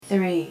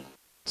3,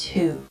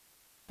 2,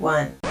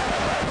 1.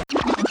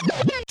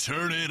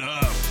 Turn it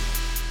up.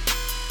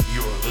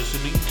 You're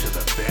listening to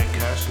the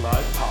Fancast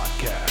Live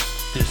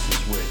podcast. This is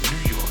where New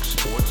York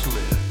sports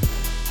live.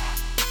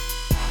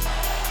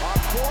 On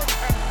 4th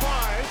and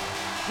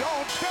 5,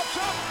 Jones steps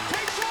up,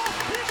 takes off,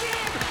 he's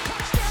in,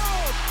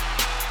 touchdown!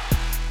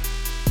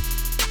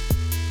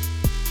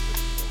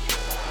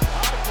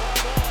 High fly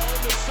ball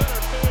into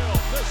center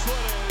field. This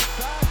one is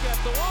back at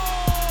the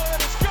wall,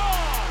 and it's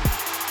gone!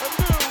 A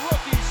new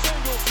rookie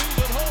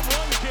single-season home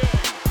run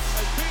king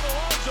as Pete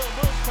Alonso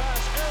moves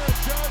past Aaron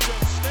Judge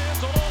and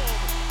stands alone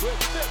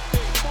with 53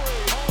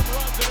 home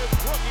runs in his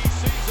rookie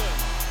season.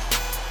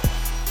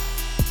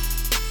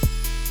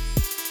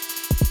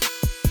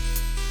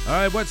 All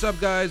right, what's up,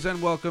 guys, and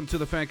welcome to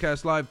the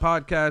Fancast Live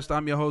podcast.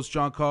 I'm your host,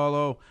 John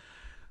Carlo.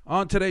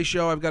 On today's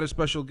show, I've got a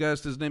special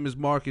guest. His name is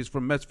Mark. He's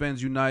from Mets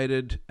Fans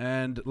United,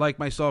 and like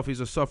myself, he's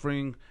a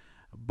suffering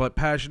but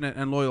passionate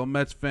and loyal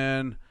Mets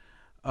fan.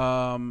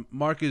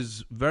 Mark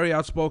is very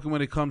outspoken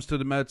when it comes to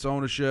the Mets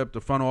ownership,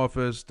 the front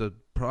office, the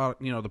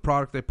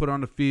product they put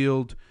on the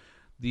field,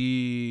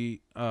 the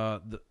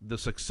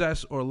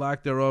success or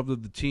lack thereof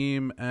of the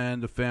team,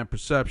 and the fan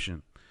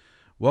perception.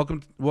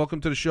 Welcome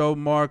to the show,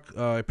 Mark.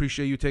 I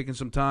appreciate you taking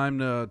some time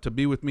to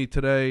be with me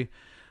today.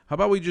 How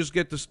about we just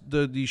get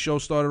the show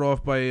started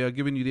off by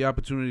giving you the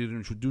opportunity to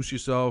introduce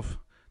yourself.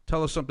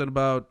 Tell us something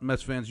about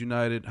Mets Fans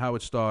United, how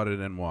it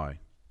started, and why.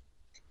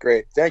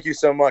 Great. Thank you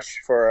so much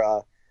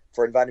for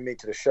inviting me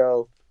to the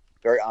show.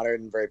 Very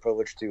honored and very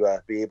privileged to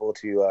be able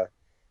to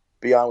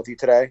be on with you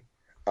today.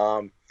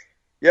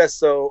 Mets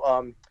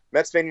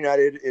Fan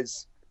United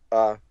is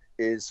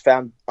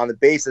found on the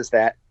basis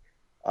that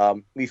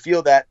we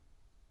feel that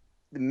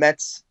the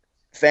Mets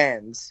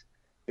fans,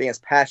 being as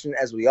passionate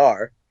as we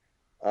are,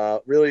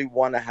 really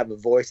want to have a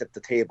voice at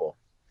the table.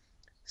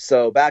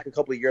 So back a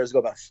couple of years ago,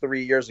 about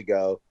 3 years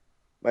ago,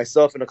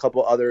 myself and a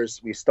couple others,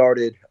 we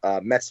started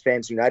Mets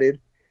Fans United.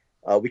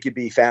 We could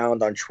be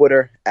found on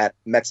Twitter at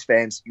Mets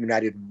Fans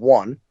United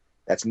 1.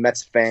 That's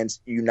Mets Fans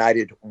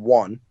United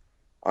 1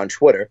 on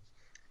Twitter.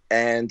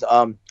 And,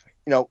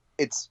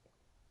 it's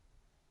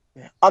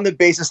on the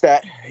basis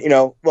that, we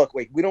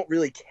don't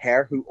really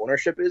care who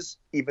ownership is,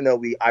 even though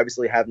we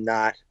obviously have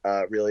not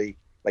really,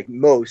 like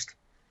most,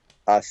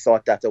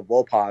 thought that the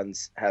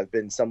Wilpons have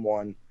been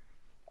someone,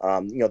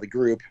 the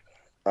group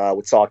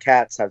with Saul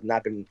Katz have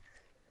not been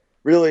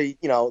really,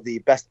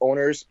 the best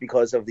owners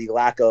because of the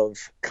lack of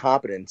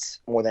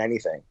competence more than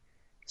anything.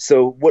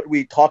 So what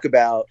we talk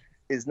about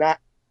is not,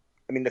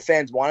 the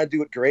fans want to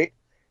do it great,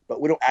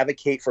 but we don't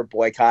advocate for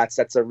boycotts.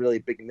 That's a really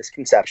big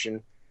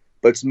misconception.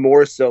 But it's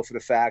more so for the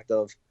fact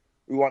of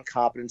we want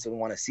competence and we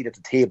want a seat at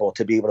the table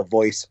to be able to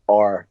voice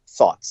our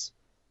thoughts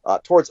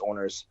towards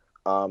owners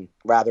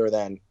rather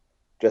than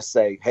just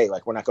say, hey,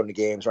 we're not going to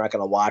games, we're not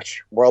going to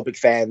watch. We're all big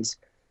fans.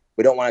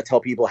 We don't want to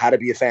tell people how to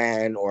be a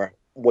fan or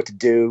what to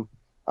do.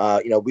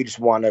 We just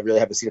want to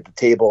really have a seat at the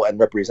table and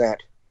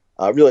represent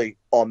really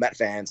all Met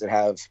fans and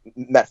have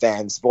Met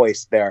fans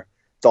voice their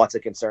thoughts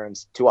and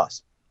concerns to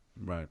us.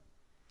 Right.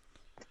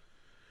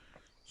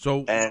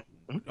 So, go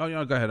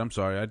ahead. I'm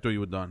sorry. I thought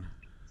you were done.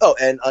 Oh,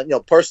 and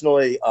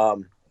personally,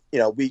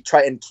 we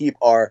try and keep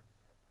our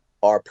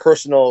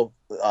personal,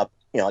 our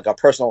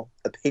personal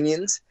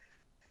opinions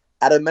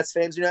out of Mets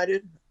Fans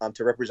United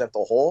to represent the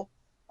whole.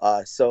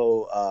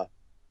 So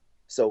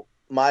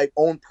my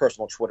own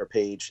personal Twitter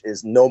page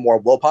is No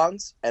More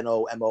Wilpons,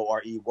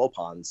 NOMORE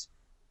Wilpons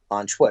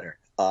on Twitter.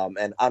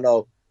 And I don't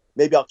know,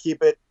 maybe I'll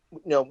keep it,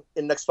 in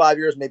the next 5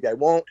 years, maybe I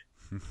won't.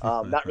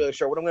 Not really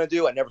sure what I'm going to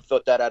do. I never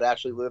thought that I'd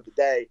actually live the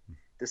day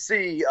to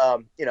see,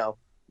 No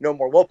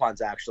More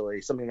Wilpons,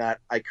 actually, something that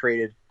I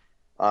created,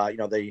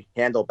 the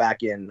handle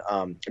back in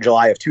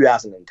July of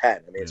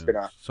 2010. It's been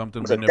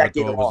something we never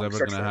thought was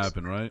ever going to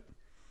happen, right?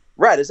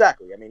 Right,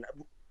 exactly.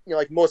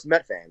 Like most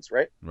Met fans,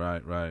 right?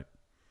 Right.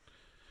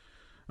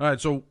 All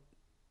right, so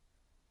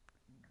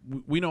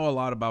we know a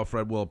lot about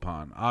Fred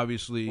Wilpon.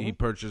 Obviously, he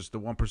purchased the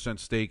 1%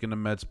 stake in the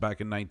Mets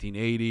back in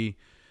 1980.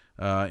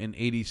 In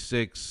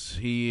 '86,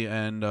 he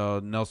and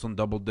Nelson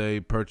Doubleday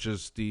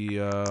purchased the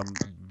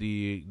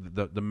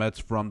Mets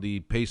from the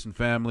Payson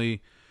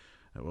family.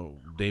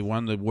 They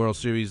won the World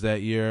Series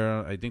that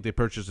year. I think they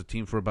purchased a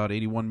team for about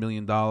 $81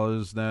 million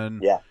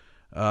then.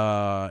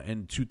 Yeah.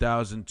 In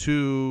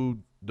 2002,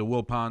 the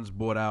Wilpons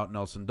bought out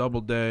Nelson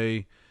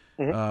Doubleday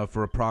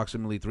for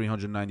approximately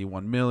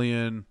 $391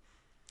 million.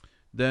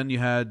 Then you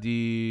had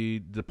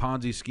the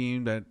Ponzi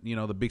scheme that,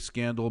 the big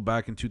scandal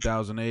back in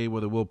 2008 where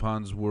the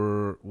Wilpons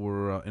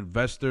were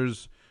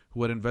investors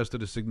who had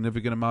invested a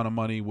significant amount of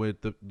money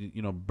with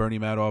Bernie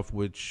Madoff,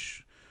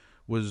 which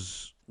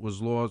was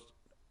lost,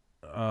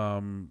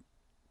 there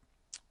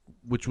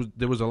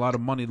was a lot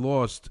of money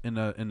lost in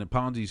the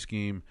Ponzi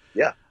scheme.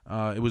 Yeah.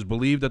 It was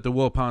believed that the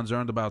Wilpons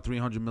earned about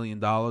 $300 million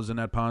in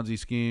that Ponzi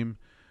scheme.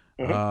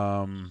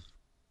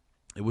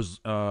 It was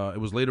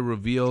later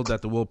revealed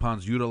that the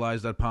Wilpons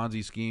utilized that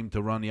Ponzi scheme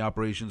to run the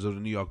operations of the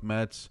New York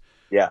Mets.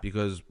 Yeah.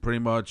 Because pretty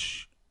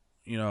much,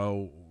 we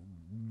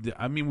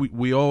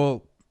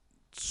all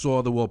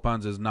saw the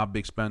Wilpons as not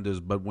big spenders,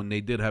 but when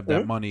they did have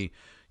that money,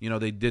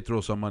 they did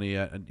throw some money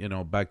at,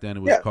 back then it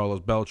was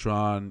Carlos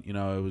Beltran, it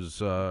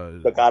was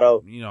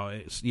Legato.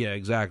 Yeah,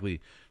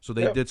 exactly. So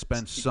they did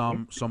spend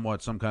some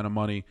kind of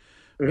money,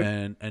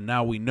 and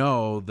now we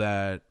know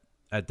that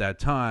at that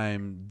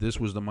time this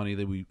was the money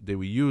that they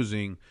were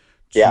using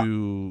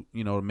to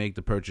make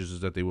the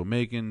purchases that they were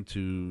making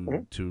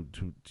to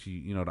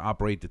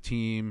operate the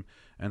team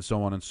and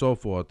so on and so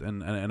forth.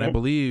 And I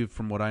believe,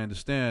 from what I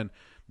understand,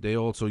 they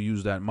also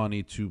use that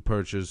money to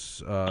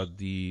purchase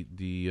the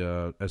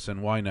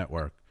SNY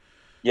network.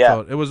 Yeah.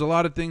 So it was a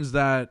lot of things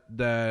that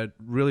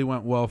really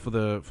went well for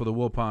the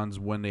Wilpons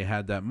when they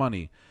had that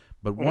money.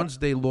 But once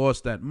they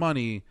lost that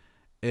money,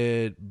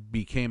 it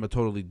became a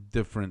totally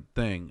different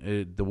thing.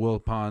 The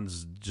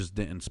Wilpons just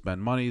didn't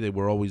spend money. They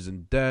were always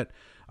in debt.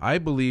 I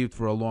believed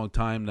for a long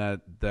time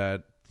that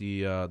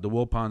the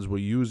Wilpons were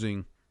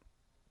using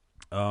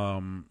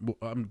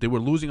they were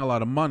losing a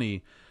lot of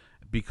money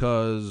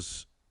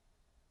because,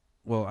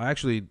 well,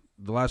 actually,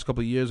 the last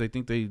couple of years, I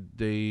think they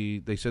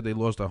said they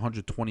lost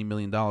 $120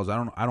 million.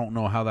 I don't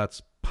know how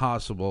that's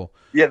possible.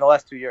 Yeah, in the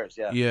last 2 years,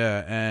 yeah.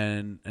 Yeah,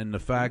 and the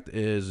fact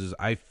is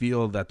I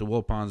feel that the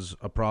Wilpons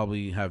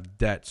probably have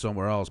debt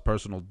somewhere else,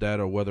 personal debt,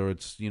 or whether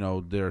it's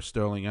their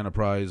Sterling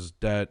Enterprise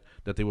debt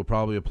that they were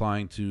probably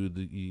applying to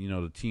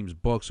the team's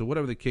books or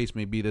whatever the case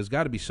may be. There's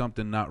got to be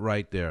something not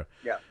right there.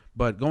 Yeah.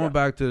 But going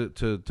back to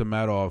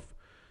Madoff,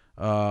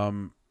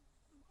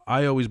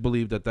 I always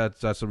believed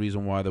that's the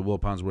reason why the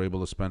Wilpons were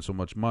able to spend so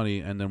much money.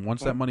 And then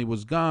once that money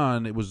was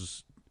gone, it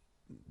was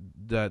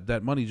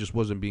that money just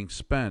wasn't being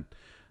spent.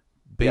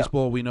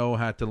 Baseball, we know,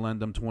 had to lend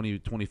them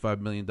 $25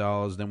 million.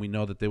 Then we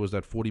know that there was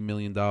that $40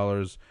 million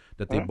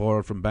that they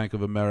borrowed from Bank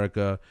of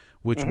America,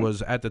 which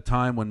was at the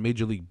time when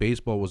Major League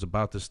Baseball was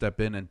about to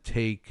step in and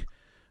take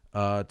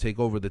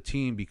over the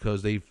team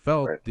because they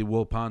felt the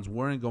Wilpons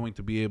weren't going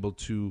to be able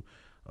to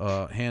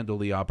handle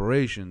the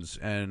operations.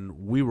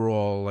 And we were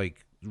all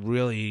like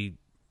really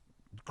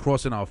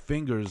crossing our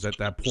fingers at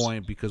that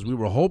point because we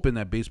were hoping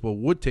that baseball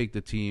would take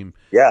the team.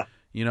 Yeah.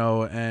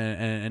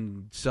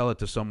 And sell it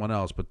to someone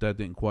else, but that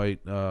didn't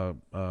quite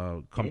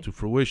come to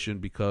fruition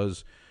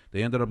because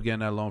they ended up getting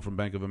that loan from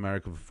Bank of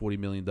America for $40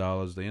 million.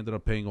 They ended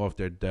up paying off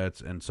their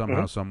debts, and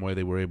somehow, some way,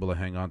 they were able to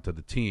hang on to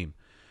the team.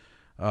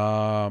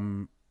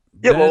 Well,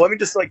 let me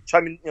just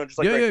chime in, just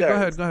right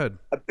there. Go ahead.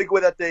 A big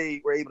way that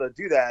they were able to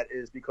do that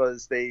is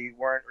because they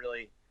weren't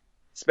really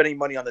spending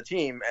money on the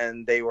team,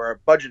 and they were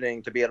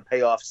budgeting to be able to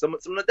pay off some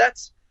of the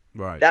debts.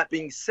 Right. That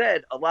being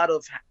said, a lot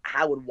of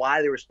how and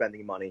why they were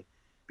spending money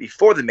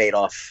before the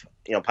Madoff,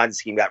 Ponzi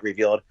scheme got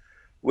revealed,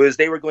 was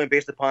they were going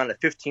based upon a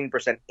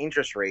 15%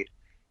 interest rate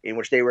in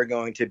which they were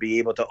going to be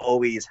able to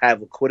always have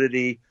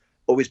liquidity,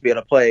 always be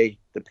able to play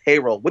the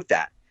payroll with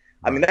that.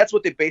 Right. I mean, that's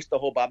what they based the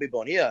whole Bobby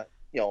Bonilla,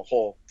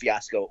 whole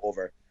fiasco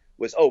over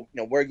was,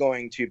 we're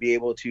going to be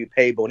able to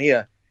pay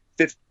Bonilla,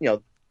 a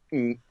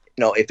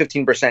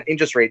 15%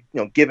 interest rate,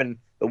 given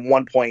the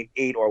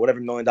 1.8 or whatever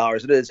 $1 million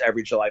it is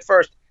every July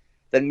 1st,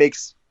 that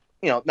makes,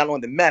 not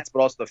only the Mets, but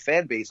also the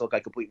fan base look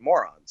like complete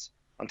morons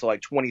until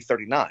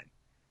 2039.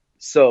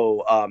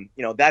 So,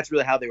 that's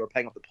really how they were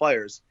paying off the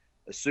players,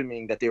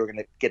 assuming that they were going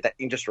to get that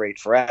interest rate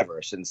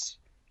forever, since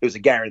it was a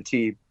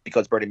guarantee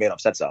because Bernie Madoff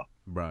said so.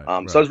 Right.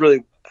 So that's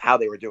really how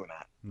they were doing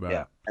that. Right.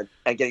 Yeah.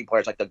 And getting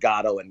players like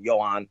Legato and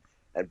Yohan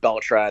and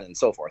Beltran and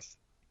so forth.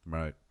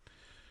 Right.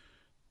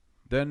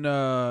 Then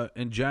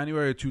in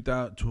January of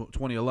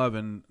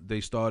 2011,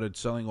 they started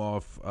selling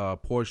off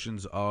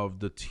portions of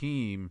the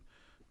team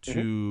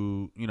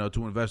to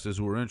to investors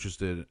who were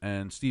interested,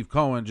 and Steve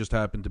Cohen just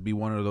happened to be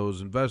one of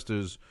those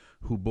investors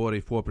who bought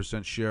a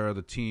 4% share of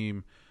the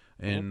team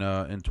in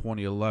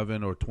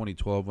 2011 or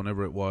 2012,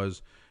 whenever it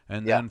was.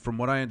 And then, from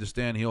what I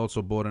understand, he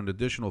also bought an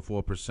additional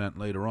 4%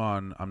 later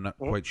on. I'm not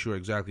quite sure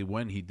exactly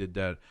when he did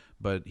that,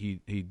 but he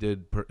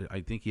did. I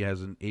think he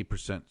has an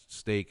 8%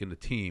 stake in the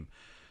team.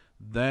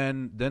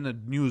 Then the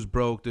news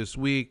broke this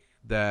week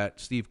that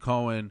Steve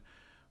Cohen,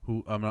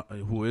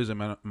 who is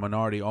a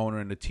minority owner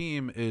in the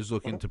team, is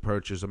looking to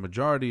purchase a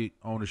majority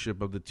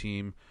ownership of the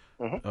team.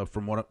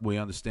 From what we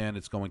understand,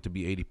 it's going to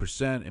be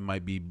 80%. It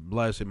might be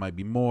less. It might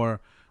be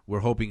more. We're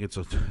hoping it's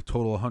a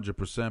total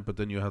 100%, but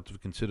then you have to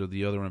consider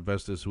the other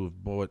investors who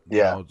have bought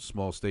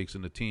small stakes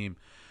in the team.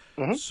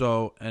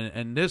 So,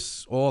 and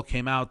this all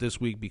came out this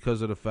week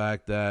because of the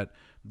fact that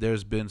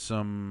there's been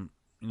some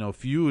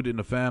feud in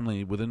the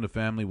family, within the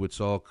family, with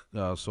Saul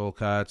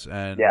Katz,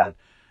 and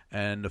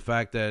the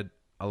fact that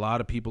a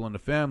lot of people in the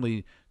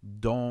family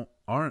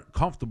aren't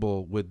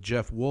comfortable with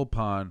Jeff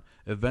Wilpon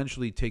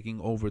eventually taking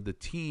over the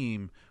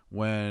team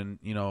when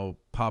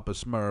Papa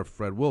Smurf,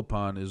 Fred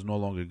Wilpon, is no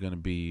longer going to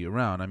be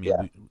around. I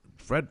mean,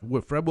 Fred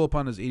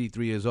Wilpon is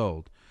 83 years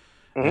old,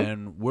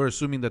 and we're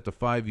assuming that the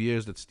 5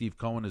 years that Steve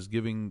Cohen is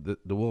giving the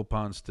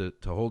Wilpons to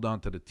hold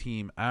on to the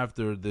team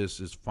after this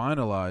is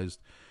finalized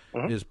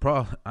is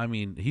probably. I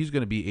mean, he's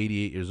going to be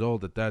 88 years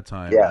old at that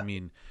time. I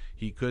mean,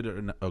 he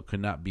could or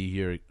could not be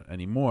here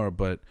anymore,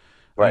 but.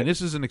 Right. I mean,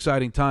 this is an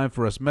exciting time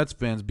for us Mets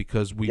fans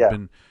because we've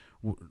been,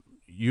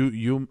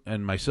 you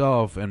and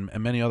myself and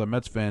many other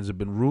Mets fans have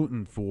been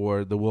rooting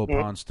for the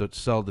Wilpons to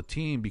sell the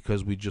team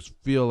because we just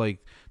feel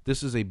like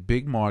this is a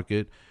big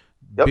market.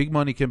 Yep. Big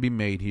money can be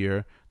made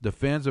here. The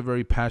fans are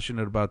very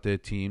passionate about their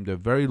team. They're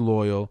very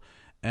loyal.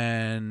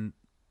 And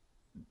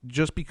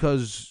just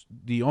because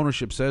the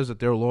ownership says that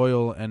they're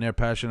loyal and they're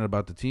passionate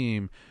about the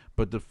team,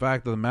 but the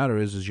fact of the matter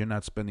is you're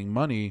not spending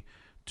money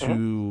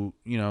to,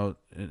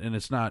 and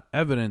it's not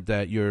evident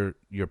that you're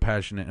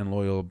passionate and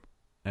loyal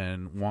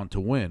and want to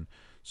win.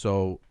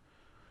 So,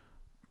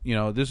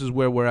 this is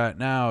where we're at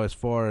now as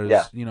far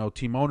as,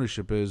 team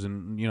ownership is.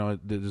 And,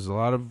 there's a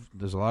lot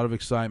of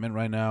excitement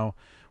right now.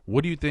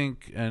 What do you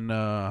think, and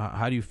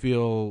how do you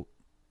feel,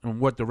 and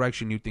what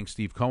direction you think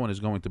Steve Cohen is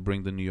going to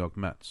bring the New York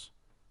Mets?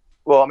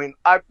 Well, I mean,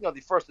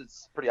 the first,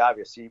 it's pretty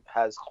obvious. He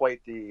has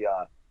quite the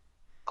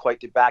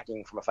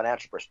backing from a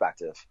financial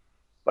perspective.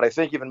 But I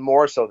think even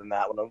more so than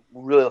that, what I'm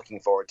really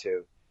looking forward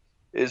to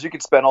is you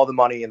could spend all the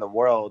money in the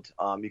world.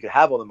 You could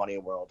have all the money in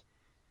the world.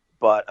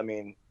 But, I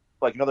mean,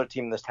 like another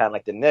team in this town,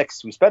 like the Knicks,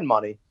 who spend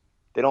money,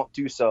 they don't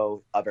do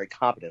so very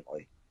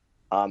competently.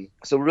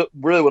 So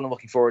really what I'm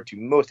looking forward to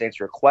most, to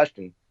answer your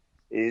question,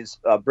 is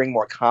bring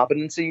more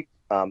competency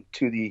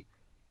to the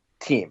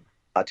team,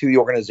 to the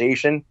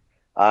organization.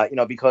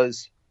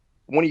 Because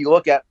when you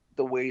look at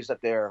the ways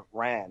that they're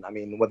ran, I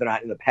mean, whether or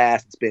not in the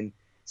past it's been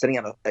setting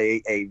out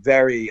a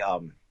very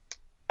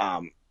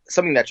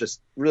something that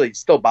just really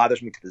still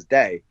bothers me to this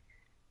day,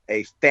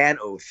 a fan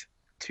oath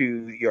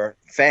to your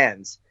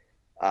fans,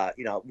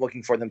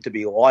 looking for them to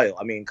be loyal.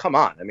 I mean, come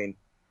on. I mean,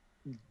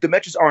 the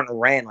Mets aren't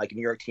ran like a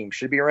New York team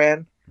should be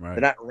ran. Right.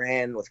 They're not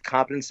ran with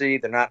competency.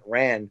 They're not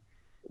ran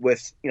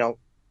with,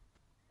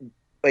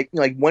 like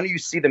when do you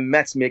see the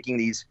Mets making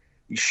these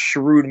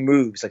shrewd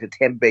moves like the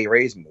Tampa Bay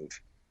Rays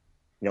move,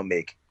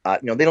 make?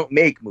 They don't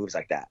make moves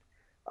like that.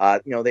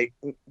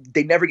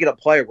 They never get a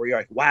player where you're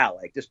like, wow,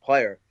 like this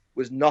player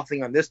was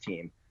nothing on this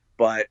team,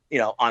 but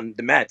on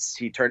the Mets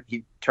he turned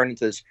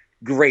into this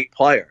great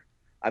player.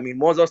 I mean,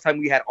 when was the last time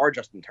we had our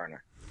Justin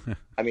Turner?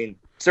 I mean,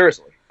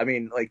 seriously. I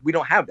mean, like, we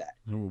don't have that.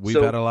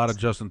 We've had a lot of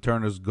Justin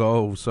Turners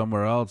go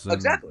somewhere else. And,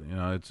 exactly.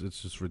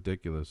 It's just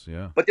ridiculous.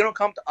 Yeah. But they don't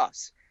come to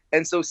us.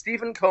 And so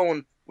Stephen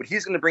Cohen, what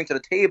he's going to bring to the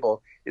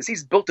table is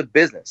he's built a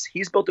business.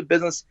 He's built a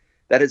business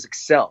that has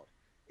excelled.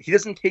 He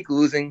doesn't take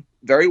losing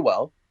very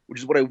well, which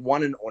is what I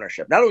want in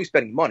ownership. Not only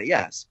spending money,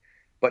 yes,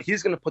 but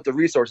he's going to put the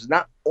resources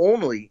not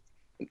only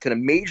to the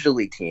major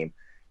league team,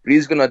 but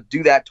he's going to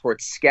do that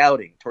towards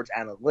scouting, towards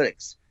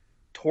analytics,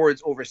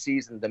 towards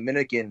overseas in the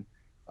Dominican,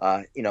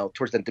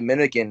 towards the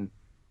Dominican,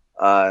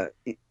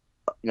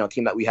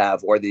 team that we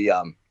have, or the,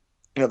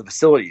 the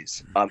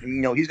facilities.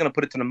 He's going to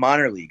put it to the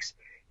minor leagues.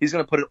 He's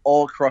going to put it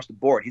all across the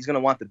board. He's going to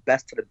want the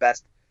best to the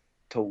best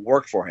to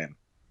work for him,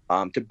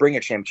 to bring a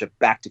championship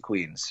back to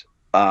Queens.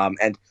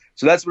 And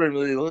so that's what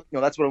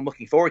that's what I'm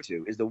looking forward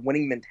to, is the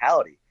winning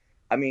mentality.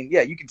 I mean,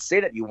 yeah, you can say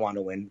that you want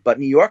to win, but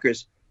New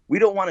Yorkers, we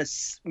don't want to,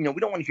 we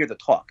don't want to hear the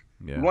talk.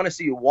 Yeah. We want to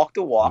see you walk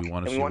the walk,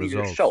 and we want you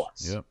results. to show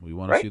us. Yep, we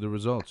want to see the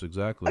results.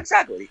 Exactly.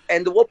 Exactly.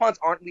 And the Wilpons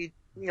the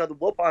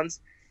Wilpons,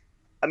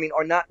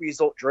 are not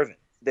result driven.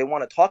 They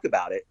want to talk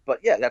about it, but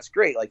yeah, that's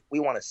great. Like, we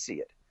want to see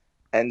it.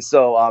 And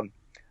so,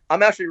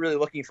 I'm actually really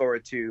looking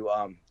forward to,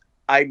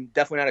 I'm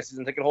definitely not a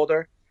season ticket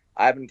holder.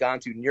 I haven't gone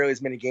to nearly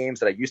as many games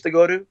that I used to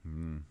go to,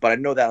 but I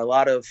know that a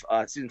lot of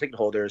season ticket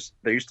holders,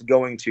 they're used to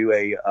going to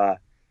a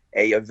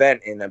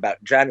event in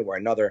about January,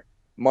 another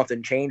month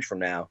and change from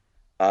now,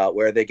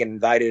 where they get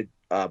invited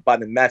by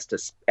the Mets to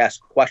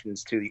ask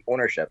questions to the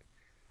ownership.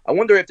 I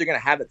wonder if they're going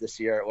to have it this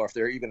year, or if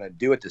they're even going to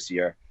do it this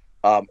year,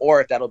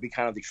 or if that'll be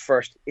kind of the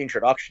first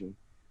introduction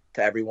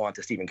to everyone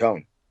to Stephen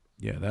Cohen.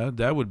 Yeah,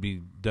 that would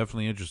be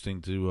definitely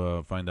interesting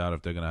to find out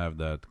if they're going to have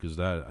that, because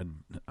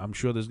I'm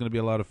sure there's going to be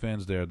a lot of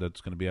fans there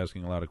that's going to be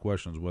asking a lot of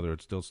questions, whether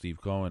it's still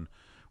Steve Cohen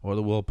or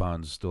the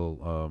Wilpons still,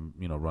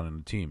 running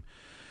the team.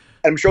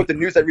 I'm sure with the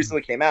news that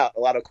recently came out, a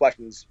lot of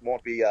questions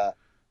won't be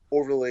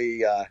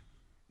overly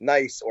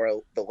nice,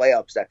 or the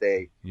layups that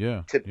they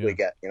typically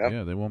get.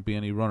 Yeah, there won't be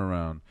any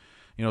runaround.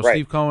 Right.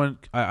 Steve Cohen,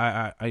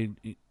 I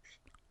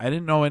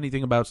didn't know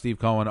anything about Steve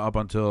Cohen up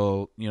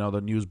until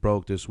the news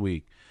broke this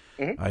week.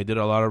 Mm-hmm. I did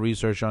a lot of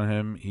research on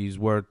him. He's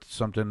worth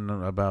something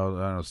about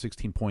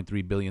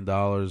 $16.3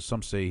 billion.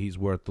 Some say he's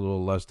worth a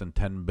little less than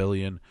 $10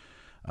 billion.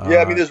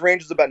 There's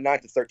ranges about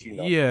 $9 to $13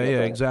 million. Yeah,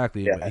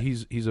 exactly. Yeah.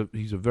 He's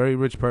a very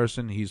rich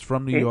person. He's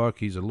from New York.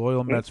 He's a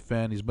loyal Mets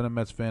fan. He's been a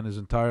Mets fan his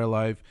entire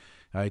life.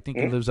 I think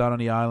he lives out on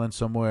the island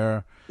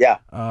somewhere. Yeah.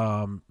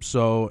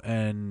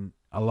 And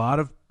a lot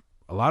of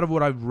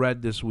what I've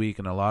read this week,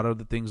 and a lot of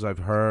the things I've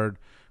heard,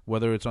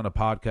 whether it's on a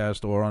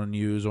podcast or on the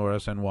news or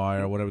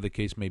SNY or whatever the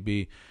case may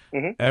be,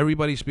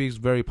 everybody speaks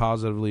very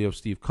positively of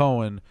Steve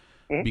Cohen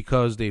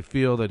because they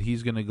feel that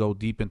he's going to go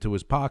deep into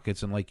his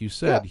pockets. And like you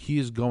said, he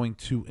is going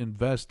to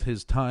invest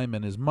his time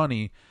and his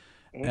money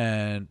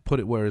and put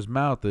it where his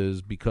mouth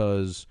is,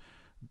 because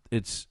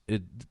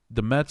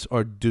the Mets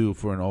are due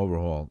for an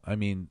overhaul. I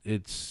mean,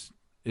 it's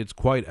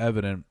quite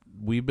evident.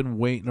 We've been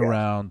waiting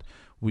around.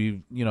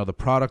 The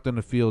product on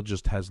the field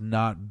just has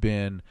not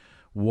been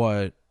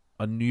what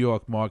a New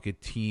York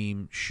market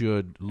team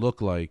should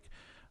look like.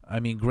 I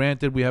mean,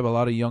 granted, we have a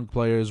lot of young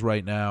players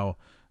right now.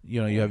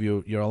 You know, you have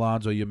your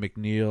Alonzo, your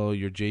McNeil,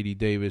 your J.D.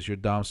 Davis, your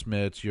Dom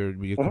Smiths, your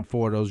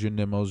Confortos, your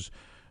Nimos.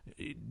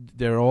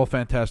 They're all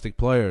fantastic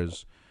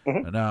players.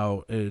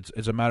 Now,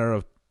 it's a matter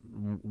of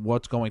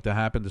what's going to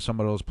happen to some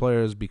of those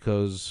players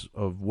because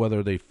of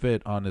whether they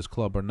fit on this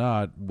club or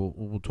not.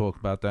 We'll talk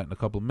about that in a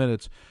couple of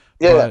minutes.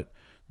 Yeah. But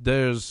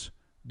there's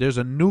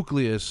a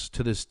nucleus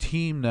to this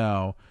team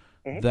now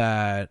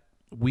that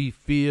we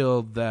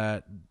feel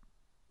that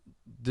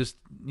this,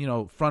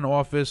 front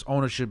office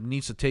ownership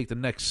needs to take the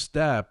next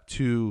step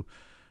to,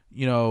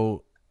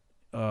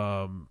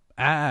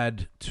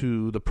 add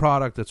to the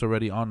product that's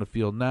already on the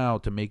field now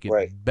to make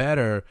it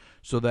better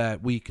so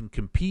that we can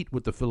compete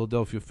with the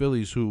Philadelphia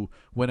Phillies, who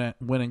went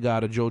and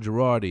got a Joe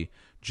Girardi,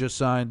 just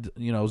signed,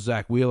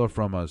 Zach Wheeler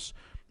from us.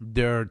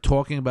 They're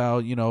talking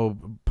about,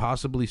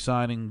 possibly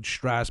signing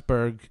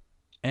Strasburg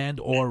and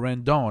or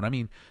Rendon. I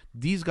mean,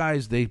 these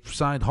guys, they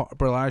signed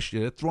Harper last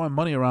year. They're throwing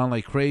money around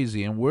like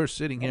crazy, and we're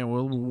sitting here,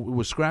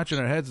 we're scratching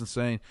our heads and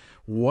saying,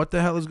 what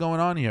the hell is going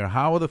on here?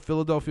 How are the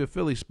Philadelphia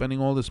Phillies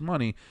spending all this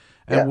money?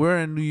 And we're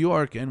in New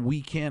York, and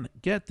we can't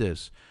get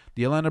this.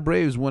 The Atlanta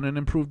Braves went and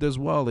improved as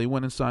well. They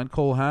went and signed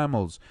Cole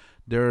Hamels.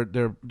 They're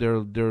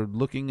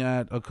looking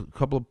at a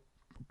couple of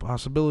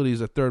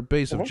possibilities at third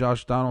base if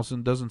Josh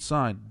Donaldson doesn't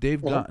sign.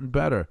 They've gotten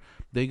better.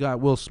 They got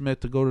Will Smith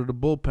to go to the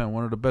bullpen,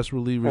 one of the best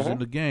relievers in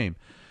the game.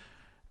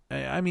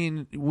 I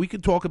mean, we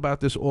could talk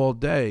about this all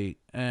day,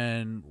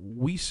 and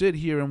we sit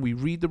here and we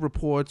read the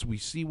reports, we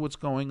see what's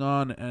going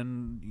on,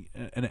 and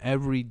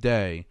every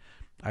day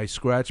I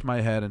scratch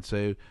my head and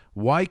say,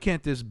 why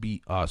can't this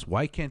be us?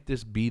 Why can't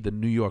this be the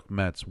New York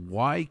Mets?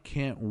 Why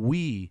can't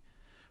we,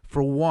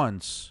 for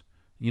once,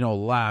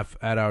 laugh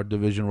at our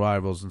division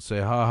rivals and say,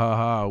 ha, ha,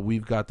 ha,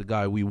 we've got the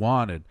guy we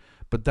wanted?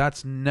 But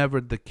that's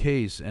never the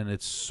case, and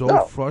it's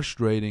so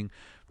frustrating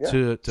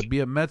to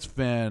be a Mets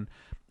fan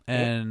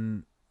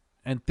and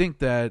think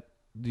that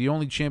the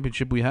only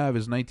championship we have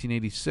is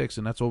 1986,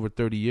 and that's over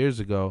 30 years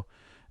ago.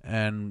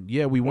 And,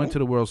 we went to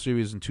the World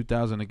Series in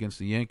 2000 against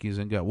the Yankees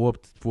and got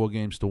whooped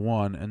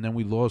 4-1, and then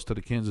we lost to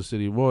the Kansas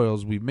City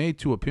Royals. We made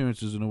 2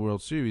 appearances in the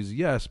World Series,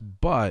 yes,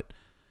 but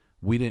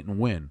we didn't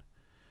win.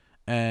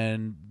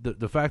 And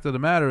the fact of the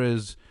matter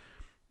is,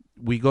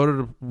 we go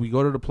to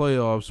the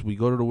playoffs, we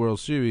go to the World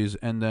Series,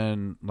 and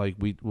then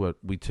we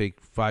take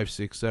 5,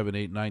 6, 7,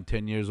 8, 9,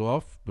 10 years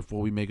off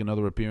before we make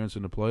another appearance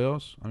in the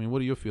playoffs. I mean,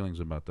 what are your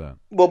feelings about that?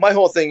 Well, my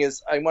whole thing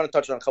is, I want to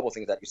touch on a couple of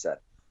things that you said.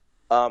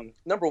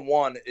 Number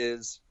one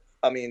is,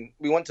 we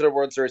went to the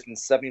World Series in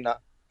 73,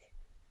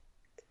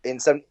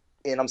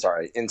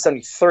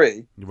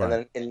 right,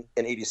 and then in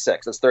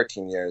 86. That's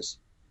 13 years.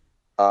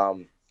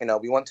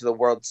 We went to the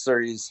World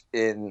Series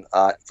from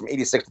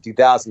 86 to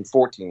 2000,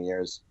 14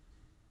 years.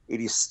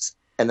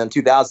 And then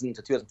 2000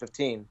 to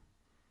 2015,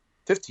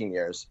 15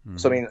 years. Mm-hmm.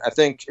 So, I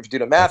think if you do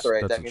the math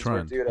right, that means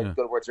we're due to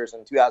go to World Series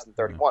in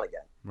 2031 again.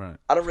 Right.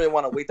 I don't really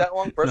want to wait that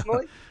long,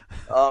 personally.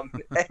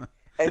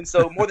 And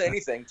so, more than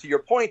anything, to your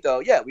point,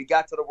 though, we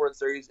got to the World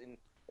Series and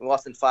we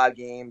lost in 5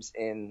 games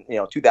in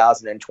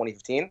 2000 and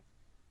 2015.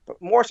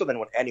 But more so than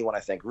what anyone, I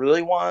think,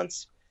 really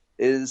wants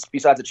is,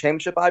 besides the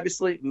championship,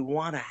 obviously, we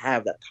want to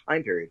have that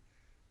time period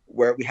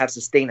where we have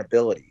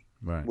sustainability,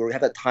 right, where we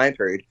have that time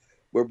period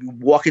where we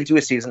walk into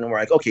a season and we're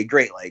like, okay,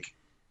 great,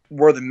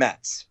 we're the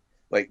Mets,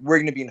 we're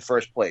going to be in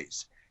first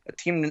place, a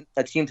team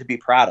to be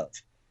proud of.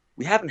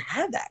 We haven't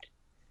had that.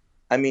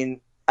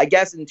 I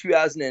guess in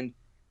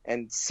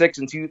 2006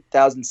 and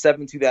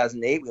 2007,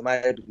 2008, we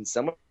might have been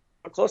somewhat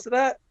close to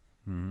that.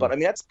 Mm-hmm. But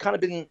that's kind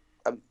of been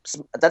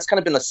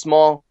a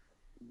small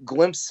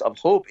glimpse of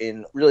hope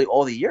in really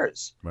all the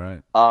years.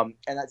 Right. And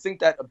I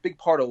think that a big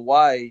part of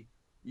why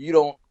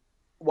you're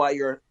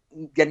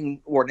getting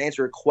or an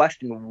answer a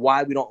question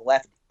why we don't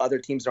let other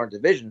teams in our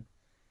division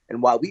and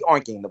why we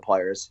aren't getting the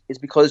players is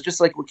because, just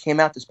like what came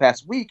out this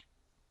past week,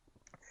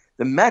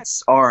 the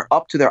Mets are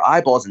up to their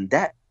eyeballs in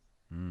debt.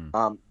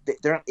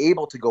 They're not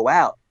able to go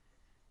out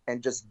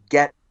and just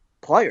get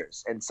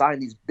players and sign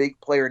these big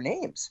player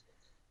names.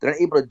 They're not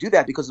able to do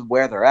that because of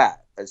where they're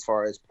at as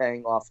far as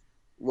paying off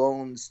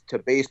loans to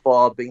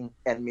baseball. They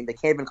can't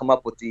even come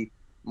up with the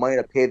money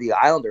to pay the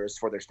Islanders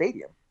for their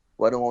stadium,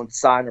 let alone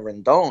sign a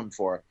Rendon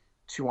for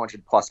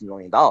 $200+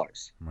 million.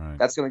 Right.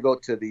 That's going to go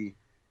to the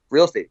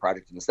real estate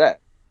project instead.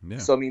 Yeah.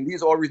 So,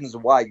 these are all reasons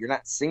why you're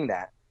not seeing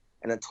that.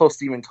 And until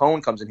Stephen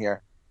Cohen comes in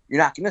here, you're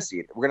not going to see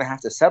it. We're going to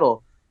have to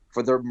settle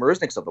for the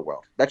Merzniks of the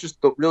world. That's just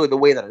really the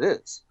way that it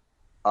is.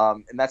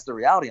 And that's the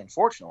reality,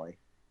 unfortunately.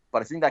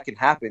 But I think that can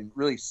happen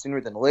really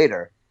sooner than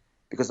later,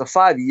 because the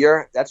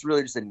 5-year, that's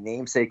really just a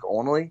namesake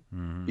only.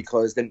 Mm-hmm.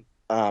 Because then,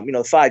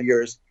 5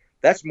 years,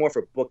 that's more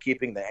for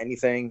bookkeeping than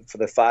anything for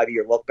the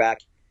 5-year look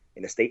back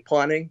in estate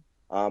planning.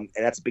 And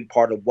that's a big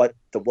part of what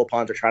the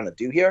Wilpons are trying to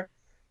do here.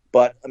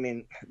 But,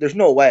 there's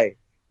no way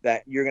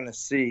that you're going to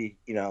see,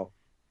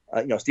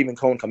 Stephen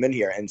Cohen come in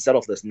here and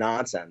settle for this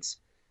nonsense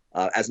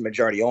as a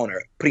majority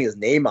owner, putting his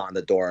name on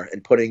the door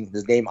and putting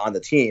his name on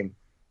the team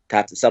to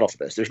have to settle for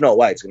this. There's no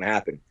way it's going to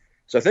happen.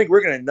 So I think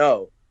we're going to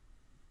know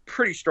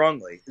pretty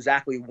strongly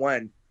exactly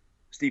when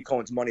Steve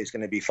Cohen's money is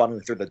going to be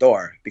funneling through the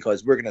door,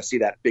 because we're going to see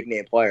that big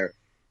name player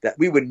that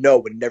we would know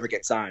would never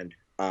get signed.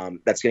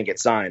 That's going to get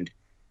signed,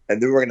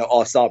 and then we're going to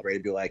all celebrate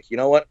and be like, you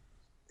know what,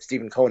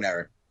 Stephen Cohen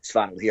era is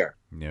finally here.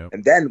 Yep.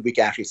 And then we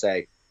can actually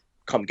say,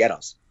 come get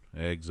us.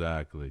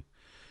 Exactly.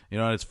 You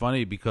know, it's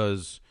funny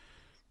because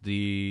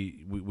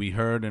we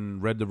heard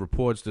and read the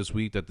reports this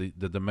week that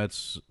the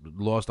Mets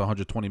lost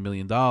 $120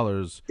 million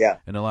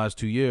in the last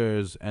 2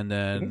 years, and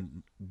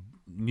then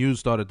news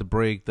started to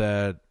break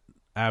that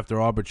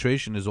after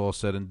arbitration is all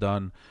said and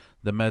done,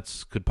 the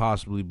Mets could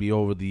possibly be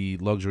over the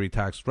luxury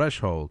tax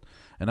threshold.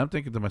 And I'm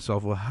thinking to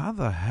myself, well, how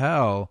the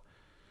hell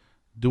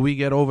do we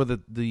get over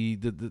the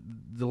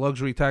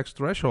luxury tax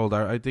threshold?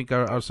 I think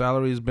our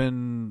salary has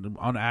been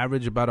on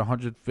average about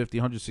 $150,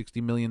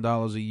 $160 million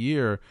a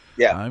year.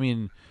 Yeah. I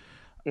mean,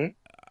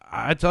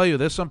 I tell you,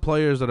 there's some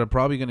players that are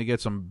probably going to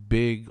get some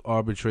big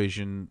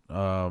arbitration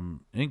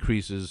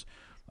increases.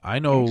 I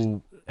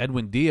know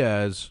Edwin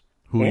Diaz,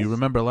 who you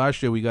remember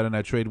last year we got in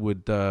that trade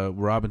with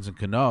Robinson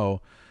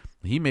Cano.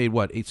 He made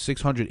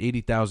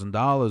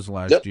 $680,000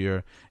 last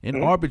year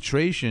in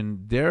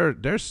arbitration.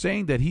 They're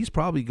saying that he's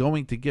probably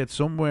going to get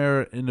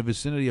somewhere in the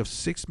vicinity of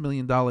 $6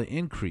 million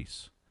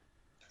increase.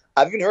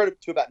 I've even heard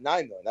to about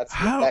 $9 million.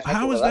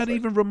 How is that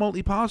even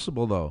remotely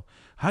possible, though?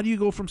 How do you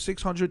go from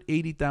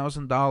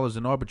 $680,000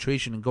 in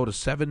arbitration and go to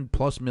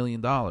 $7+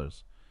 million? Well,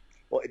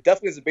 it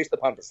definitely isn't based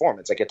upon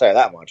performance. I can tell you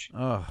that much.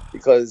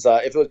 Because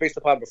if it was based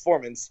upon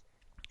performance,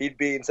 he'd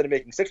be, instead of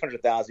making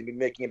 $600,000, he'd be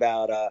making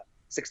about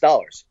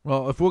 $6.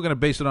 Well, if we're going to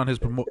base it on his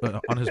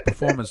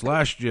performance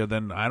last year,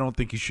 then I don't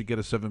think he should get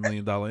a $7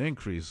 million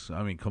increase.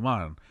 I mean, come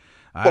on.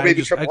 I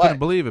couldn't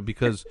believe it,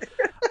 because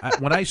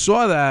when I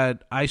saw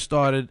that, I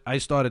started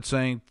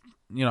saying,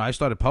 I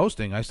started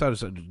posting. I started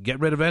saying, get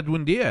rid of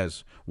Edwin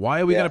Diaz.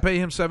 Why are we going to pay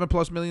him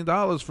 $7+ million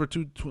for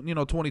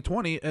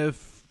 2020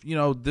 if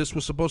this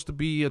was supposed to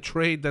be a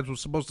trade that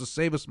was supposed to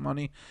save us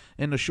money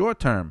in the short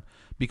term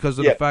because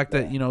of the fact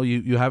that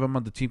you have him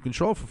under team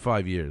control for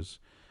 5 years.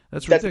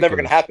 That's never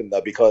going to happen,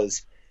 though,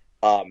 because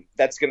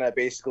that's going to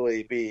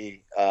basically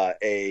be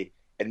a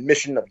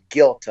admission of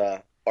guilt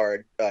to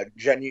our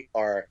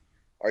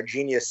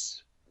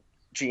genius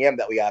GM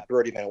that we got,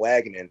 Bertie Van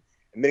Wagenen,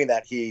 admitting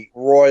that he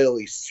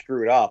royally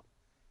screwed up,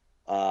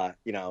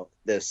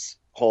 this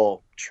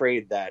whole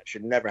trade that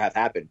should never have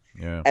happened.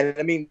 Yeah. And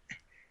I mean,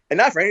 and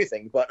not for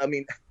anything, but I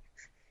mean,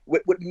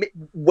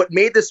 what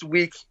made this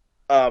week,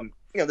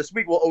 this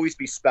week will always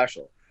be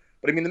special.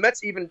 But I mean, the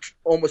Mets even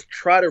almost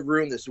try to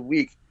ruin this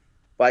week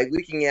by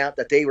leaking out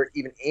that they were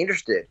even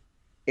interested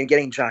in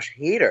getting Josh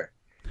Hader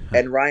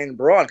and Ryan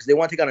Braun, because they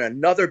want to take on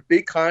another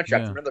big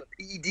contract for another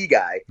PED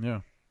guy.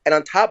 Yeah. And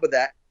on top of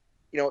that,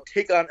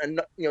 take on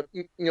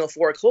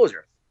for a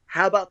closer.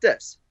 How about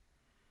this?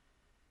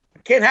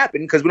 It can't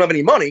happen because we don't have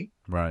any money.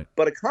 Right.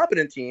 But a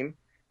competent team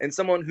and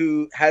someone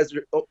who has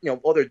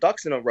all their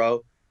ducks in a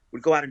row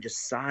would go out and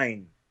just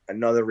sign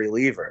another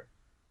reliever.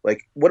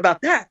 Like, what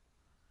about that?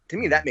 To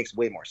me, that makes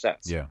way more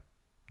sense. Yeah.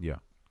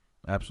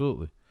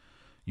 Absolutely.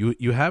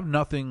 You have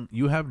nothing.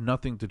 You have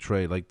nothing to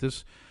trade like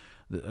this.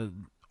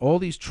 All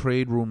these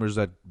trade rumors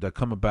that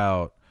come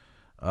about.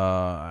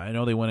 I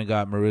know they went and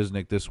got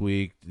Marisnik this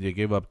week. They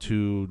gave up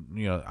two.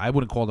 I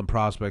wouldn't call them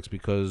prospects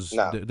because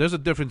there's a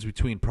difference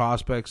between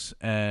prospects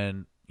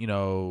and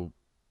minor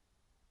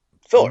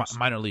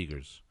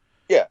leaguers.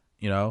 Yeah.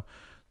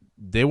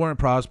 They weren't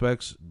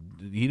prospects.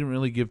 He didn't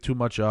really give too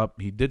much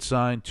up. He did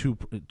sign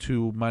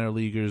two minor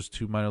leaguers,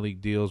 2 minor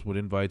league deals with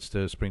invites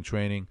to spring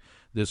training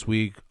this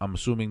week. I'm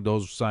assuming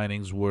those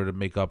signings were to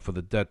make up for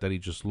the debt that he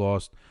just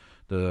lost,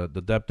 the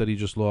depth that he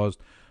just lost.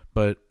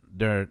 But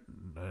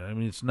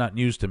it's not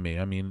news to me.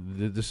 I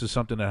mean, this is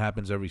something that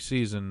happens every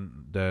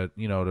season, that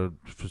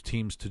for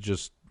teams to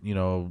just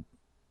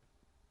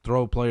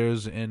throw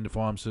players in the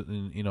farm,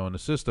 in the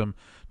system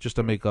just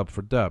to make up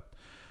for depth.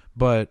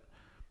 But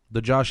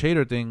the Josh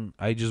Hader thing,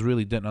 I just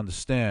really didn't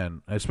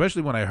understand,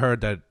 especially when I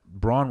heard that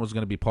Braun was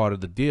going to be part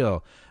of the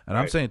deal. And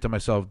I'm saying to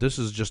myself, this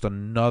is just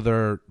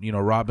another,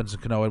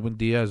 Robinson Cano, Edwin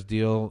Diaz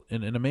deal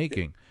in the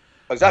making.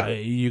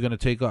 Exactly. You're going to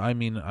take, how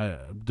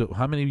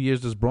many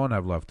years does Braun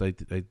have left? I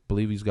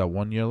believe he's got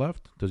 1 year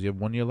left. Does he have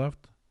 1 year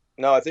left?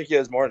 No, I think he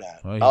has more than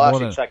that. I'll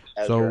actually check.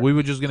 So we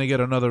were just going to get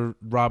another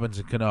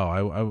Robinson Cano.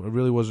 I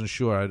really wasn't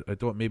sure. I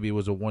thought maybe it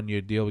was a 1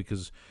 year deal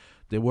because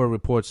there were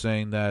reports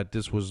saying that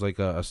this was like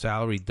a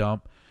salary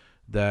dump,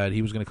 that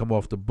he was going to come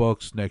off the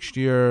books next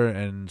year,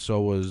 and so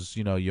was,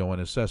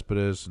 Yoenis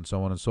Cespedes and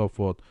so on and so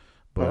forth.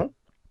 But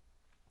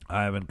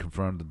I haven't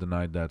confirmed or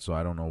denied that, so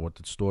I don't know what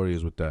the story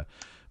is with that.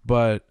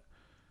 But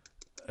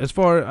as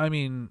far,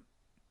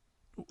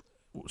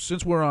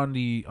 since we're on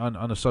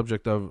the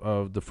subject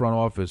of the front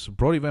office,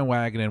 Brodie Van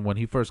Wagenen, when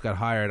he first got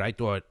hired, I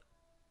thought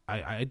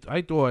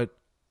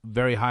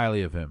very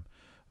highly of him.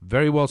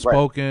 Very well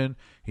spoken.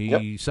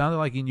 He sounded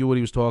like he knew what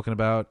he was talking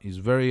about. He's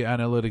very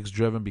analytics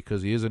driven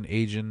because he is an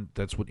agent.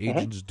 That's what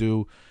agents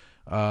do.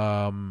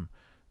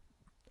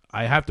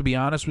 I have to be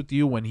honest with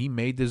you. When he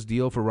made this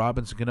deal for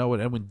Robinson Cano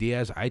and Edwin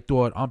Diaz, I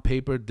thought on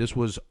paper this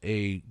was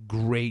a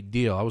great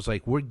deal. I was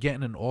like, we're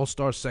getting an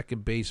all-star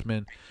second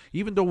baseman,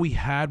 even though we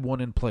had one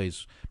in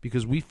place,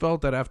 because we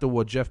felt that after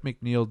what Jeff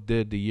McNeil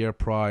did the year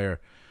prior,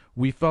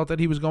 we felt that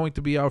he was going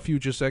to be our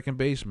future second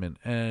baseman.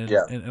 And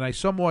I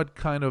somewhat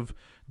kind of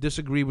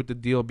disagree with the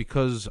deal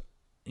because,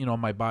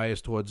 my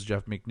bias towards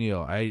Jeff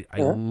McNeil. I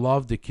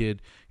love the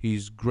kid.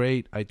 He's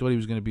great. I thought he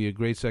was going to be a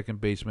great second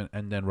baseman,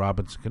 and then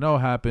Robinson Cano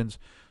happens.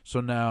 So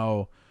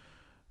now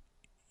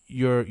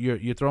you're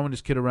throwing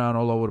this kid around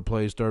all over the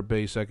place, third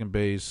base, second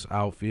base,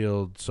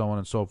 outfield, so on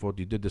and so forth.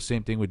 You did the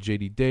same thing with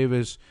J.D.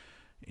 Davis.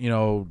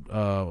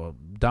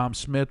 Dom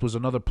Smith was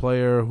another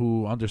player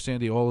who, under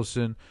Sandy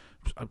Olson,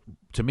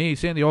 to me,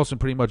 Sandy Olson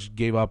pretty much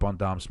gave up on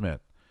Dom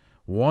Smith.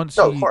 Once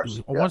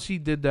he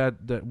did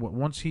that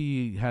once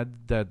he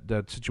had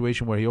that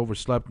situation where he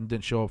overslept and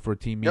didn't show up for a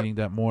team meeting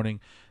that morning,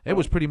 it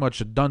was pretty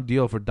much a done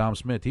deal for Dom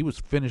Smith. He was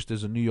finished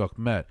as a New York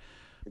Met.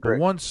 But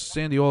once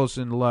Sandy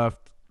Olson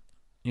left,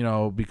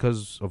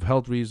 because of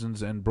health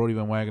reasons, and Brody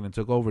Van Wagenen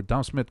took over,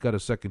 Dom Smith got a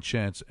second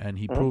chance and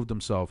he proved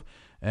himself.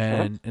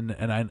 And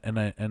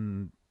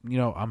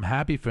I'm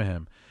happy for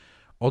him.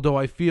 Although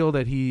I feel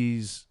that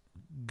he's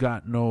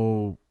got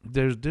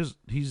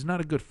he's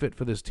not a good fit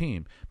for this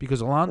team,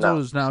 because Alonso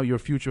is now your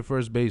future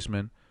first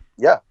baseman.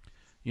 Yeah.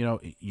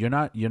 You're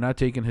not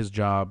taking his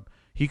job.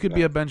 He could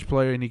be a bench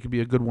player, and he could be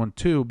a good one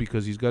too,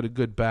 because he's got a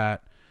good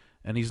bat,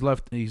 and he's a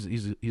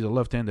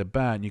left-handed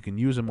bat, and you can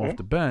use him off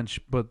the bench,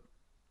 but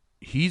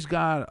he's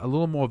got a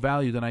little more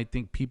value than I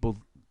think people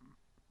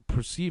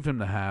perceive him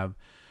to have.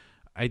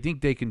 I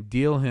think they can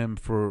deal him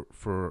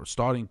for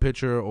starting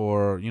pitcher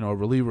or, a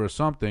reliever or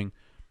something.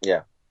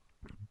 Yeah.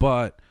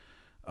 But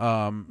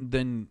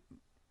then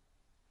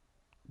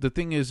the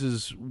thing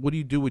is what do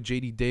you do with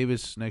J.D.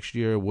 Davis next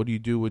year? What do you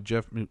do with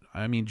Jeff?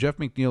 I mean, Jeff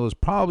McNeil is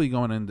probably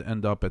going to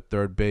end up at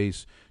third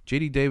base.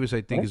 J.D. Davis,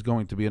 I think, is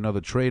going to be another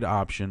trade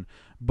option.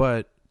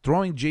 But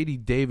throwing J.D.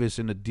 Davis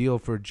in a deal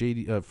for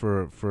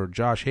for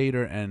Josh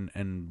Hader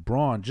and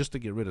Braun just to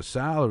get rid of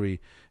salary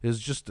is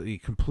just a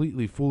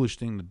completely foolish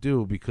thing to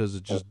do, because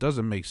it just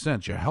doesn't make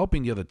sense. You're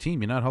helping the other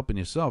team. You're not helping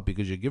yourself,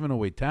 because you're giving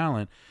away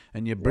talent,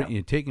 and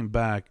you're taking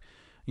back,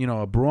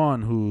 a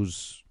Braun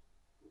who's,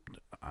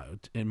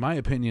 in my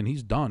opinion,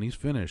 he's done. He's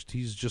finished.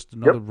 He's just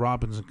another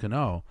Robinson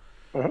Cano.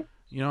 And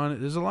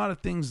there's a lot of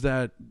things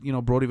that,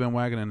 Brody Van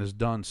Wagenen has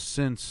done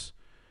since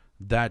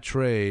that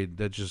trade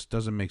that just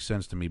doesn't make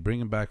sense to me.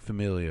 Bringing back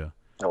Familia.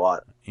 A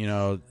lot.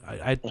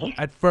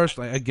 At first,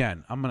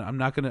 again, I'm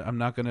not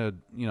gonna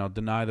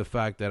deny the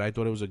fact that I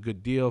thought it was a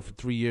good deal for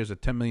 3 years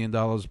at $10 million,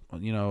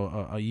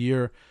 a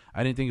year.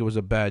 I didn't think it was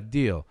a bad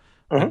deal.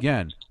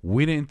 Again,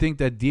 we didn't think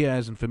that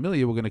Diaz and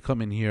Familia were going to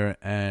come in here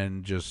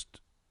and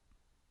just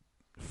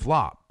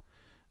flop.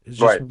 It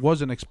just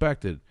wasn't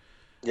expected.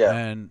 Yeah.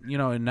 And,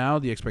 and now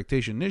the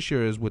expectation this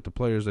year is with the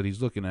players that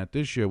he's looking at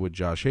this year, with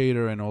Josh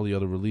Hader and all the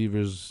other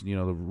relievers,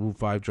 the Rule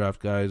 5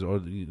 draft guys, or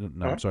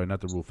I'm sorry,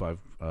 not the Rule 5,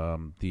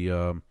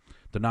 the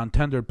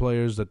non-tendered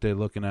players that they're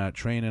looking at.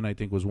 Training, I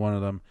think, was one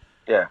of them.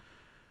 Yeah.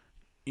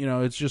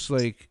 It's just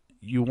like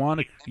you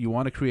want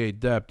to create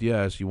depth,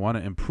 yes, you want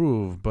to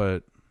improve,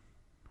 but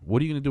what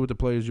are you going to do with the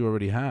players you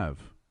already have?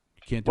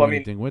 You can't do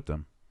anything with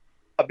them.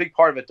 A big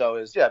part of it, though,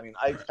 is, I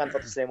kind of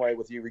felt the same way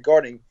with you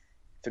regarding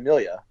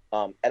Familia.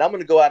 And I'm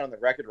going to go out on the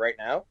record right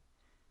now,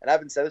 and I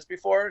haven't said this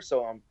before,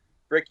 so I'm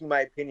breaking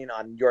my opinion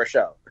on your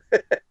show,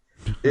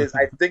 is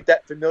I think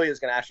that Familia is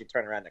going to actually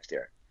turn around next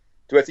year.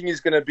 Do I think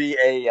he's going to be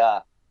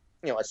a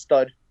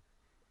stud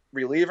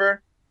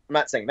reliever? I'm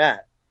not saying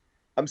that.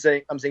 I'm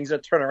saying he's going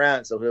to turn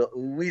around, so he'll at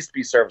least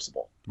be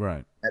serviceable.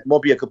 Right. It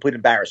won't be a complete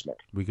embarrassment.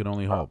 We can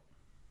only hope.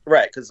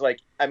 Right, because,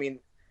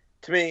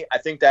 to me, I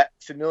think that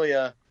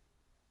Familia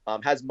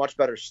has much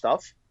better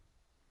stuff.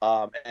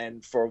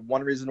 And for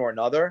one reason or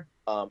another,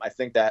 I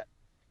think that,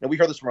 we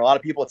heard this from a lot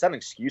of people. It's not an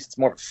excuse. It's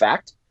more of a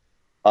fact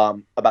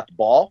about the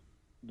ball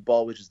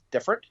which is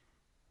different.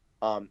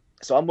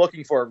 So I'm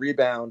looking for a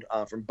rebound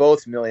from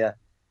both Familia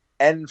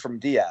and from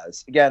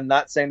Diaz. Again,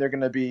 not saying they're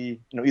going to be,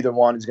 either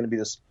one is going to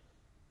be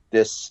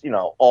this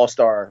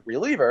all-star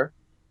reliever,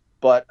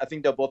 but I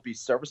think they'll both be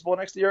serviceable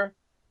next year.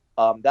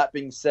 That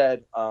being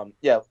said,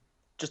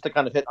 just to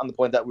kind of hit on the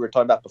point that we were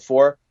talking about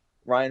before,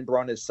 Ryan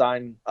Braun is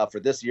signed for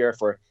this year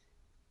for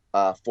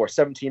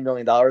 $17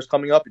 million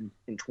coming up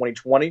in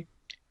 2020,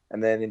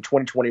 and then in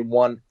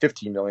 2021,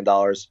 $15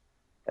 million,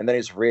 and then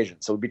he's a free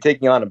agent. So we'll be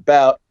taking on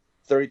about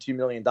 $32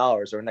 million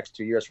over the next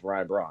 2 years for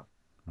Ryan Braun.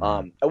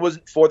 I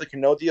wasn't for the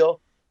Cano deal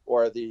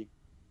or the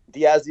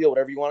Diaz deal,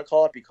 whatever you want to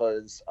call it,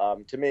 because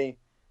to me,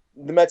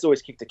 the Mets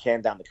always kick the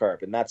can down the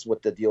curb, and that's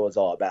what the deal is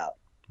all about.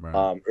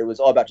 Right. It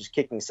was all about just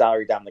kicking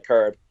salary down the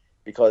curb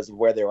because of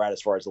where they were at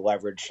as far as the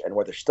leverage and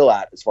where they're still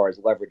at as far as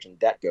leverage and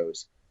debt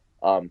goes.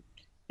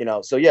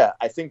 So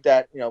I think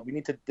that, we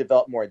need to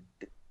develop more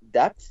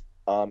depth,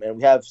 and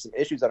we have some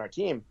issues on our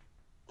team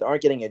that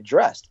aren't getting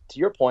addressed. To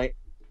your point,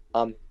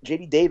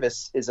 J.D.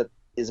 Davis is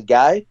a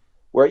guy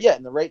where,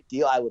 in the right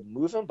deal, I would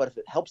move him, but if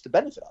it helps to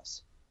benefit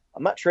us,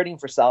 I'm not trading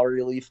for salary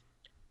relief.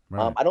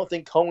 Right. I don't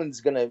think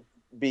Cohen's going to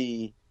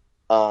be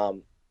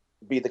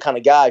the kind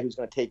of guy who's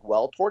going to take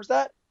well towards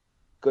that,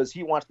 because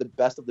he wants the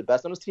best of the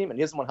best on his team, and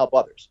he doesn't want to help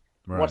others.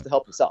 He wants to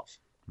help himself,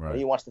 and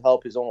he wants to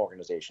help his own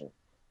organization.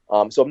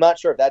 So I'm not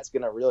sure if that's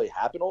going to really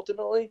happen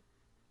ultimately.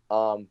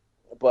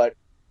 But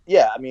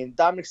yeah, I mean,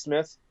 Dominic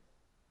Smith,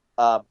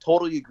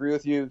 totally agree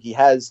with you. He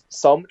has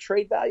some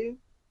trade value.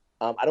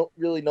 I don't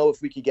really know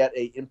if we could get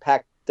a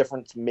impact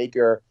difference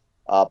maker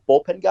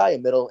bullpen guy, a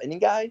middle inning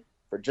guy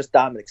for just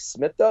Dominic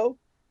Smith though.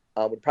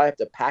 We'd probably have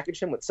to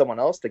package him with someone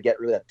else to get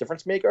really that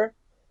difference maker.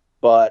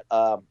 But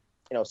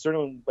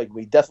certainly, like,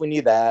 we definitely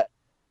need that.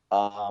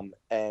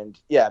 And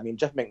yeah, I mean,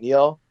 Jeff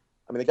McNeil,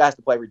 I mean, the guy has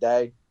to play every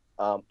day,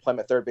 play him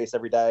at third base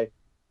every day.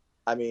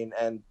 I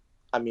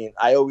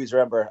always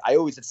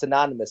it's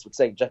synonymous with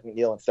saying Jeff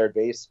McNeil in third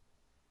base,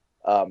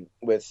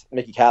 with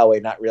Mickey Callaway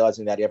not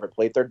realizing that he ever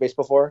played third base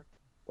before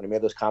when he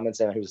made those comments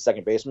saying he was a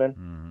second baseman.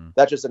 Mm-hmm.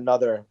 That's just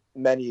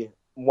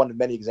one of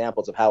many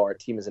examples of how our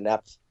team is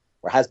inept,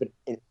 or has been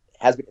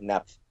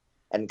inept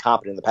and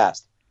incompetent in the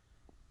past.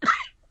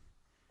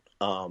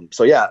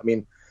 So yeah, I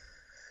mean,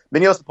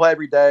 Minnie has to play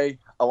every day.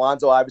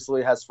 Alonso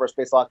obviously has first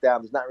base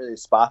lockdown. There's not really a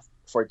spot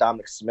for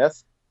Dominic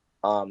Smith.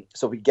 So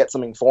if we get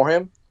something for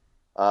him,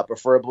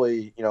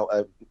 preferably,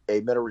 a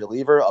middle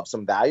reliever of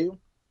some value,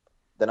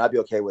 then I'd be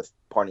okay with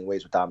parting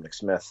ways with Dominic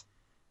Smith.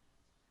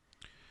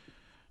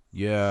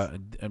 Yeah,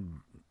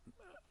 and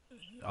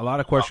a lot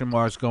of question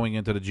marks going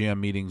into the GM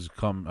meetings.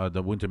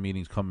 The winter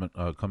meetings coming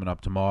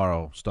up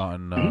tomorrow,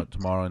 starting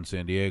tomorrow in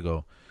San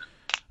Diego.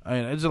 I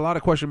mean, there's a lot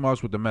of question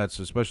marks with the Mets,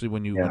 especially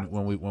when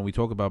we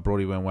talk about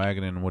Brody Van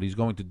Wagenen and what he's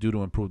going to do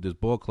to improve this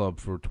ball club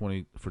for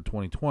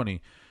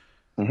 2020.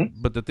 Mm-hmm.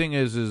 But the thing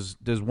is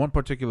there's one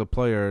particular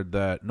player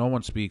that no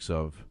one speaks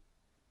of.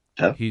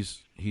 Yeah.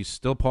 He's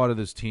still part of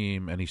this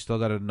team, and he's still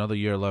got another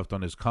year left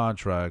on his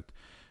contract.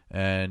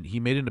 And he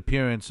made an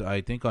appearance,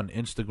 I think, on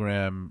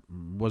Instagram.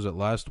 Was it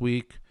last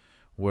week,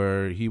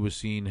 where he was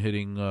seen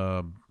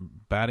hitting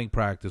batting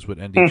practice with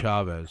Andy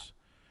Chavez?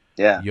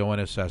 Yeah.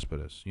 Yoenis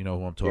Cespedes. You know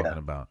who I'm talking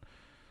about.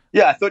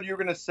 Yeah, I thought you were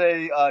going to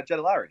say Jed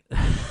Lowry.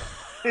 I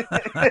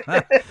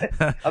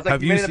was like,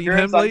 have you seen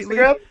him lately?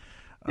 Instagram?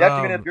 Yeah,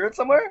 you made an appearance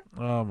somewhere?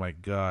 Oh, my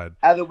God.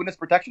 Out of the witness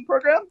protection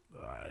program?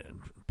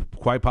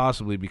 Quite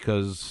possibly,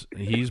 because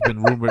he's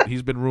been rumored.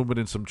 He's been rumored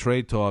in some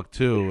trade talk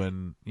too,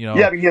 and Yeah,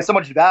 I mean, he has so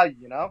much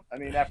value. I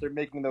mean, after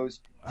making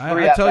those,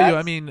 I tell you,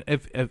 I mean,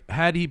 if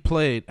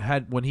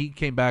when he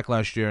came back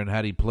last year and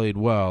had he played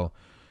well,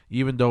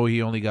 even though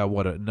he only got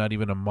not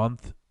even a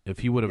month, if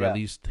he would have at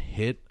least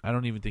hit, I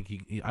don't think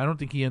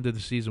he ended the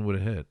season with a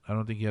hit. I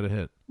don't think he had a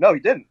hit. No, he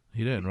didn't.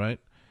 He didn't, right?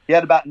 He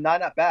had about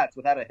 9 at bats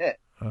without a hit.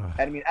 And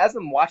I mean, as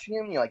I'm watching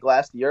him, like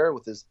last year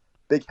with his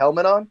big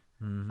helmet on,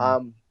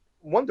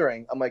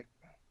 wondering, I'm like,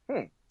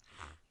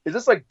 is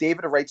this like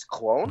David Wright's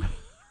clone?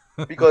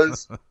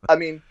 Because I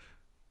mean,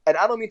 and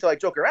I don't mean to like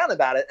joke around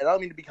about it, and I don't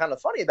mean to be kind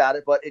of funny about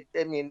it, but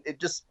it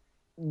just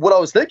what I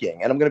was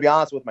thinking, and I'm going to be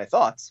honest with my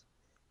thoughts,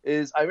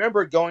 is I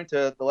remember going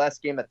to the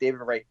last game that David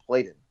Wright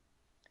played in,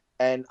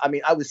 and I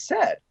mean, I was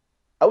sad.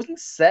 I wasn't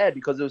sad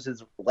because it was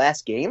his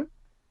last game.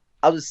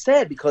 I was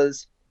sad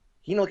because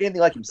he didn't look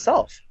anything like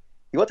himself.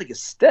 He looked like a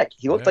stick.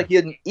 He looked like he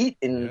didn't eat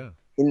in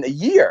a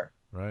year.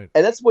 Right.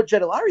 And that's what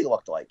Jed Lowry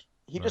looked like.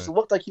 He just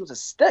looked like he was a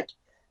stick,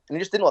 and he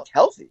just didn't look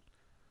healthy.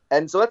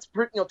 And so that's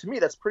pretty, to me,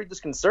 that's pretty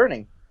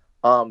disconcerting.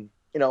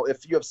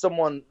 If you have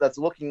someone that's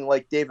looking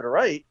like David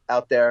Wright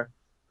out there,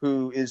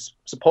 who is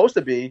supposed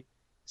to be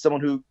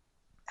someone who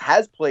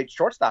has played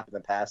shortstop in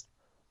the past,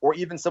 or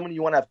even someone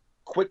you want to have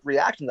quick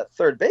reaction at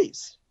third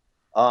base.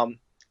 So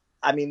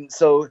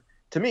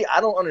to me, I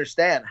don't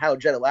understand how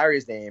Jed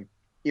Lowry's name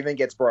even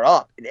gets brought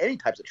up in any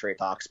types of trade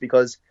talks,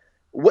 because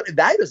what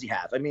value does he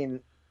have? I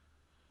mean,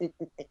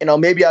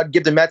 maybe I'd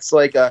give the Mets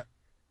like a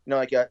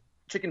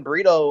chicken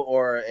burrito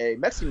or a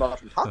Mexi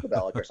from Taco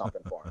Bell or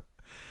something for him,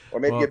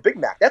 or maybe a Big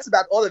Mac. That's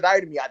about all the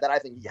value to me that I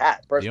think he has.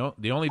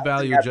 The only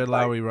value Jed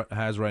Lowry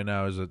has right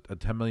now is a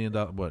 $10 million.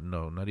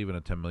 No, not even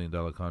a $10 million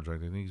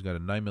contract. I think he's got a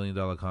 $9 million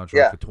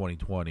contract for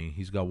 2020.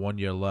 He's got 1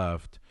 year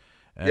left,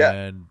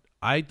 and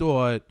I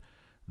thought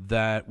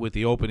that with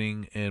the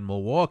opening in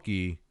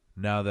Milwaukee,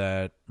 now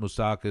that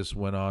Moustakas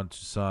went on to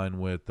sign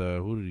with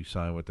who did he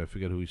sign with? I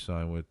forget who he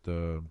signed with.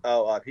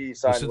 He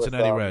signed the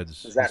Cincinnati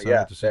Reds. He signed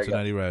with the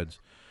Cincinnati Reds.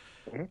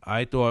 Mm-hmm.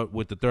 I thought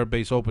with the third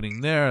base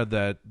opening there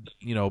that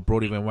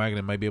Brody Van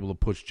Wagenen might be able to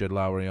push Jed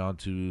Lowry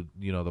onto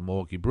the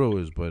Milwaukee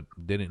Brewers, but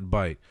they didn't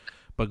bite.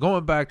 But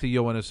going back to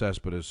Yoenis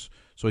Cespedes,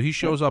 so he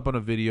shows up on a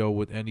video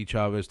with Andy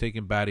Chavez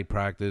taking batting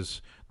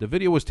practice. The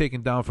video was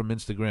taken down from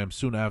Instagram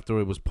soon after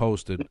it was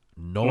posted.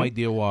 No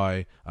idea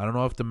why. I don't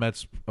know if the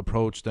Mets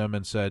approached them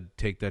and said,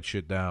 take that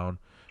shit down.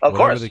 Of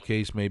whatever course. the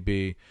case may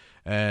be.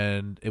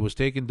 And it was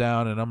taken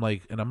down, and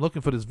I'm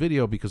looking for this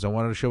video because I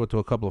wanted to show it to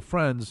a couple of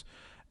friends,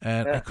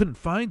 and I couldn't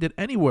find it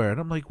anywhere.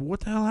 And I'm like, what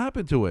the hell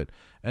happened to it?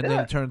 And then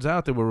it turns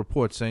out there were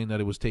reports saying that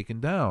it was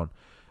taken down.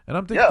 And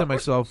I'm thinking to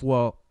myself,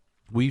 well,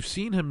 we've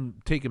seen him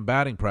taking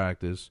batting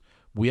practice.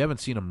 We haven't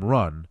seen him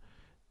run.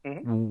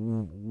 Mm-hmm.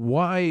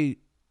 Why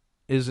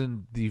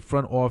isn't the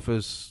front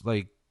office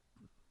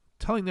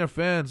telling their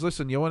fans,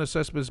 listen, Yoenis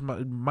Cespedes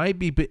might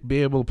be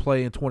able to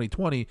play in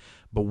 2020,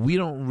 but we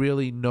don't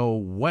really know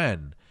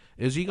when.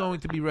 Is he going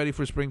to be ready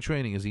for spring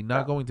training? Is he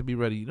not going to be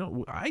ready? You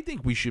know, I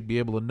think we should be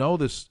able to know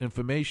this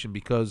information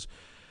because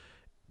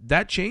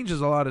that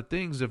changes a lot of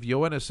things. If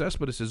Yoenis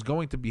Cespedes is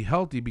going to be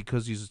healthy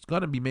because he's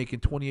going to be making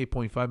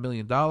 $28.5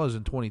 million in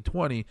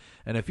 2020,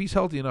 and if he's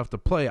healthy enough to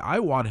play, I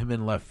want him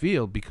in left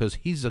field because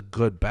he's a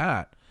good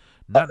bat.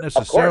 Not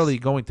necessarily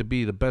going to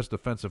be the best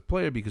defensive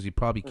player because he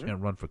probably can't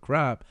run for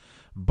crap,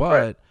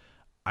 but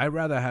I'd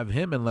rather have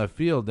him in left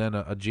field than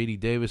a J.D.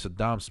 Davis, a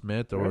Dom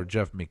Smith, or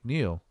Jeff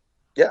McNeil.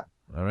 Yeah.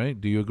 All right.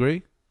 Do you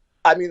agree?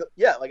 I mean,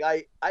 yeah, like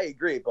I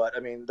agree, but I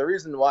mean, the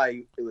reason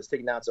why it was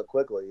taken down so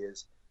quickly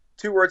is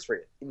two words for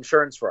you: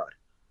 insurance fraud.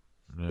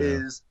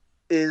 Yeah.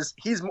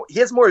 He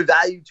has more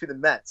value to the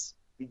Mets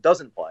if he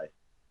doesn't play,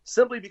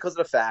 simply because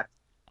of the fact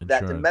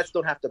that the Mets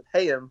don't have to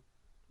pay him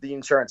the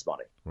insurance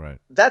money. Right.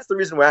 That's the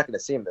reason we're not going to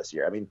see him this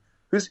year. I mean,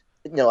 who's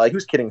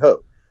kidding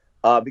who?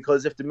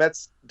 Because if the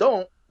Mets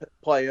don't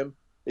play him,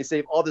 they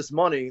save all this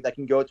money that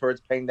can go towards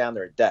paying down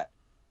their debt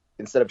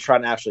instead of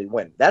trying to actually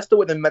win. That's the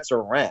way the Mets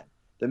are ran.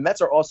 The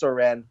Mets are also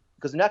ran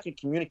because they're not going to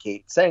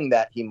communicate saying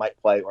that he might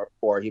play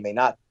or he may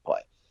not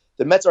play.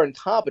 The Mets are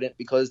incompetent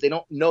because they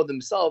don't know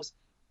themselves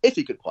if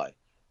he could play.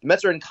 The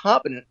Mets are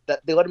incompetent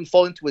that they let him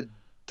fall into a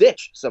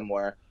ditch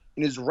somewhere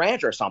in his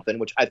ranch or something,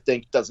 which I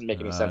think doesn't make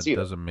any sense either.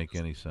 It doesn't make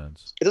any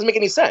sense. It doesn't make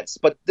any sense.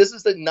 But this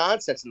is the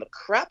nonsense and the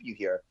crap you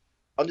hear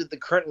under the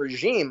current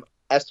regime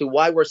as to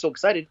why we're so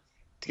excited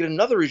to get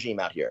another regime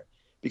out here.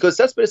 Because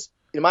Cespedes,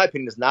 in my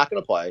opinion, is not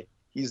going to play.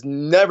 He's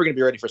never going to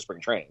be ready for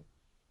spring training.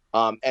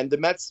 And the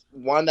Mets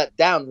wound that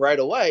down right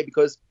away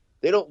because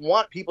they don't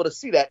want people to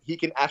see that he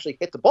can actually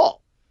hit the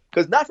ball.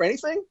 Because not for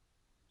anything,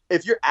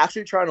 if you're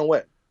actually trying to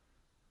win,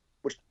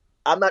 which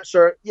I'm not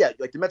sure,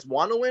 like the Mets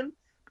want to win,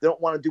 but they don't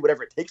want to do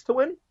whatever it takes to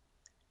win.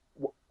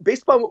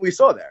 Based upon what we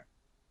saw there,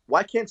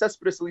 why can't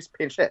Cespedes at least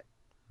pinch hit?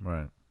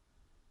 Right.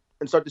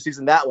 And start the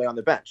season that way on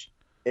the bench?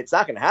 It's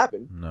not going to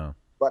happen. No.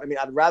 But I mean,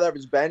 I'd rather have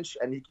his bench,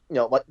 and he,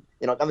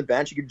 on the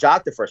bench, he could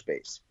jog to first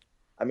base.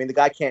 I mean, the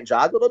guy can't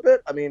jog a little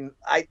bit. I mean,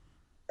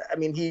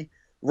 he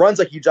runs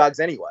like he jogs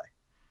anyway.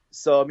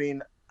 So I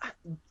mean,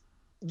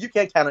 you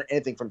can't count on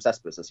anything from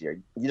Cespedes this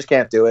year. You just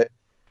can't do it.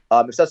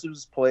 If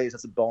Cespedes plays,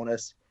 that's a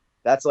bonus.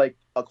 That's like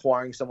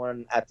acquiring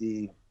someone at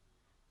the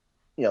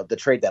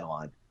trade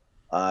deadline,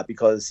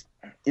 because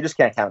you just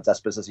can't count on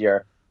Cespedes this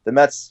year. The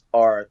Mets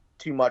are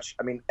too much.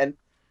 I mean, and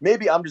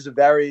maybe I'm just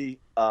very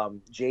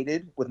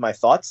jaded with my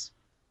thoughts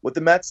with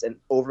the Mets and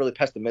overly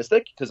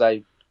pessimistic because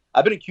I've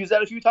been accused of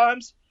that a few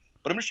times,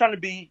 but I'm just trying to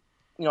be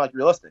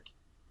realistic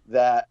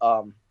that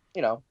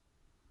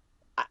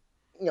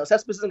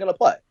Cespedes isn't going to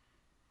play,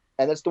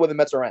 and that's the way the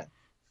Mets are ran.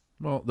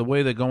 Well, the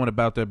way they're going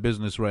about their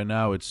business right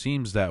now, it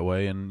seems that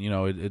way, and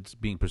it's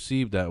being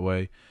perceived that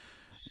way.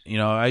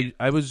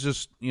 I was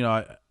just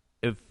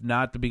if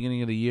not the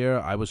beginning of the year,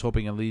 I was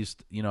hoping at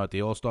least at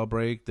the All-Star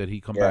break that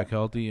he come back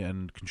healthy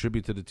and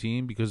contribute to the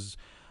team because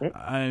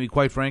I mean,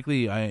 quite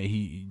frankly,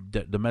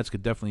 the Mets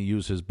could definitely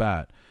use his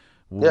bat.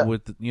 Yeah.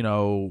 With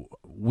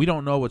we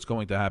don't know what's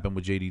going to happen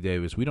with J.D.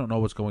 Davis. We don't know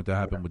what's going to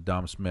happen with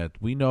Dom Smith.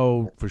 We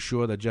know for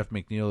sure that Jeff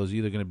McNeil is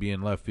either going to be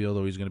in left field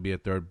or he's going to be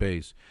at third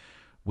base.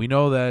 We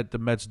know that the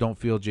Mets don't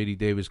feel J.D.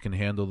 Davis can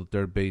handle the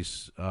third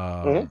base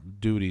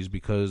duties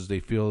because they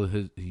feel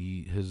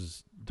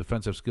his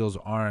defensive skills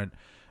aren't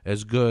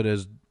as good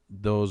as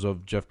those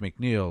of Jeff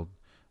McNeil.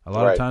 A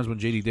lot of times when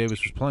J.D.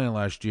 Davis was playing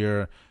last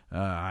year,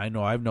 I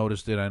know I've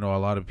noticed it. I know a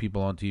lot of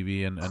people on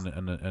TV and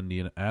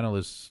the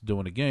analysts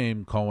doing the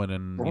game, Cohen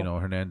and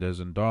Hernandez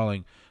and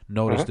Darling,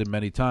 noticed it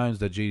many times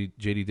that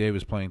J.D.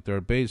 Davis playing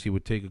third base, he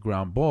would take a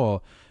ground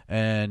ball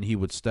and he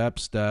would step,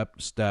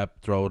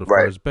 throw to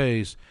first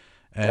base,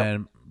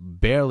 and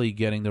barely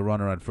getting the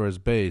runner at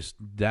first base.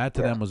 That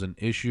to them was an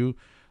issue.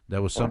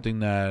 That was something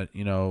that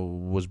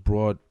was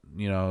brought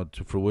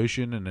to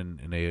fruition, and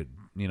they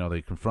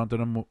they confronted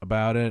him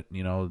about it.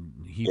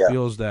 He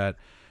feels that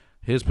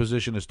his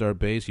position is third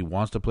base. He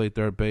wants to play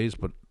third base,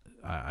 but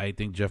I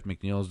think Jeff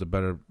McNeil is the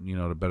better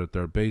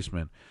third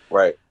baseman.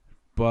 Right.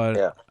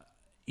 But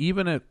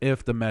even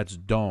if the Mets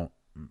don't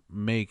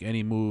make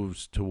any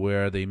moves to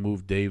where they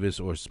move Davis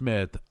or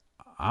Smith,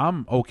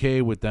 I'm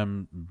okay with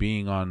them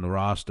being on the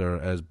roster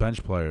as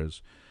bench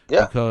players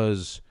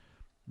because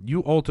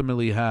you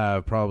ultimately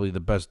have probably the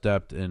best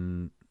depth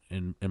in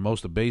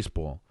most of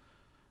baseball.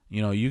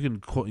 You're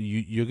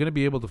going to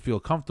be able to feel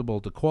comfortable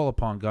to call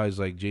upon guys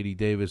like J.D.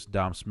 Davis,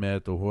 Dom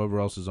Smith, or whoever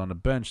else is on the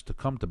bench to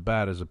come to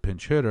bat as a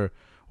pinch hitter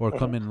or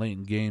come in late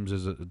in games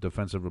as a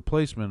defensive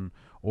replacement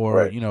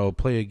or,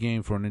 play a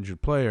game for an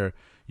injured player.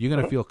 You're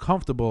going to feel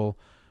comfortable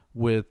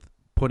with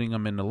putting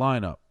them in the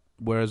lineup.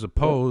 Whereas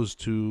opposed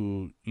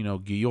to,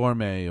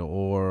 Guillorme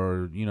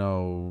or,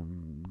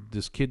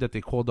 this kid that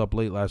they called up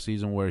late last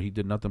season where he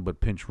did nothing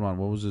but pinch run.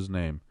 What was his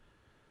name?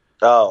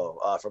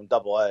 Oh, from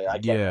Double A. I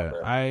can't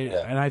remember.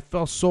 And I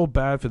felt so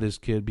bad for this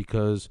kid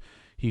because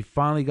He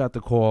finally got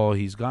the call.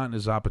 He's gotten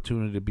his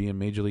opportunity to be in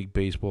Major League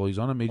Baseball. He's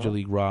on a Major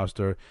League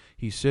roster.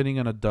 He's sitting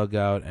in a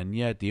dugout, and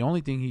yet the only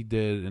thing he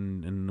did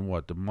in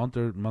what, the month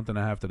and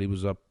a half that he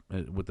was up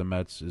with the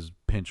Mets is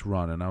pinch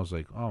run. And I was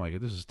like, oh, my God,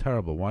 this is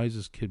terrible. Why is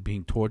this kid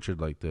being tortured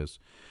like this?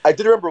 I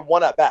did remember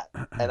one at bat,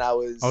 and I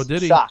was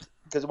shocked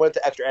because it went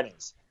to extra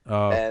innings.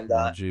 And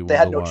they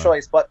had no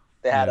choice, but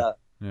they had to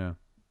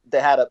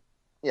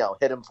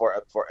hit him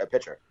for a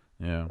pitcher.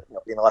 Yeah.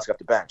 Being the last guy off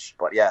the bench.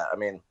 But yeah, I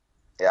mean,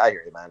 yeah, I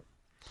hear you, man.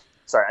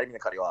 Sorry, I didn't mean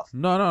to cut you off.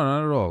 No,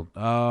 not at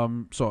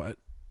all. So,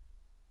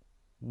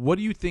 what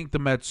do you think the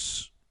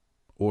Mets,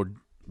 or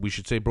we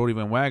should say Brodie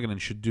Van Wagenen,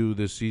 should do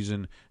this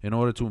season in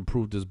order to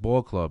improve this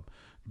ball club?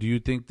 Do you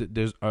think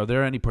that are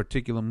there any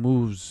particular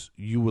moves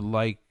you would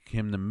like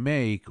him to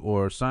make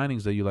or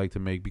signings that you like to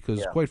make?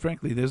 Because quite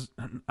frankly,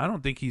 I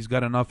don't think he's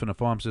got enough in the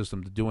farm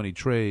system to do any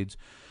trades.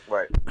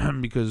 Right.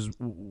 Because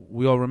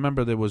we all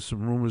remember there was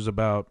some rumors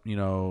about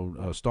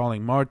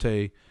Starling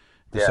Marte,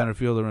 the center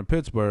fielder in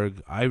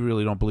Pittsburgh. I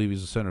really don't believe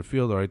he's a center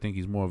fielder. I think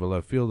he's more of a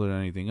left fielder than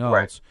anything else.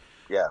 Right.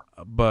 Yeah.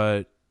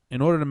 But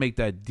in order to make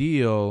that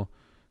deal,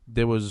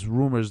 there was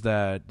rumors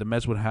that the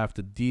Mets would have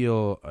to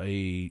deal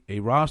a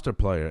roster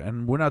player.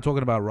 And we're not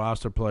talking about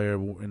roster player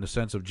in the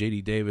sense of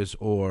J.D. Davis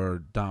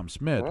or Dom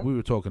Smith. Mm-hmm. We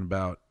were talking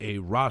about a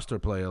roster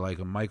player like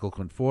a Michael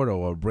Conforto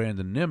or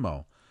Brandon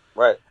Nimmo.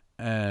 Right.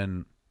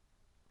 And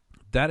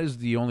that is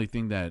the only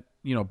thing that,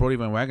 Brodie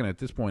Van Wagenen at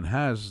this point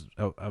has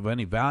of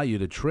any value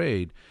to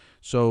trade.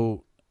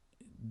 So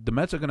the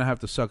Mets are going to have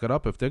to suck it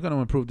up. If they're going to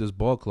improve this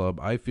ball club,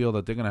 I feel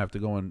that they're going to have to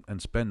go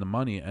and spend the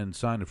money and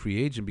sign a free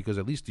agent, because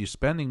at least you're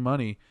spending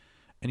money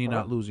and you're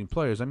not losing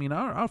players. I mean,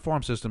 our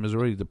farm system is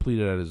already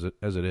depleted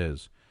as it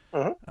is.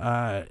 The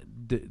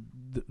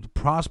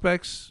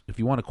prospects, if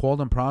you want to call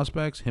them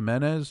prospects,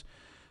 Jimenez,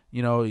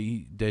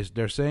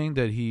 they're saying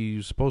that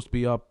he's supposed to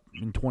be up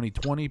in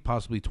 2020,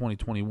 possibly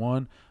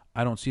 2021.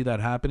 I don't see that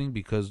happening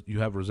because you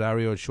have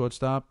Rosario at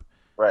shortstop.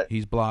 Right.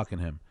 He's blocking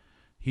him.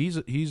 He's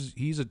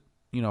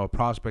a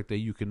prospect that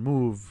you can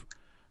move,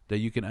 that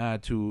you can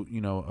add to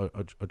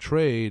a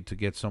trade to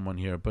get someone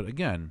here. But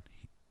again,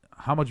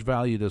 how much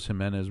value does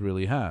Jimenez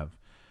really have?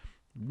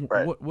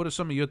 Right. What are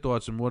some of your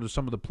thoughts, and what are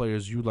some of the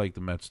players you'd like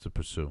the Mets to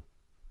pursue?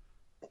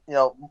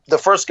 The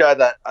first guy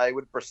that I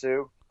would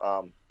pursue,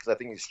 because I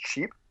think he's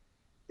cheap,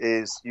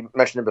 is, you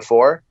mentioned it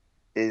before,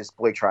 is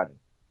Blake Treinen.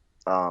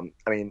 I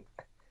mean,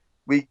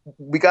 we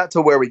got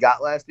to where we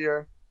got last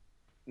year,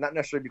 not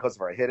necessarily because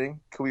of our hitting.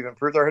 Could we have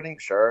improved our hitting?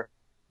 Sure.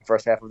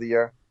 First half of the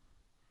year.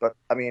 But,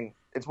 I mean,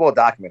 it's well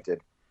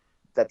documented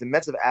that the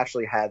Mets have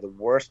actually had the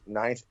worst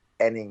ninth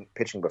inning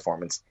pitching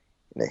performance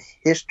in the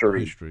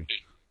history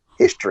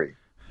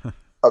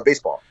of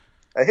baseball.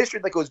 A history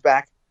that goes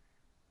back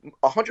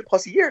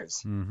 100+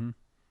 years. Mm-hmm.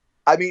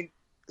 I mean,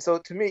 so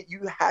to me,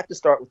 you have to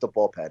start with the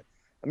bullpen.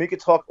 I mean, you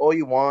could talk all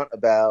you want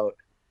about,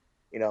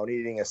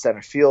 needing a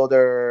center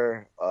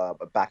fielder,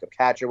 a backup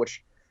catcher,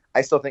 which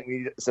I still think we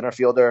need a center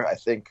fielder. I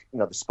think,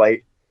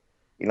 despite,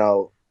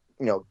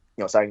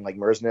 signing like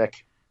Merznick,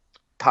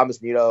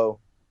 Thomas Nito,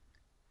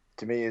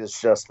 to me, is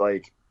just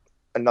like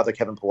another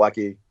Kevin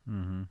Plawecki.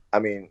 Mm-hmm. I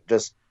mean,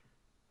 just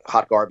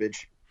hot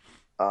garbage.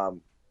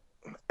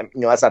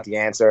 That's not the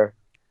answer.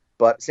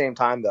 But at the same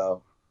time,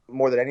 though,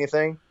 more than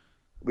anything,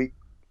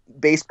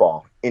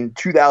 baseball in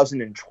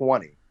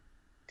 2020,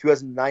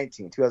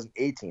 2019,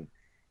 2018,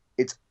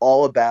 it's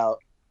all about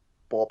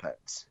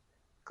bullpens.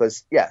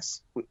 Because,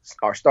 yes,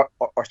 our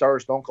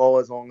starters don't go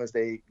as long as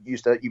they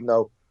used to, even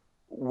though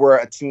we're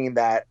a team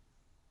that,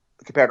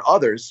 compared to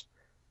others,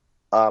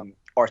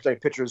 our starting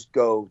pitchers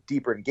go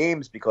deeper in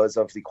games because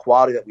of the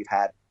quality that we've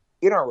had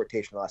in our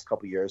rotation the last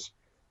couple of years.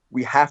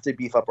 We have to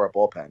beef up our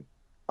bullpen.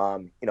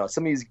 Some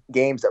of these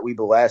games that we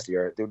blew last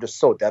year, they were just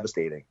so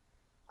devastating.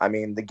 I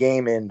mean, the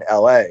game in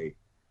L.A.,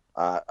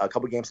 a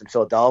couple of games in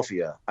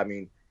Philadelphia.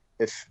 The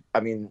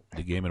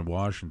game in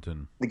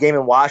Washington. The game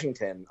in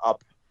Washington,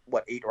 up,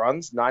 8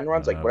 runs, 9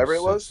 runs, whatever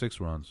it was? 6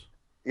 runs.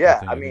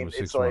 Yeah,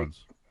 it's like,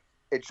 runs.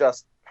 It's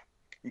just,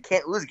 you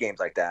can't lose games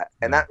like that.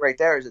 And that right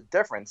there is a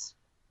difference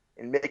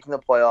in making the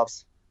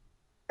playoffs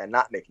and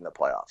not making the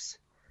playoffs.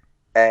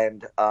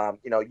 And,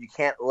 you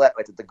can't let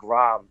the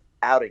DeGrom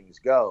outings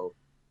go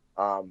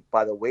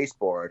by the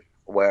wasteboard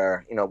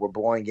where, we're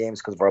blowing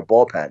games because of our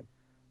bullpen.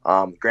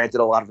 Granted,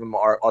 a lot of them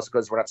are also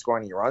because we're not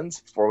scoring any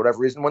runs for whatever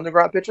reason when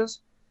DeGrom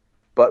pitches.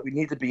 But we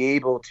need to be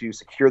able to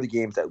secure the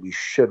games that we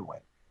should win.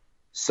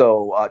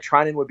 So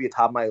Treinen would be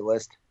atop my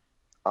list.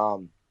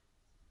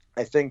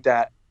 I think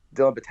that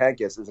Dylan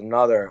Betances is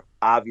another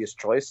obvious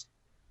choice.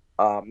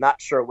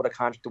 Not sure what a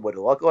contract would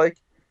look like.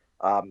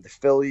 The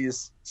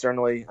Phillies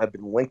certainly have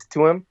been linked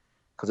to him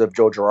because of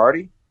Joe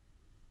Girardi.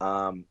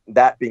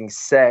 That being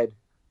said,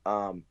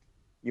 you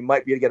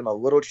might be able to get him a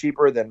little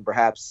cheaper than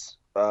perhaps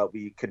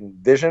we could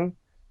envision.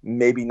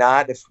 Maybe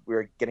not if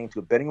we're getting to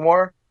a bidding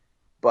war.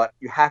 But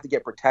you have to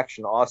get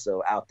protection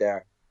also out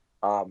there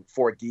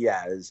for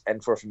Diaz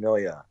and for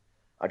Familia.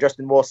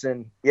 Justin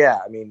Wilson,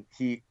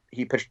 he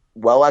pitched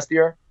well last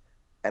year,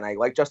 and I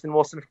like Justin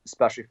Wilson,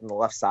 especially from the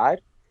left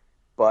side.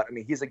 But I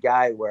mean, he's a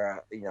guy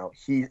where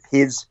he's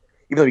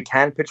even though he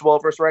can pitch well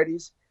versus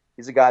righties,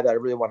 he's a guy that I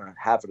really want to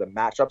have for the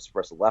matchups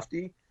versus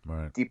lefty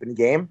deep in the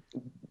game.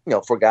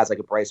 For guys like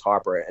a Bryce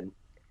Harper and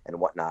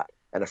whatnot,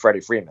 and a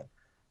Freddie Freeman.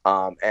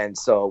 And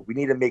so we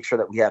need to make sure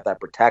that we have that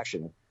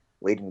protection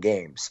late in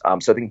games.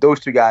 So I think those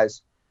two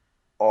guys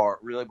are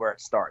really where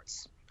it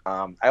starts.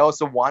 I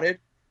also wanted,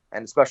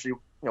 and especially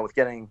with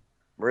getting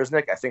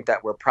Marisnick, I think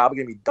that we're probably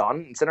going to be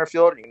done in center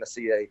field. You're going to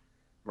see a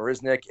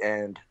Marisnick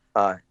and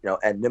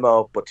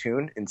Nimmo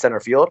Platoon in center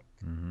field.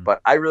 Mm-hmm.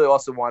 But I really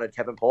also wanted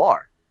Kevin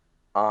Pillar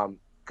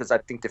because I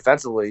think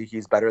defensively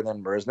he's better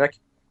than Marisnick.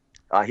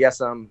 He has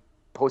some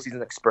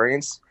postseason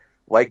experience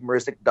like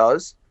Marisnick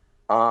does.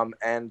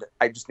 And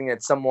I just think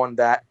it's someone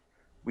that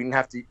we didn't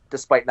have to,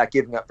 despite not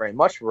giving up very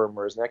much for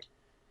Marisnick,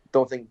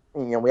 don't think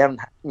we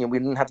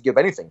didn't have to give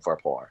anything for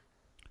Pillar.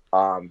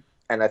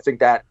 And I think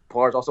that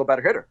Pillar is also a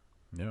better hitter.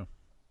 Yeah.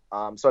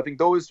 So I think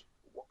those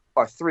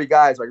are three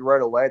guys like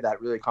right away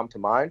that really come to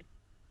mind.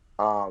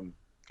 More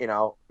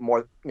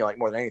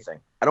than anything,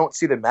 I don't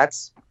see the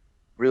Mets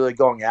really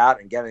going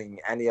out and getting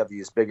any of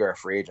these bigger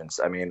free agents.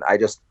 I mean,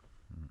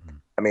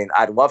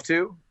 I'd love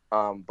to,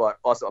 but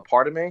also a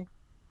part of me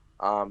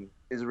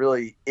is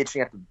really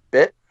itching at the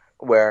bit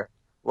where,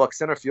 look,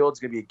 center field is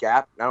going to be a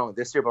gap, not only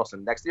this year, but also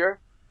next year.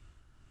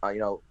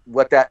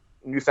 Let that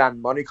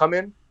newfound money come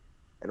in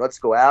and let's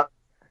go out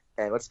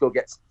and let's go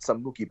get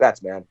some Mookie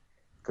Betts, man.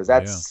 Because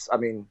that's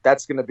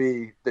going to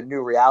be the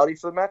new reality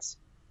for the Mets.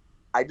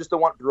 I just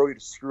don't want Brody to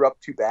screw up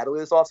too badly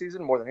this offseason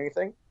more than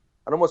anything.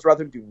 I'd almost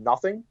rather him do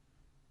nothing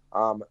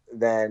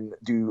than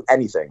do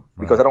anything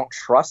because I don't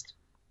trust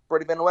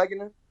Brody Van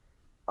Wagenen.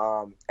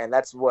 And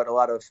that's what a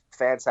lot of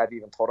fans have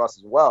even told us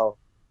as well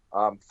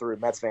through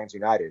Mets Fans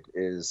United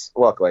is,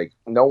 look, like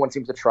no one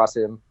seems to trust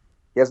him.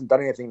 He hasn't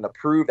done anything to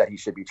prove that he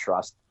should be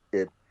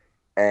trusted.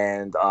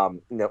 And,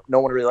 no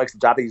one really likes the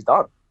job that he's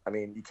done. I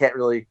mean, you can't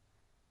really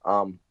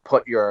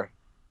put your,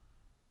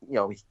 he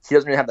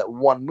doesn't really have that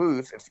one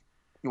move. If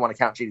you want to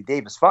count JD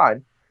Davis,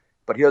 fine.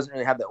 But he doesn't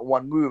really have that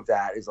one move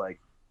that is like,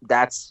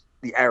 that's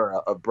the era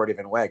of Brody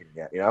Van Wagenen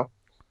yet,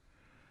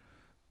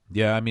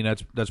 Yeah, I mean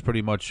that's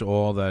pretty much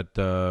all that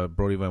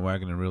Brody Van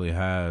Wagenen really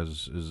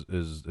has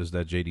is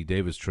that J.D.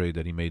 Davis trade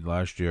that he made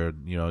last year.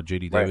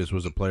 J.D. Davis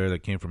was a player that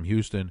came from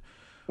Houston,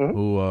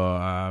 who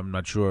I'm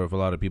not sure if a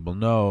lot of people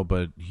know,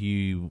 but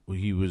he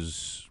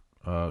was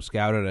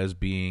scouted as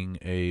being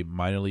a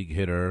minor league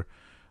hitter.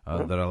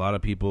 That a lot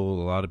of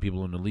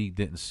people in the league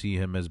didn't see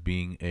him as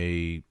being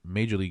a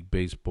Major League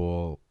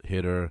Baseball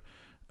hitter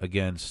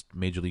against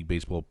Major League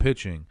Baseball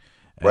pitching,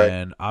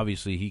 and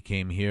obviously he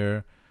came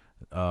here.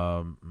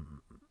 For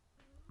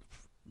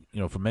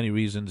many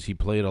reasons, he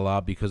played a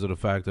lot because of the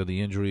fact of the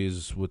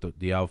injuries with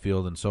the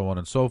outfield and so on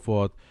and so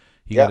forth.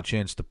 He got a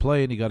chance to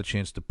play and he got a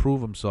chance to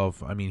prove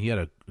himself. I mean, he had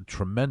a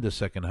tremendous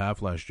second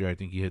half last year. I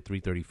think he hit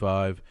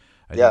 335.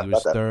 I think he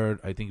was third.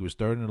 I think he was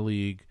third in the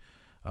league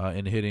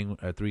in hitting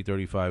at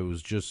 335. It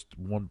was just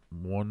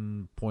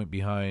one point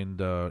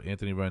behind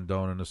Anthony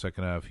Rendon in the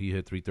second half. He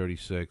hit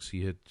 336.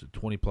 He hit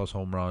 20 plus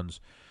home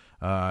runs.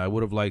 I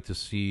would have liked to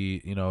see,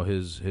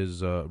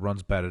 his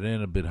runs batted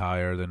in a bit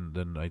higher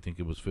than I think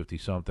it was 50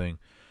 something.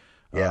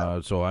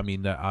 Yeah. So I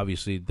mean,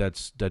 obviously that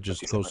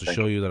just goes to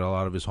show you that a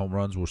lot of his home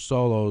runs were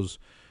solos,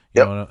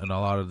 and a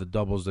lot of the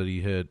doubles that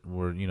he hit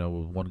were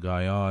with one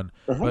guy on.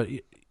 But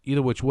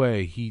either which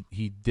way,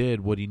 he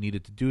did what he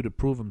needed to do to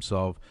prove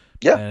himself.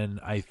 Yeah. And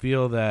I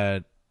feel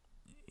that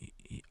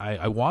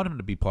I want him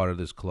to be part of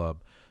this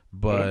club.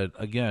 But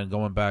again,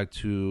 going back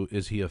to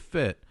is he a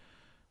fit?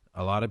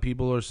 A lot of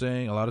people are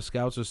saying, a lot of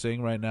scouts are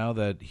saying right now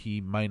that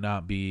he might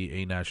not be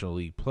a National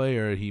League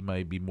player. He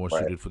might be more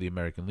suited for the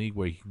American League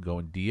where he can go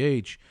in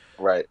DH.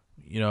 Right.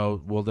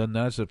 Well, then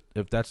that's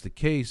if that's the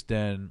case,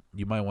 then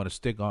you might want to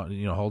stick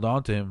on, hold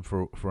on to him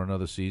for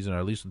another season, or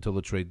at least until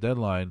the trade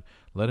deadline.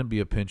 Let him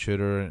be a pinch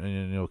hitter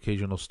and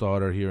occasional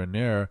starter here and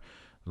there.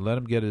 Let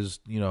him get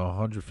his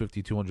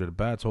 150, 200 at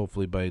bats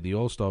hopefully by the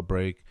All-Star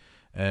break,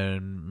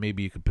 and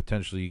maybe you could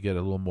potentially get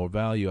a little more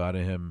value out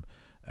of him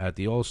at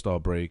the All-Star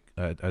break,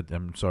 at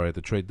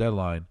the trade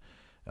deadline,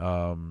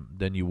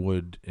 than you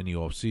would in the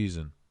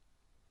off-season.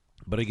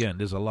 But again,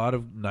 there's a lot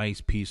of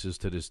nice pieces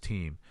to this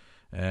team.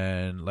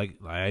 And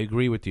I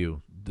agree with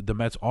you. The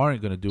Mets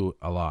aren't going to do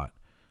a lot.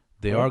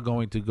 They are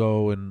going to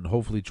go and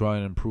hopefully try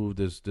and improve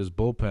this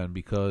bullpen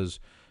because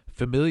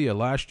Familia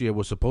last year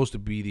was supposed to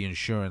be the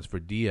insurance for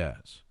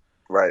Diaz.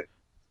 Right.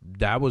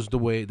 That was the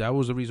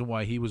reason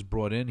why he was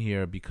brought in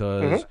here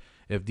because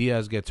if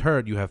Diaz gets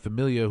hurt, you have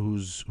Familia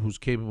who's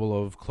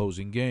capable of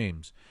closing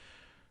games.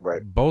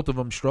 Right. Both of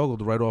them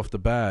struggled right off the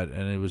bat,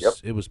 and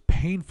it was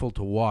painful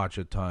to watch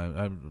at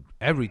times.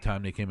 Every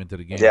time they came into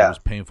the game, it was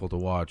painful to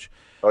watch.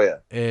 Oh yeah.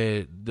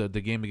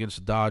 The game against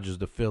the Dodgers,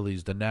 the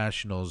Phillies, the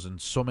Nationals, and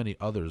so many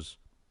others.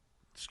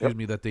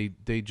 That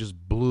they just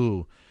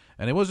blew,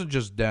 and it wasn't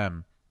just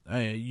them.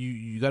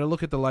 You got to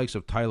look at the likes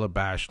of Tyler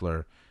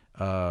Bachelor.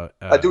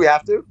 Do we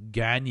have to?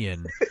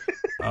 Gagnon.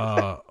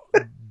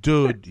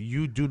 Dude,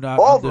 you do not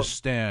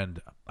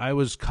understand. I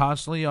was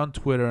constantly on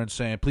Twitter and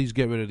saying, please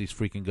get rid of these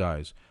freaking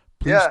guys.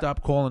 Please Yeah.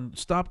 stop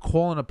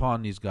calling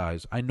upon these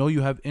guys. I know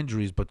you have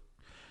injuries, but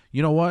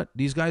you know what?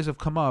 These guys have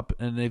come up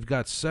and they've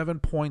got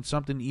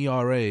 7-point-something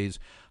ERAs.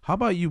 How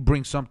about you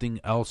bring something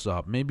else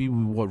up? Maybe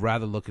we would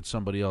rather look at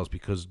somebody else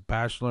because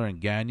Bachelor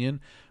and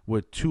Gagnon were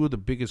two of the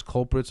biggest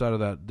culprits out of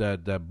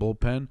that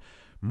bullpen.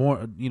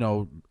 More,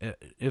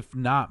 if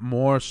not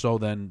more so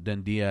than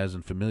Diaz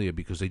and Familia,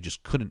 because they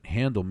just couldn't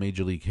handle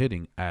major league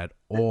hitting at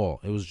all.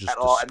 It was just At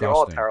all, disgusting. and they're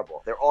all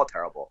terrible. They're all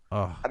terrible.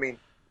 Ugh. I mean,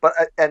 but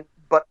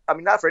I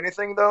mean, not for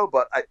anything though.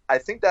 But I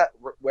think that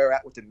where we're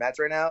at with the Mets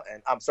right now,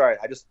 and I'm sorry,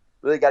 I just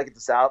really got to get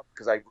this out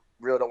because I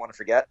really don't want to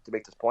forget to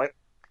make this point.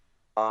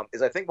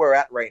 Is I think where we're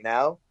at right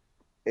now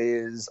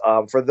is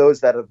for those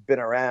that have been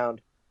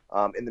around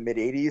in the mid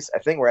 '80s. I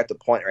think we're at the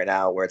point right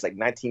now where it's like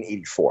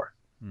 1984.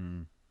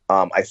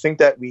 I think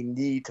that we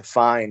need to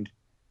find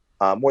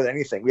more than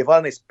anything. We have a lot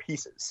of nice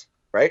pieces,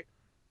 right?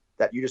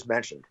 That you just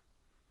mentioned,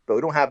 but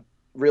we don't have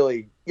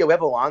really. Yeah, we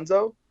have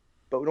Alonso,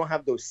 but we don't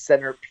have those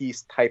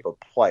centerpiece type of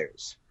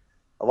players.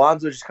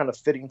 Alonso just kind of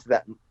fitting into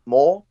that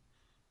mold.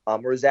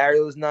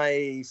 Rosario's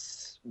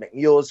nice.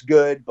 McNeil is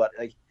good, but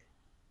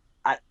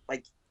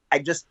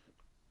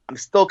I'm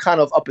still kind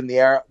of up in the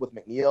air with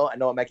McNeil. I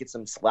know I might get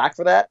some slack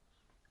for that,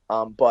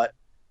 but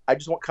I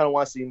just want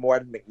to see more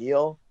out of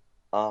McNeil.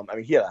 I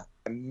mean, he had an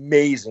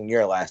amazing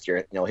year last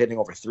year. Hitting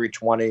over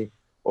 320,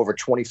 over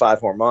 25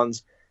 home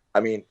runs.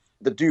 I mean,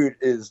 the dude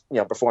is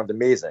performed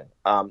amazing.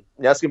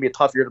 That's gonna be a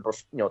tough year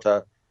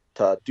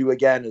to do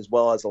again as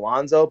well as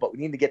Alonso, but we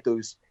need to get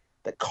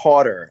the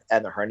Carter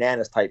and the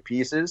Hernandez type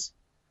pieces,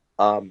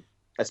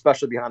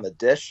 especially behind the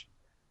dish.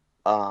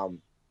 We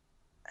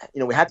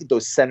have to get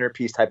those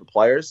centerpiece type of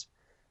players,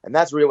 and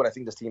that's really what I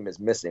think this team is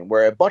missing.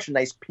 We're a bunch of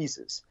nice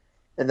pieces,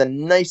 and the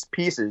nice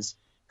pieces,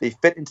 they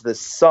fit into the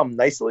sum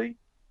nicely,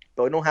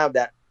 but we don't have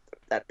that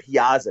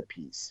Piazza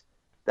piece,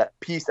 that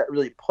piece that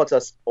really puts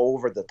us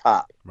over the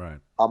top. Right.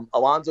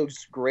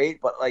 Alonso's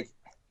great, but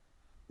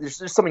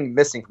there's something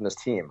missing from this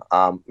team.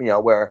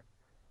 Where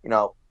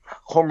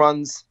home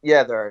runs,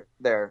 yeah,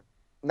 they're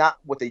not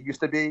what they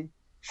used to be.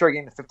 Sure,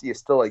 getting to 50 is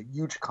still a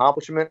huge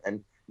accomplishment,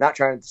 and not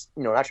trying to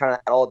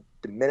at all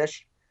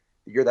diminish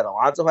the year that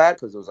Alonso had,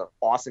 because it was an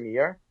awesome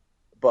year.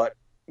 But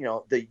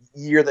the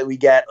year that we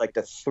get like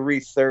the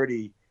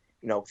 330,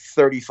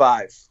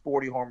 35,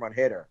 40 home run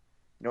hitter,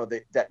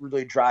 that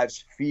really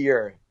drives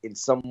fear in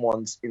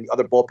the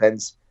other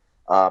bullpen's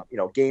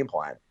game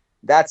plan.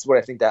 That's what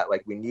I think that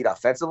we need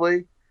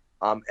offensively.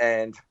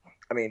 And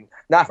I mean,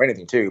 not for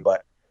anything too,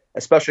 but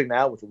especially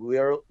now with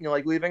Wheeler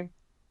leaving,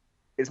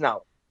 it's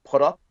now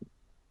put up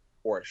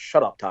or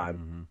shut up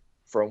time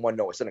for one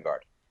Noah Syndergaard.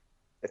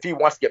 If he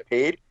wants to get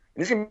paid,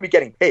 and he's going to be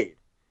getting paid,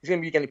 he's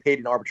going to be getting paid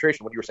in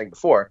arbitration. What you were saying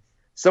before,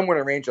 somewhere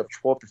in the range of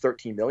 12 to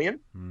 13 million,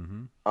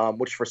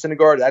 which for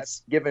Syndergaard,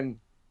 that's given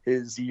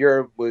his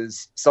year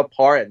was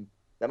subpar, and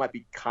that might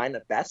be kind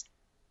of best.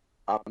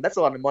 That's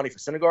a lot of money for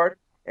Syndergaard,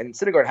 and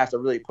Syndergaard has to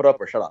really put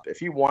up or shut up. If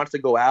he wants to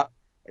go out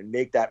and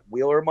make that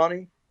Wheeler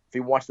money, if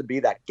he wants to be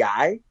that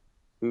guy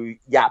who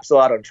yaps a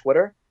lot on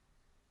Twitter,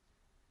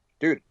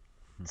 dude,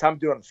 it's time to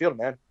do it on the field,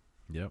 man.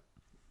 Yep,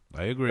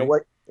 I agree.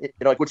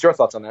 What's your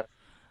thoughts on that?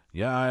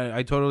 Yeah,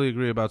 I totally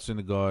agree about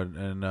Syndergaard,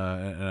 and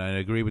I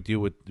agree with you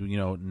with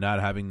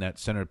not having that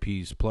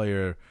centerpiece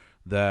player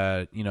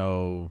that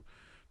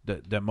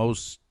that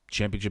most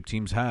championship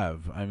teams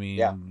have. I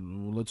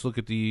mean, let's look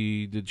at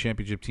the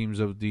championship teams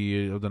of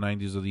the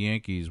 90s of the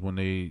Yankees when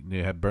they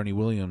had Bernie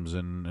Williams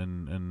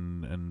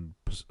and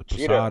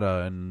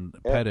Posada and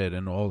Pettit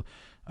and all.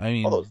 I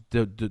mean,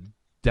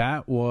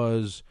 that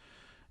was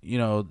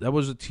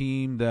a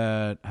team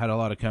that had a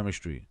lot of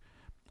chemistry.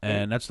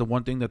 And that's the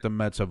one thing that the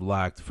Mets have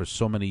lacked for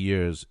so many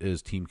years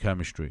is team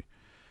chemistry.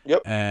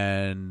 Yep.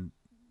 And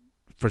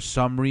for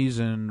some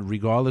reason,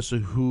 regardless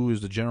of who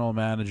is the general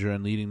manager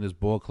and leading this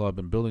ball club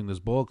and building this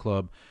ball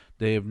club,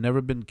 they have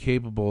never been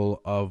capable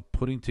of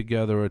putting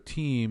together a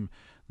team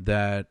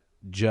that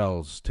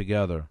gels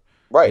together.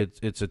 Right.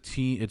 It's a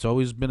team. It's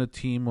always been a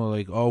team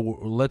where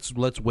let's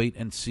wait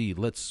and see.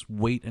 Let's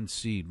wait and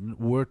see.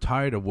 We're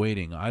tired of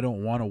waiting. I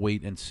don't want to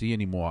wait and see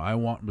anymore. I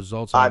want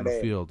results on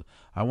the field.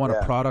 I want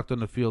a product on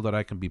the field that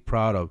I can be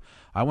proud of.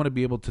 I want to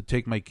be able to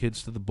take my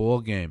kids to the ball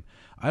game.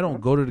 I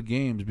don't go to the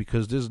games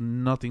because there's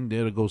nothing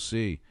there to go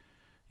see.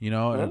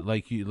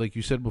 Like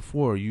you said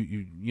before,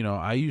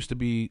 I used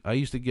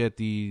to get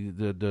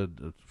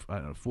the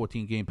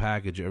 14 game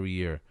package every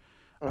year.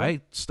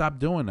 I stopped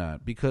doing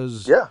that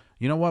because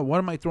you know what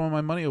am I throwing my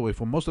money away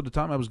for? Most of the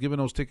time I was giving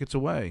those tickets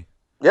away.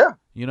 Yeah.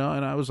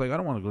 And I was like, I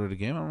don't want to go to the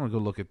game. I don't want to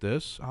go look at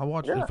this. I'll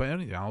watch it if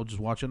anything. I'll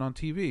just watch it on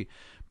TV.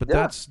 But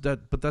that's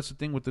the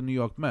thing with the New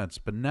York Mets.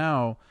 But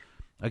now,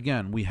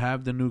 again, we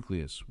have the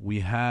nucleus. We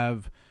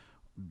have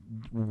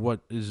what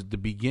is the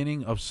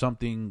beginning of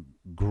something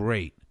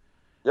great.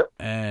 Yep.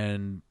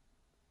 And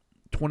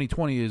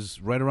 2020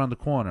 is right around the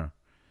corner.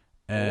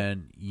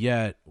 And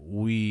yet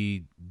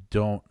we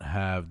don't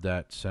have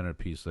that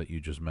centerpiece that you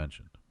just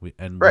mentioned.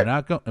 We're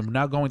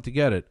not going to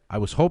get it. I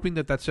was hoping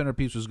that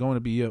centerpiece was going to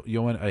be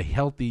a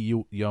healthy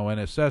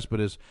Yoenis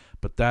Cespedes,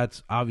 but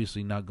that's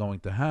obviously not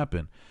going to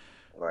happen.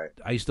 Right.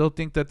 I still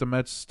think that the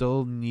Mets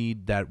still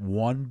need that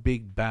one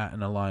big bat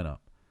in the lineup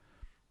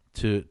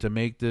to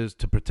make this,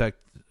 to protect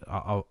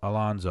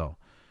Alonso.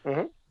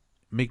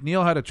 Mm-hmm.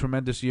 McNeil had a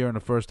tremendous year in the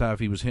first half.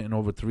 He was hitting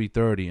over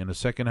 330. In the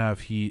second half,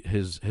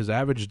 his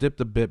average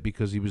dipped a bit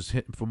because he was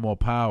hitting for more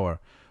power.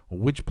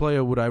 Which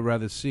player would I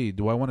rather see?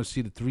 Do I want to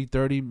see the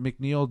 330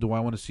 McNeil? Do I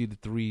want to see the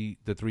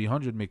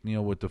 300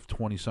 McNeil with the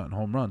 20-something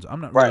home runs?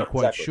 I'm not really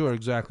quite sure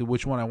exactly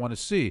which one I want to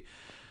see.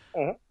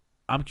 Mm-hmm.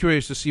 I'm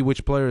curious to see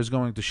which player is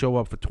going to show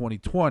up for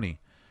 2020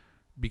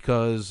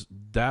 because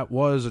that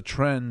was a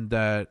trend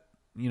that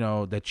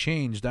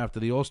changed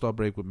after the All-Star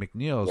break with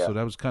McNeil. Yeah. So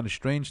that was kind of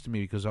strange to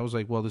me because I was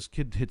like, well, this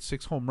kid hit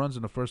 6 home runs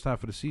in the first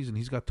half of the season.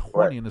 He's got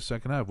 20 in the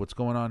second half. What's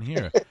going on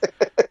here?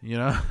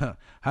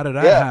 How did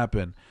that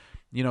happen?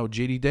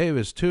 J.D.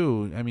 Davis,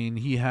 too. I mean,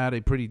 he had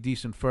a pretty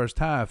decent first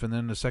half, and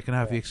then the second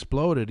half he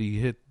exploded. He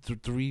hit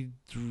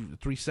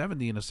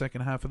 370 in the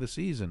second half of the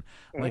season.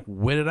 Mm-hmm. Like,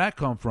 where did that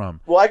come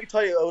from? Well, I can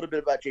tell you a little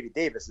bit about J.D.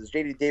 Davis.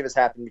 J.D. Davis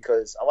happened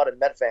because a lot of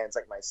Met fans,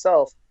 like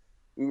myself,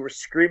 we were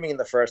screaming in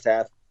the first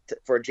half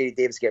for J.D.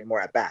 Davis to get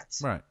more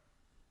at-bats. Right.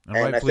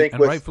 And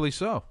rightfully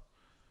so.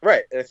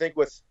 Right. And I think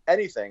with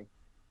anything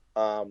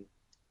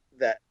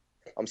that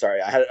 – I'm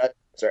sorry. I had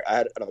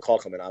another call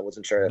come in. I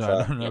wasn't sure if I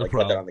got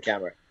that on the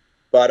camera.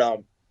 But,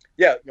 like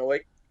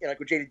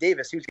with J.D.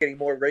 Davis, he was getting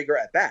more regular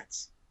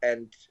at-bats.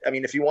 And, I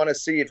mean, if you want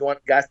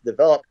guys to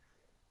develop,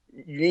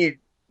 you need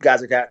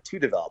guys like that to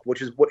develop,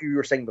 which is what you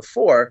were saying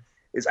before,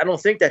 is I don't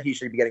think that he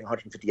should be getting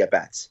 150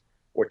 at-bats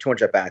or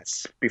 200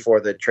 at-bats before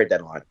the trade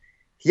deadline.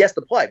 He has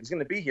to play. He's going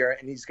to be here,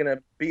 and he's going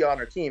to be on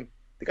our team.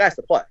 The guy has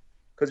to play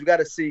because we got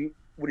to see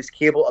what he's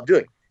capable of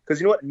doing.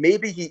 Because you know what?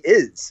 Maybe he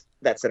is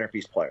that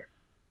centerpiece player.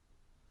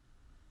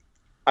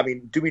 I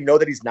mean, do we know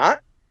that he's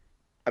not?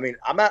 I mean,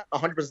 I'm not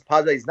 100%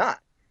 positive that he's not.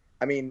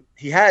 I mean,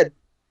 he had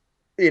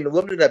in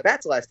limited at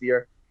bats last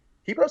year.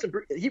 He put up some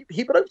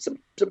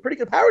pretty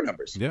good power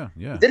numbers. Yeah.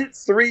 He did it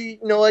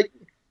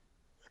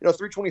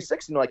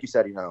 326, like you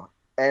said,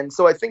 And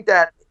so I think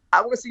that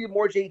I want to see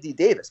more J.D.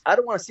 Davis. I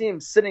don't want to see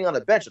him sitting on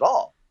the bench at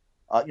all.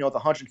 With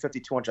 150,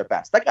 200 at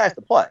bats. That guy has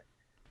to play.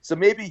 So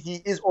maybe he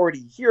is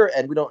already here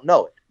and we don't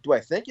know it. Do I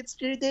think it's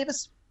J.D.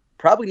 Davis?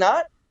 Probably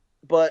not,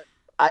 but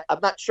I'm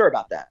not sure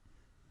about that.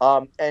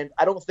 And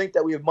I don't think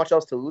that we have much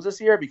else to lose this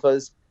year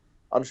because,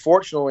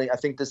 unfortunately, I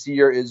think this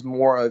year is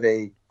more of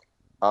a,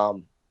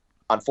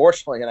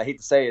 unfortunately, and I hate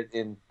to say it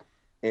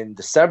in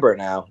December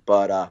now,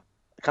 but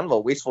kind of a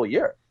wasteful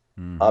year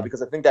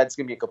because I think that's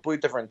going to be a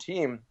completely different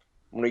team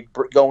when we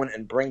go in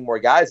and bring more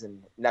guys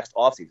in next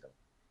offseason.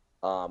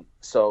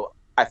 So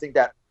I think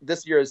that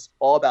this year is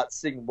all about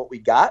seeing what we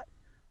got.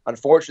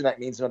 Unfortunately, that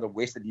means another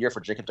wasted year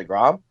for Jacob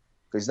deGrom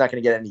because he's not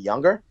going to get any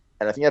younger.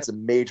 And I think that's a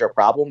major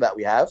problem that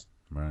we have.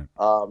 Right.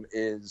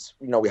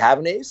 We have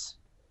an ace,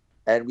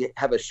 and we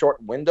have a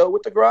short window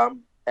with deGrom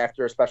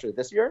after, especially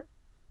this year,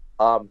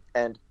 and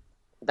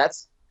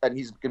he's going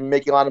to be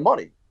making a lot of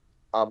money,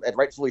 and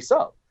rightfully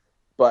so.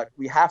 But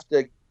we have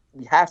to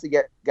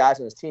get guys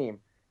on his team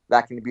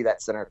that can be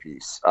that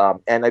centerpiece.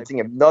 And I think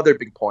another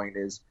big point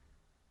is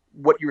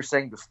what you were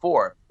saying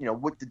before.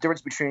 What the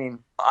difference between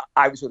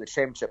obviously the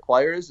championship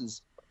players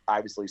is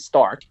obviously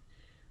stark,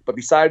 but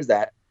besides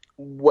that,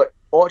 what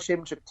all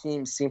championship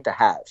teams seem to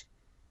have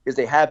is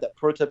they have that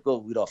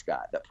prototypical leadoff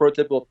guy, that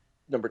prototypical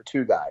number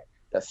 2 guy,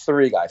 that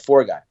 3 guy,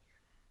 4 guy.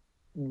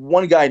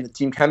 One guy in the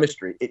team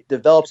chemistry, it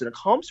develops and it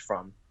comes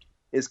from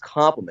is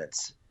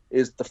compliments.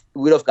 Is the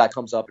leadoff guy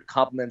comes up, it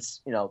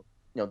compliments, they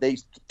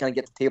kind of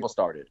get the table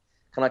started.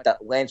 Kind of like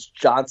that Lance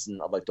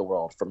Johnson of the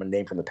world from a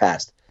name from the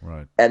past.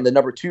 Right. And the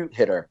number 2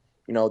 hitter,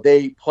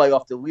 they play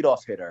off the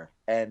leadoff hitter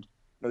and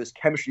there's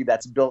chemistry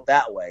that's built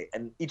that way.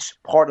 And each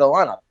part of the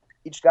lineup,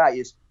 each guy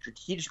is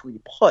strategically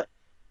put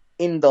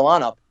in the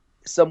lineup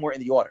somewhere in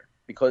the order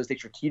because they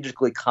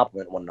strategically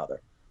complement one another.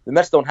 The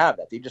Mets don't have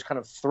that. They just kind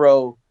of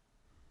throw,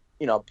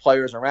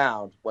 players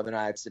around, whether or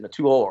not it's in a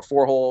 2-hole or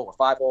 4-hole or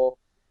 5-hole.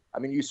 I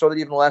mean, you saw that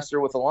even last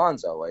year with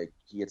Alonso.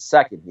 He hits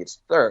second, he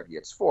hits third, he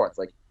hits fourth.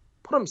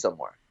 Put him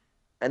somewhere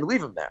and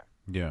leave him there.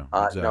 Yeah,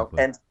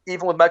 exactly. And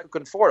even with Michael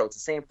Conforto, it's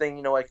the same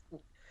thing. Like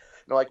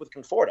with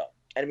Conforto.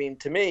 And I mean,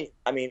 to me,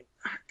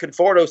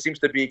 Conforto seems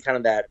to be kind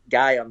of that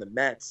guy on the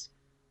Mets,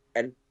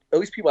 and at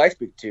least people I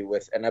speak to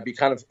with, and I'd be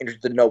kind of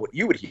interested to know what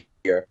you would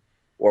hear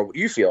or what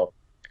you feel.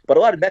 But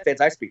a lot of Met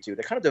fans I speak to,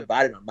 they're kind of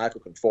divided on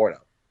Michael Conforto.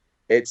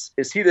 Is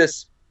he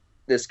this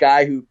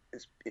guy who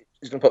is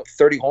going to put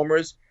 30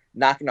 homers,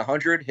 knocking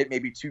 100, hit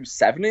maybe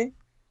 270? I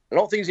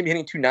don't think he's going to be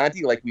hitting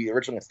 290 like we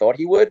originally thought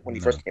he would when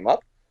he first came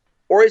up.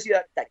 Or is he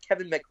that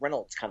Kevin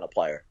McReynolds kind of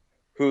player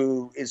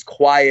who is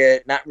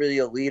quiet, not really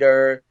a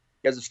leader,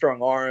 he has a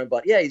strong arm,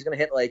 but yeah, he's going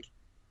to hit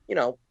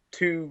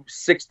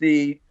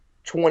 260,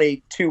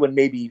 22 and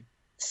maybe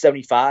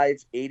 75,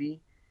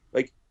 80.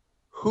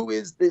 Who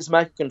is this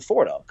Michael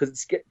Conforto? Because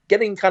it's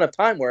getting kind of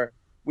time where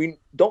we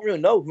don't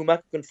really know who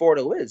Michael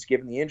Conforto is,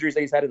 given the injuries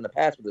that he's had in the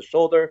past with his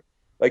shoulder.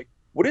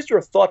 What is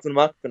your thoughts on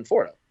Michael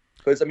Conforto?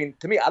 Because, to me,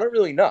 I don't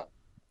really know.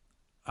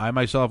 I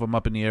myself am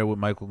up in the air with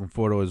Michael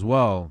Conforto as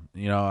well.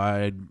 You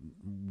know,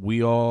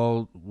 we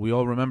all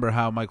remember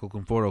how Michael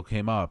Conforto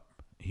came up.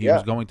 He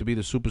was going to be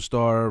the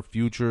superstar,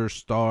 future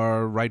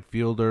star, right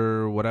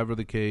fielder, whatever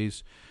the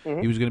case.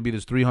 He was going to be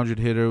this 300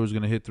 hitter. Who was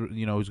going to hit,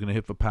 he was going to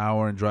hit for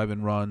power and drive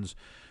in runs.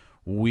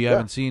 We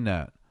haven't seen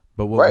that.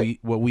 But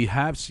what we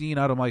have seen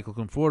out of Michael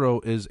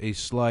Conforto is a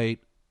slight,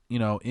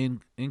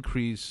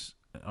 increase,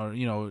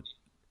 or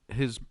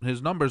his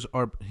numbers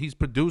are. He's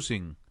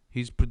producing.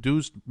 He's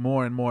produced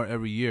more and more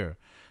every year.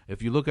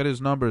 If you look at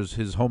his numbers,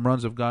 his home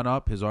runs have gone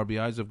up, his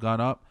RBIs have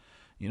gone up,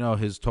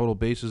 his total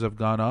bases have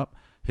gone up.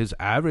 His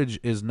average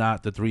is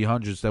not the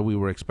 300s that we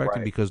were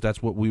expecting because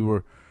that's what we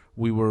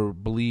were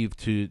believed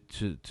to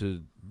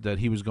that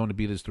he was going to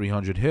be this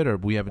 300 hitter.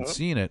 We haven't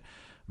seen it,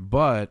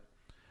 but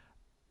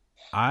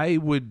I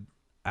would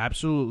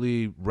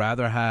absolutely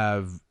rather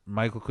have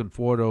Michael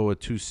Conforto at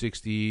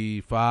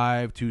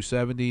 265,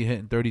 270,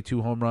 hitting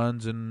 32 home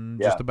runs and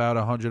just about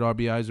 100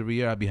 RBIs every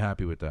year. I'd be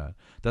happy with that.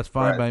 That's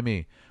fine by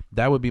me.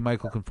 That would be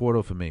Michael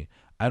Conforto for me.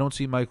 I don't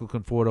see Michael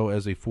Conforto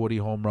as a 40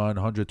 home run,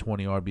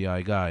 120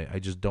 RBI guy. I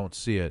just don't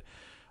see it.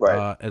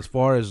 Right. As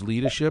far as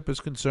leadership is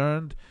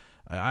concerned,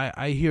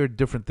 I hear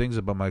different things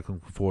about Michael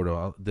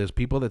Conforto. There's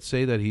people that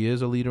say that he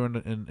is a leader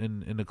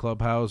in the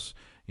clubhouse.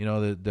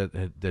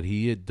 That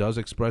he does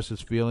express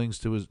his feelings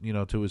to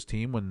his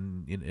team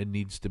when it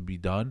needs to be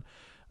done.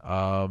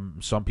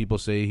 Some people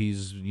say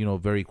he's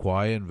very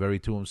quiet and very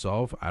to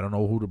himself. I don't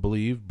know who to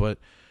believe, but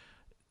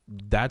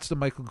that's the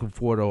Michael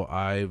Conforto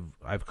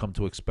I've come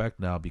to expect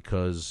now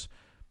because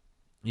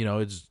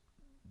it's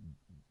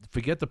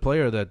forget the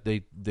player that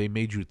they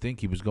made you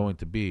think he was going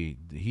to be.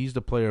 He's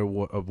the player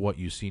of what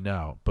you see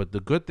now. But the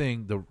good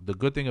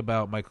thing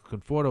about Michael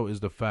Conforto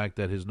is the fact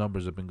that his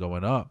numbers have been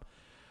going up.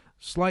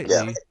 Slightly.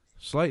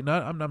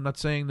 I'm not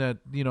saying that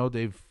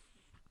they've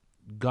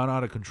gone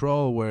out of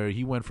control where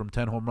he went from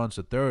 10 home runs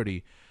to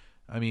 30.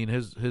 I mean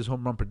his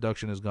home run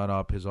production has gone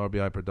up. His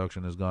RBI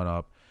production has gone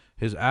up.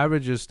 His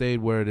average has stayed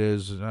where it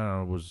is. I don't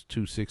know. It was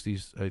 260,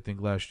 I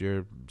think, last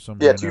year,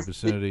 somewhere in that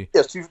vicinity.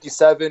 Yeah,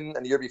 257,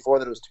 and the year before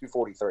that it was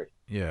 243.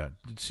 Yeah,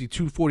 see,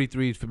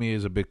 243 for me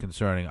is a bit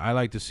concerning. I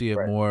like to see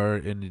it more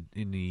in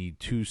the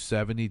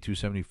 270,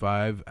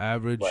 275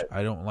 average. Right.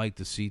 I don't like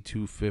to see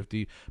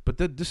 250. But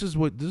this is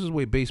what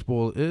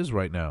baseball is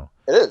right now.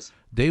 It is.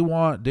 They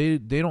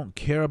don't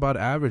care about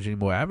average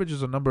anymore. Average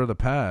is a number of the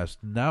past.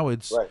 Now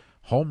it's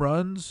home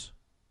runs,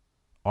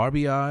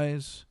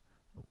 RBIs.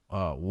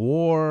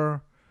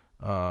 WAR,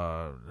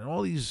 and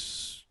all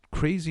these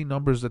crazy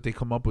numbers that they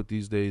come up with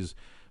these days.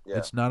 Yeah.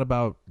 It's not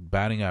about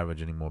batting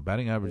average anymore.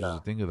 Batting average is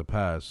a thing of the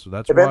past. So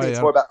that's why it's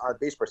more about on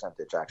base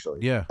percentage, actually.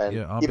 Yeah,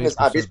 and even his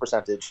on base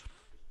percentage.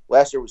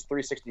 Last year was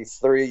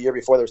 363. Year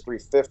before there was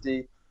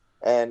 350,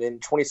 and in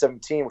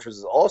 2017, which was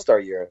his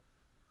All-Star year,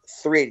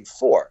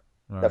 384.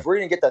 Right. Now, if we're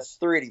going to get that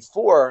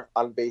 384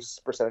 on base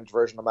percentage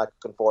version of Michael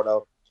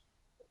Conforto,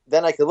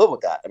 then I could live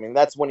with that. I mean,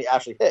 that's when he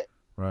actually hit.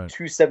 Right.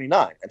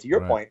 279. And to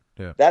your point,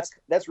 that's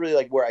really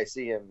like where I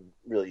see him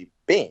really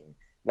being,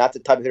 not the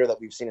type of hitter that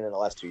we've seen in the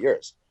last 2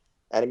 years.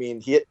 And I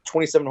mean, he hit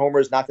 27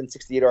 homers, knocked in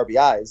 68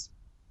 RBIs,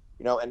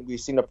 and we've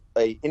seen a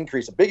big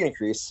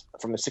increase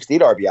from the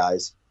 68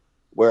 RBIs,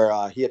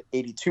 where he hit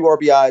 82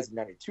 RBIs and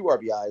 92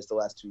 RBIs the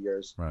last 2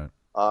 years. Right.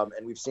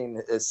 And we've seen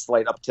a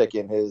slight uptick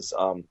in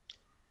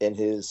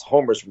his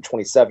homers from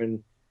 27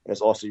 and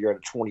his also year to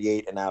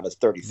 28 and now to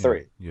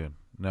 33. Yeah.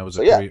 And that was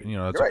a career,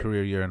 that's a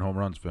career year in home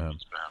runs for him.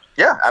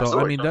 Yeah,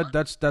 absolutely. So I mean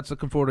that's a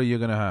Conforto you're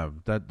gonna have.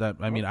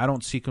 I mean I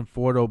don't see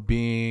Conforto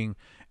being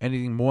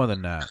anything more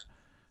than that.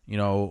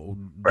 Do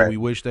we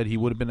wish that he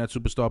would have been that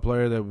superstar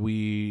player that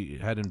we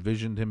had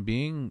envisioned him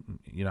being?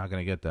 You're not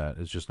gonna get that.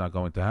 It's just not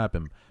going to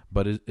happen.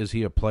 But is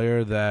he a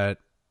player that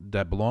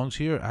belongs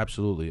here?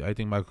 Absolutely. I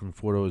think Michael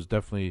Conforto is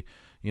definitely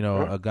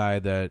a guy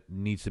that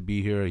needs to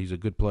be here. He's a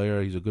good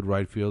player. He's a good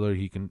right fielder.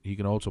 He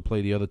can also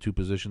play the other two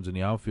positions in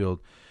the outfield.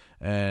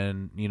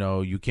 And,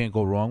 you can't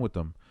go wrong with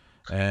them.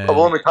 And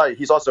well, let me tell you,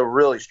 he's also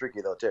really streaky,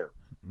 though, too.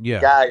 Yeah.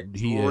 The guy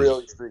is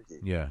really streaky.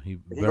 Yeah. He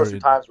goes through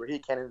times where he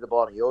can't hit the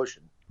ball in the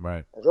ocean.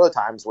 Right. There's other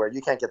times where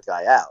you can't get the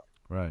guy out.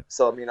 Right.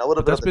 So, I mean,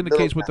 that's been the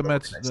case with the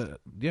Mets.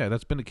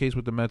 That's been the case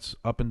with the Mets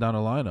up and down the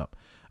lineup.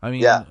 I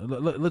mean,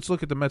 let's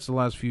look at the Mets the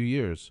last few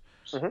years.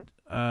 Mm-hmm.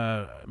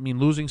 I mean,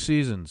 losing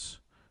seasons.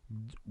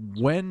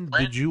 When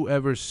did you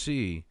ever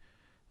see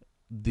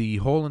the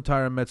whole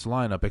entire Mets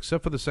lineup,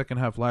 except for the second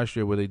half last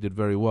year where they did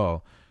very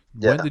well,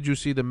 when did you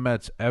see the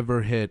Mets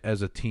ever hit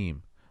as a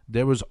team?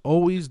 There was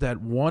always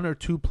that one or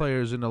two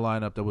players in the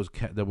lineup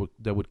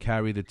that would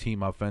carry the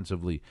team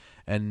offensively,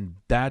 and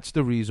that's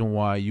the reason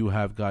why you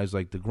have guys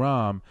like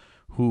DeGrom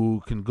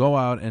who can go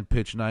out and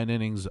pitch 9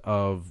 innings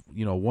of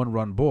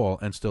 1-run ball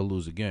and still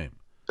lose a game.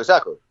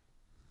 Exactly.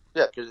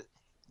 Yeah, because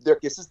they're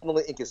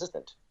consistently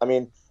inconsistent. I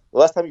mean, the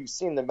last time you've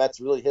seen the Mets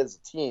really hit as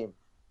a team,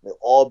 they've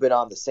all been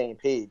on the same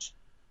page.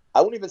 I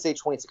wouldn't even say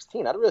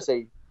 2016. I'd really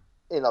say,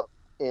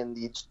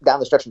 down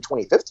the stretch in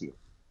 2015.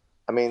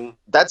 I mean,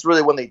 that's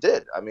really when they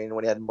did. I mean,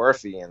 when he had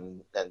Murphy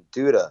and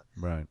Duda,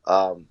 right?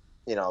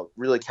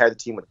 Really carried the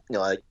team with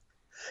like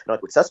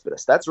like with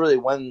Cespedes, that's really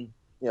when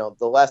the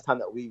last time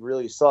that we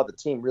really saw the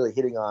team really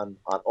hitting on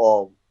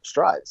all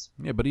strides.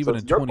 Yeah, but even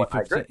in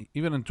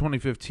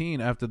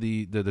 2015, after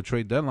the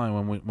trade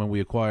deadline when we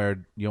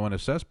acquired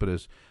Yoenis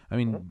Cespedes, I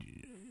mean,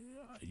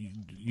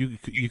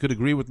 you could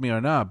agree with me or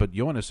not, but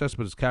Yoenis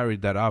Cespedes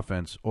carried that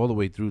offense all the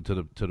way through to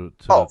the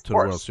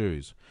World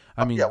Series.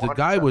 I mean, the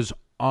guy was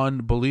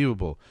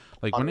unbelievable.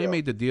 Like when they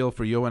made the deal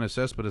for Yoenis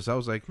Cespedes, I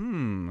was like,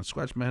 I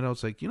scratched my head. I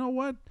was like, you know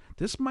what?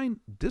 This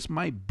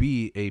might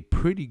be a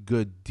pretty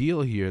good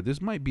deal here.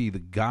 This might be the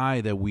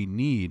guy that we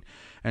need.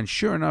 And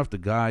sure enough, the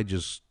guy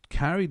just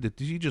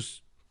he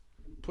just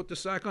put the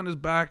sack on his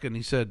back and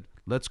he said,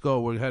 let's go.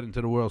 We're heading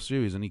to the World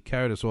Series. And he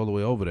carried us all the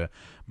way over there.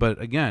 But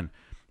again,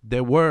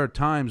 there were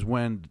times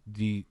when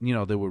there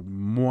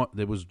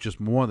was just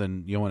more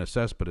than Yoenis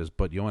Cespedes,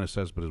 but Yoenis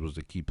Cespedes was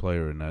the key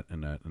player in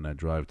that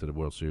drive to the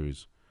World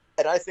Series.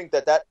 And I think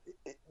that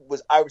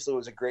was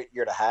a great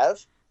year to have.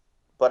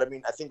 But I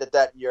mean, I think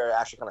that year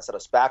actually kind of set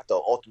us back,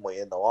 though, ultimately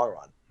in the long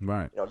run.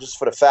 Right. Just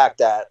for the fact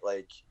that,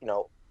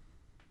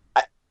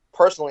 I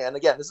personally, and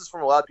again, this is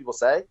from a lot of people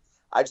say,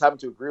 I just happen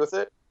to agree with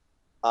it.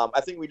 I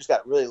think we just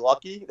got really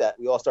lucky that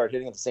we all started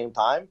hitting at the same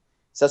time.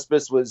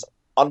 Cespedes was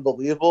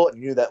unbelievable, and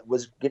you knew that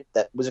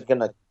wasn't going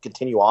to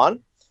continue on.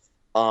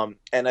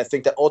 And I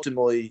think that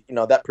ultimately,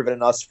 that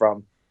prevented us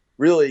from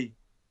really,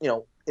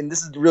 and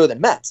this is really the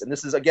Mets, and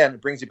this is, again,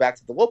 it brings you back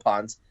to the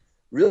Wilpons,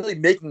 really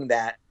making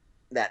that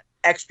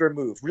extra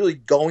move, really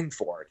going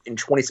for it in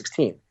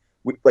 2016.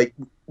 That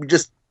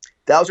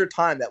was our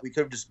time that we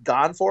could have just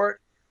gone for it,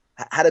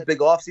 had a big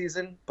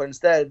offseason, but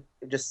instead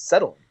just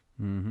settling.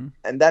 Mm-hmm.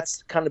 And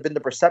that's kind of been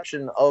the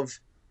perception of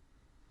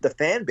the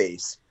fan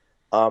base.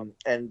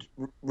 And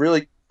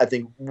really, I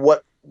think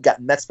what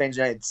got Mets Fans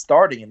United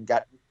starting and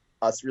got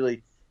us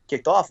really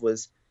kicked off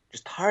was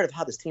just tired of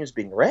how this team is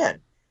being ran.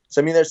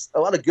 So, I mean, there's a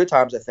lot of good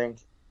times, I think,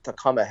 to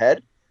come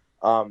ahead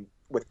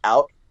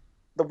without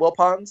the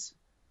Wilpons.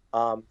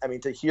 I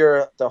mean, to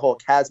hear the whole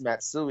Kaz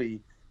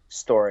Matsui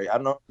story,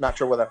 I'm not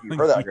sure whether you've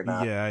heard that or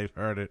not. Yeah, I've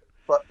heard it.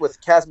 But with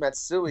Kaz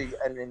Matsui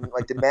and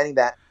demanding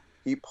that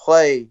he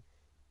play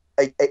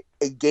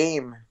a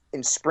game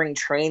in spring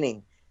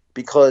training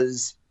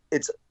because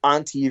it's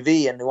on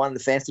TV and they wanted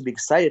the fans to be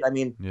excited. I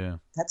mean,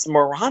 that's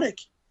moronic.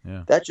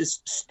 Yeah. That's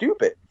just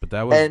stupid. But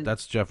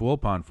that's Jeff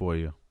Wilpon for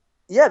you.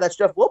 Yeah, that's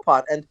Jeff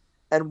Wilpon.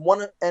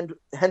 And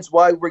hence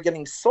why we're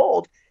getting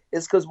sold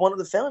is because one of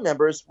the family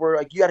members were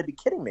like, you got to be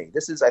kidding me.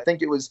 I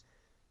think it was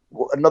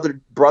another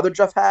brother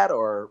Jeff had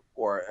or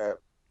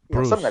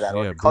Bruce, something like that.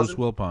 Or Bruce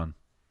Wilpon.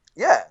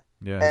 Yeah.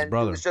 Yeah, his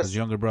brother, his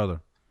younger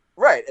brother.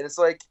 Right. And it's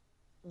like,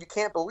 you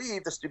can't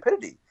believe the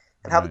stupidity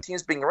and how the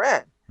team's being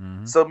ran.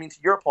 Mm-hmm. So, I mean, to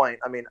your point,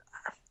 I mean,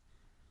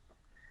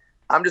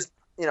 I'm just,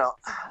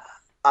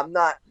 I'm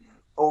not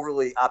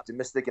overly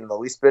optimistic in the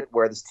least bit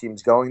where this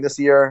team's going this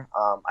year.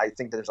 I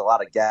think that there's a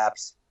lot of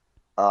gaps.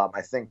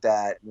 I think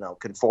that,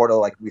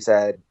 Conforto, like we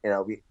said,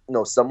 we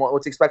know somewhat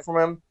what to expect from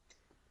him.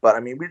 But,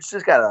 I mean, we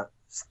just got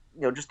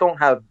to, just don't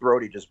have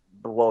Brody just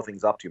blow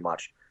things up too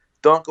much.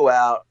 Don't go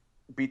out,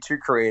 be too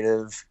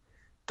creative.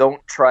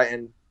 Don't try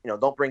and,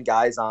 don't bring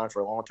guys on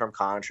for long-term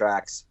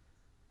contracts.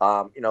 We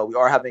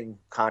are having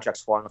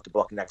contracts flying off the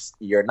book next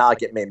year. Not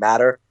like it may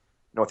matter,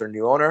 with their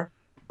new owner.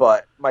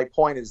 But my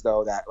point is,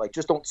 though, that,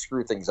 just don't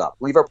screw things up.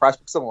 Leave our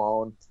prospects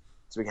alone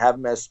so we can have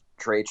them as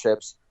trade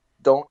chips.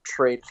 Don't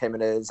trade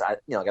Jimenez. I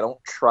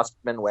don't trust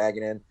Ben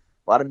Wagenen.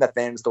 A lot of Met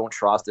fans don't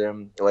trust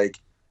him.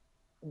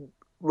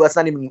 Let's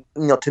not even,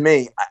 to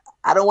me,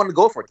 I don't want to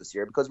go for it this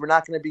year because we're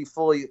not going to be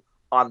fully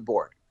on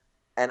board.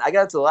 And I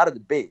got into a lot of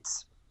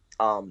debates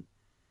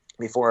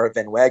before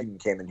Ben Wagenen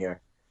came in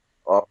here,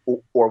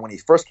 or when he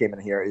first came in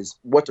here, is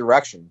what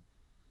direction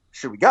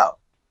should we go?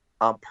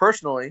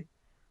 Personally,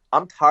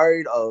 I'm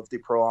tired of the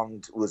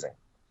prolonged losing.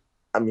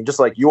 I mean, just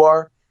like you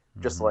are,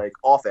 just like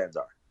all fans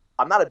are.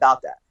 I'm not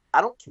about that. I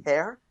don't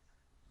care.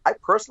 I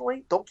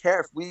personally don't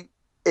care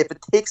if it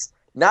takes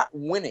not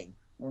winning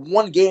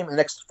one game in the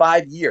next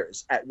 5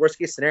 years at worst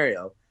case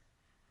scenario.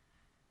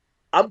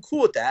 I'm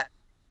cool with that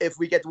if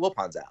we get the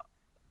Wilpons out.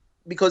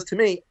 Because to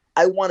me,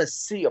 I want to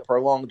see a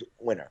prolonged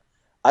winner.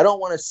 I don't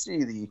want to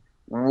see the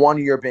 1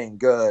 year being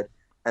good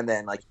and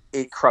then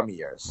 8 crummy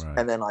years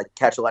and then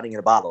catch a lightning in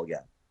a bottle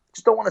again.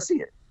 Just don't want to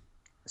see it.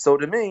 So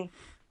to me,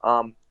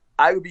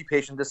 I would be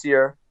patient this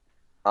year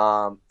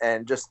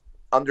and just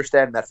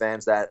understand Met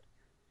fans that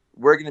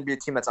we're going to be a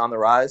team that's on the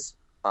rise.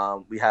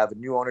 We have a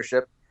new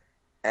ownership.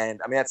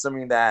 And I mean, that's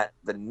something that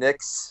the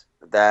Knicks,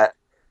 that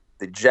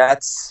the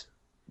Jets,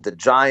 the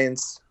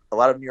Giants, a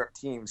lot of New York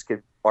teams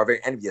are very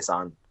envious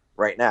on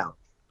right now.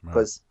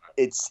 Because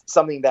it's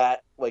something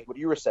that, like what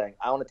you were saying,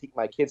 I want to take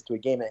my kids to a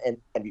game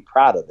and be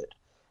proud of it.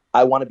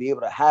 I want to be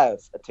able to have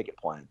a ticket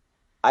plan.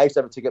 I used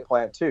to have a ticket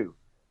plan too.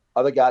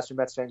 Other guys from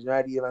Mets Fans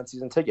United even had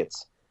season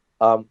tickets.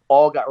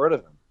 All got rid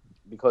of them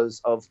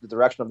because of the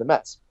direction of the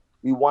Mets.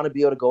 We want to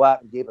be able to go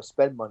out and be able to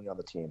spend money on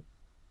the team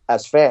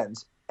as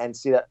fans and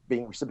see that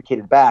being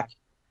reciprocated back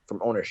from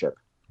ownership.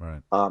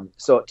 Right.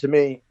 So to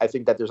me, I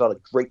think that there's a lot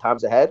of great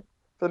times ahead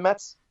for the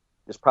Mets.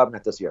 Just probably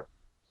not this year.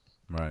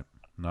 Right.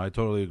 No, I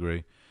totally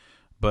agree.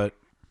 But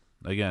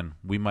again,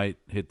 we might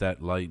hit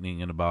that lightning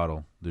in a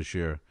bottle this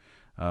year.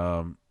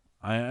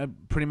 I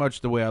pretty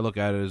much the way I look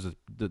at it is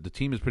the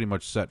team is pretty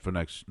much set for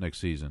next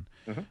season.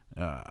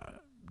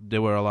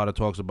 There were a lot of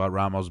talks about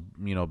Ramos,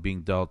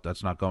 being dealt.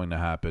 That's not going to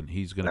happen.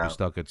 He's going to be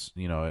stuck at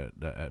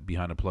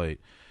behind the plate.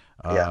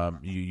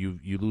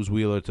 You lose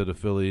Wheeler to the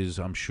Phillies.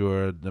 I'm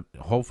sure.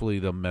 Hopefully,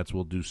 the Mets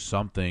will do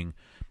something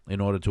in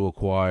order to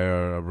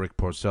acquire a Rick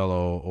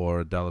Porcello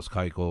or a Dallas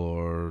Keuchel,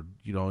 or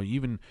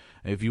even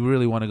if you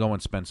really want to go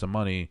and spend some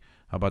money,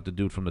 how about the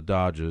dude from the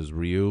Dodgers,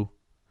 Ryu?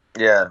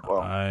 Yeah, well,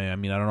 I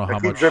mean, I don't know how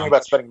keep much. dreaming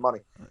about spending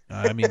money.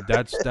 I mean,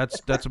 that's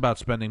about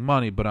spending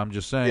money, but I'm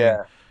just saying,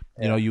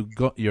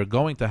 you're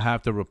going to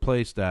have to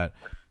replace that,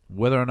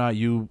 whether or not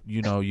you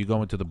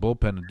go into the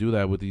bullpen and do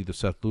that with either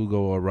Seth Lugo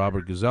or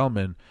Robert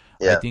Gesellman.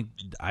 Yeah.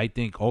 I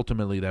think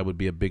ultimately that would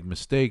be a big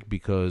mistake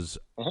because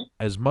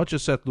as much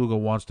as Seth Lugo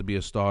wants to be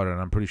a starter, and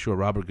I'm pretty sure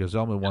Robert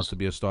Gesellman wants to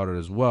be a starter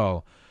as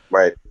well.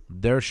 Right.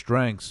 Their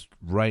strengths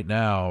right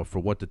now for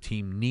what the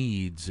team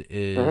needs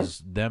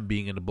is them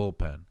being in the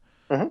bullpen.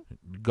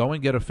 Go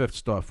and get a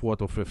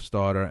fourth or fifth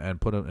starter, and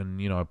put him and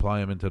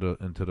apply him into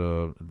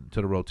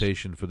the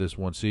rotation for this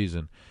one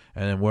season,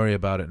 and then worry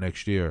about it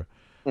next year.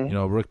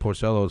 Rick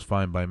Porcello is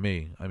fine by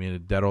me. I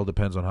mean, that all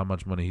depends on how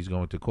much money he's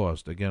going to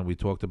cost. Again, we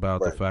talked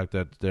about the fact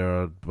that there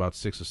are about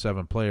 6 or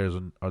 7 players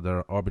that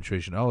are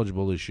arbitration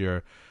eligible this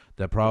year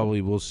that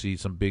probably will see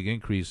some big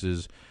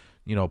increases,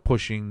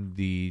 pushing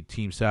the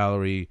team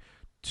salary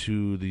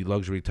to the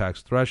luxury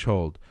tax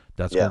threshold.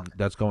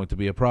 That's going to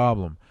be a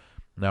problem.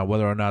 Now,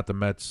 whether or not the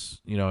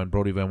Mets, and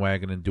Brody Van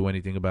Wagenen do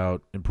anything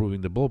about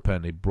improving the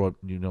bullpen, they brought,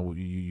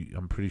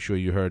 I'm pretty sure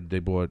you heard they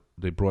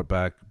brought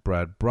back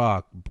Brad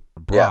Brock.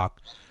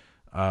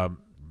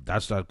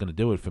 That's not going to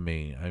do it for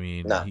me. I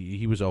mean,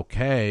 he was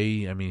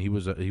okay. I mean, he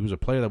was a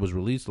player that was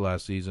released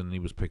last season, and he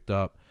was picked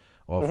up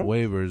off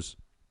waivers.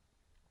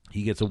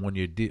 He gets a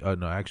 1-year deal.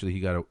 No, actually,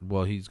 he's got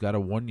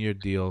a 1-year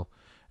deal,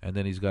 and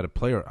then he's got a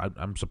player.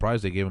 I'm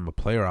surprised they gave him a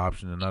player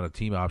option and not a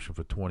team option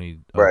for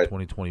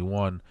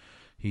 2021.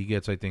 He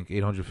gets, I think,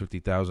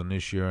 $850,000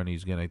 this year, and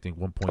he's getting, I think,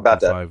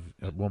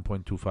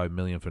 $1.25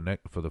 million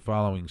for the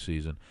following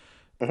season.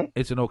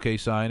 It's an okay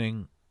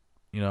signing,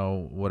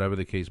 whatever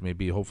the case may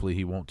be. Hopefully,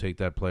 he won't take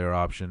that player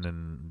option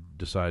and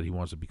decide he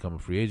wants to become a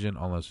free agent,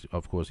 unless,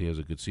 of course, he has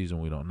a good season.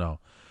 We don't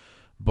know.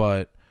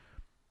 But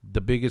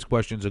the biggest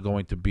questions are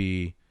going to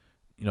be,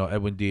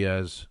 Edwin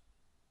Diaz,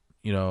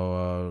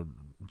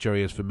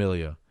 Jarius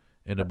Familia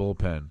in the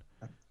bullpen.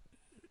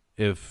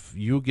 If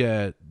you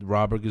get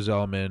Robert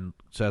Gesellman,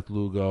 Seth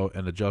Lugo,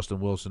 and the Justin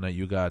Wilson that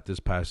you got this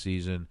past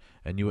season,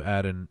 and you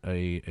add an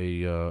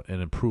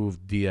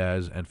improved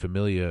Diaz and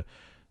Familia,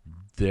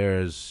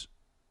 there's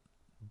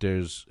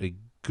a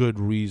good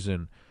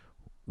reason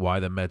why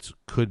the Mets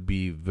could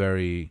be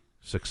very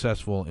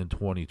successful in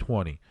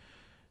 2020.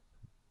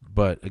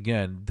 But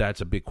again,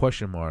 that's a big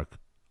question mark.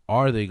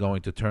 Are they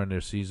going to turn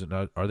their season?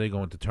 Are they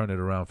going to turn it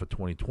around for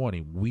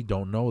 2020? We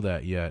don't know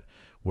that yet.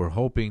 We're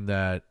hoping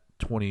that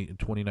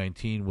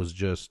 2019 was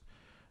just,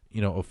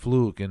 a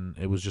fluke, and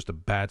it was just a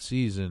bad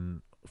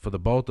season for the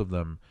both of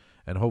them,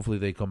 and hopefully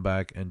they come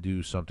back and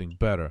do something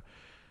better.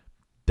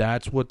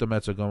 That's what the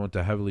Mets are going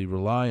to heavily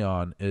rely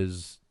on,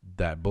 is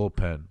that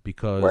bullpen,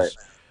 because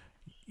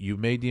you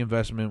made the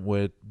investment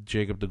with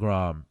Jacob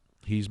deGrom.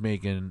 He's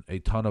making a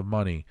ton of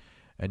money,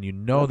 and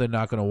they're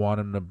not going to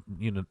want him to,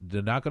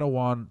 they're not going to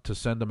want to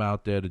send him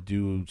out there to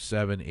do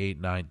 7,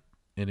 8, 9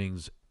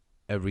 innings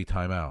every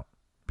time out.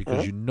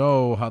 Because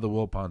how the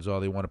Wilpons are.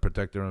 They want to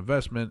protect their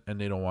investment,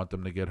 and they don't want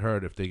them to get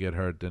hurt. If they get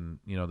hurt, then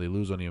they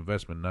lose on the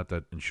investment. Not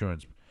that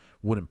insurance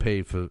wouldn't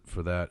pay for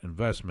that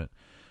investment,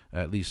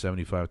 at least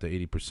 75 to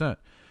 80%.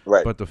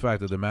 Right. But the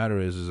fact of the matter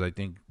is I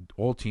think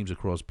all teams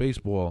across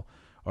baseball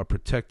are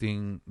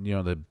protecting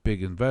the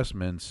big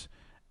investments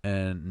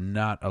and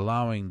not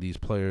allowing these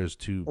players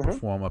to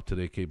perform up to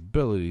their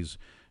capabilities.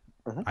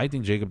 I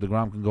think Jacob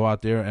deGrom can go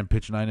out there and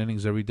pitch 9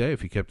 innings every day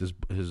if he kept his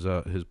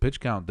pitch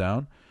count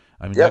down.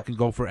 I mean, that can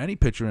go for any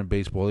pitcher in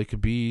baseball. It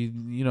could be,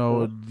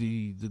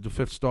 the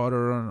fifth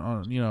starter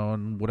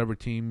on whatever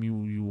team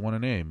you want to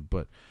name.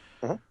 But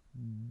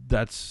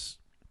that's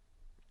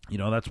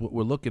what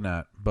we're looking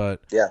at.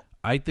 But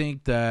I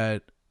think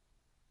that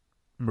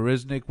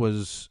Marisnick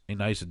was a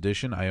nice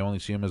addition. I only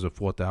see him as a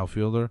fourth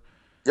outfielder.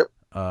 Yep.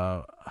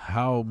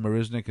 How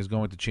Marisnick is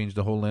going to change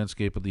the whole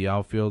landscape of the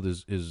outfield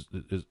is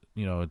it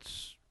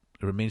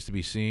remains to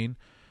be seen.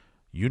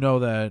 You know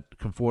that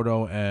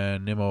Conforto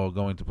and Nimmo are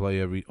going to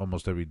play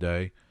almost every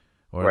day,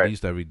 or at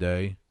least every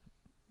day.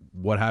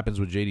 What happens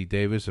with J.D.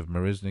 Davis if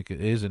Marisnick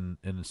is in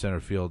center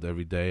field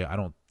every day? I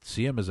don't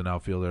see him as an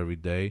outfielder every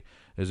day.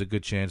 There's a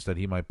good chance that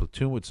he might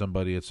platoon with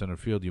somebody at center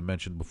field. You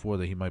mentioned before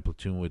that he might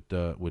platoon with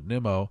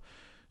Nimmo,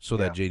 so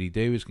that J.D.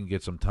 Davis can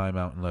get some time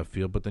out in left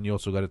field. But then you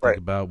also got to think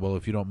about, well,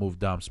 if you don't move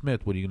Dom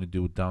Smith, what are you going to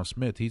do with Dom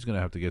Smith? He's going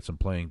to have to get some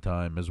playing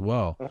time as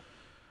well.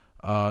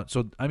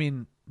 So, I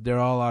mean, there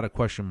are a lot of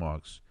question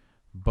marks.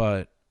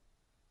 But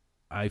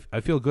I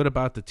feel good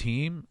about the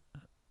team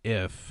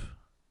if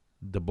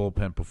the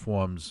bullpen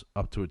performs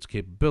up to its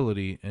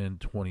capability in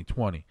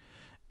 2020.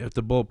 If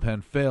the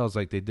bullpen fails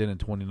like they did in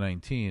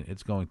 2019,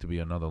 it's going to be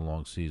another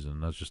long season.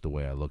 That's just the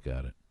way I look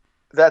at it.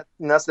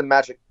 That's the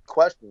magic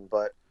question.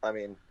 But I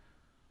mean,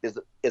 is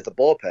the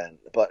bullpen?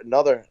 But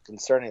another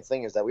concerning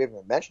thing is that we haven't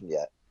even mentioned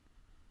yet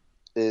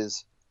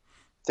is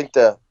I think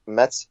the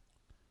Mets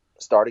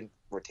starting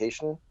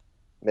rotation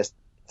missed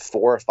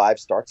 4 or 5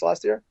 starts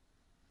last year.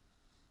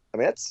 I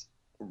mean, that's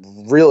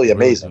really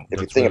amazing if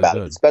you think about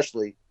it,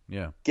 especially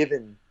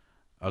given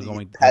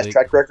the past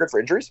track record for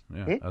injuries.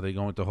 Yeah. Are they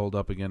going to hold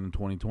up again in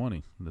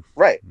 2020?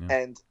 Right. Yeah.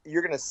 And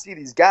you're going to see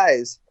these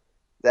guys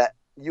that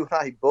you and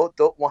I both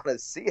don't want to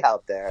see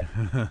out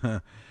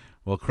there.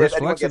 Well, Chris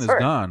Flexen is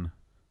gone.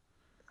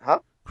 Huh?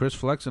 Chris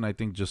Flexen, I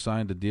think, just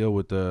signed a deal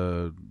with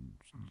the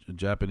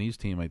Japanese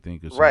team, I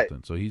think, or something.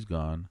 Right. So he's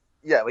gone.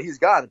 Yeah, well, he's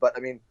gone. But, I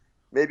mean,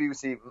 maybe we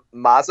see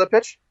Mazza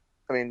pitch.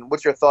 I mean,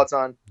 what's your thoughts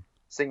on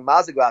seeing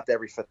Mazza go out there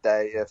every 5th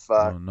day if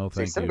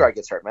Syndergaard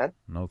gets hurt, man?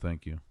 No,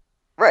 thank you.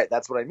 Right,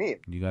 that's what I mean.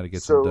 You got to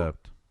get some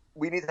depth.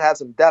 We need to have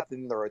some depth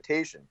in the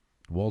rotation.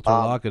 Walter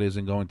Lockett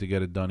isn't going to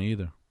get it done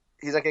either.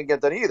 He's not going to get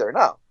it done either,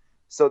 no.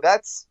 So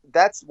that's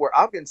where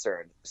I'm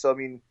concerned. So, I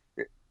mean,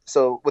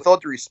 with all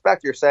due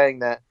respect, you're saying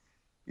that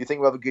you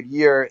think we'll have a good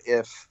year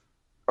if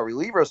our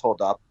relievers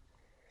hold up.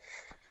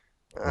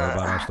 What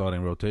about our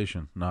starting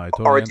rotation? No, I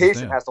totally our rotation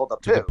understand. has to hold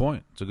up, too.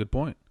 It's a good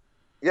point.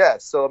 Yeah,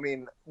 so, I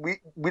mean, we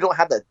don't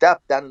have the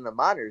depth down in the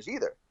minors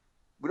either.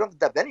 We don't have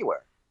the depth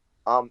anywhere.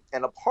 And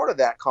a part of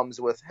that comes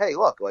with, hey,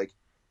 look, like,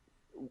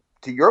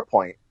 to your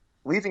point,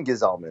 leaving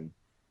Gizelman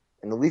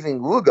and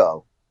leaving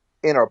Lugo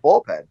in our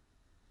bullpen,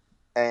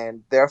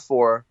 and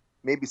therefore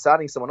maybe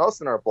signing someone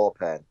else in our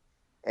bullpen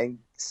and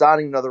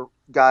signing another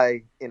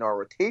guy in our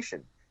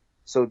rotation.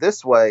 So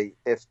this way,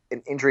 if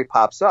an injury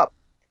pops up,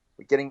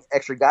 we're getting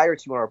extra guy or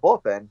two in our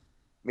bullpen,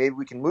 maybe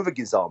we can move a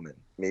Gizelman,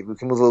 maybe we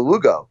can move a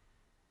Lugo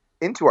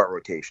into our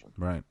rotation.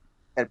 Right.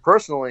 And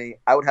personally,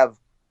 I would have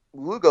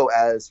Lugo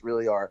as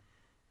really our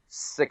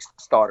 6th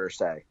starter,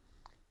 say.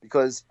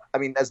 Because, I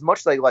mean, as much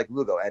as I like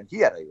Lugo, and he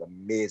had an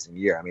amazing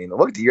year. I mean,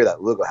 look at the year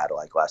that Lugo had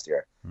like last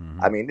year.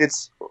 Mm-hmm. I mean,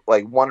 it's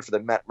like one for the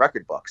Met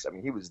record books. I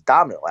mean, he was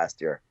dominant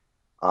last year.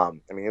 I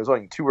mean, it was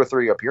only 2 or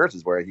 3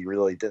 appearances where he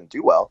really didn't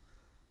do well.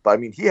 But, I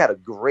mean, he had a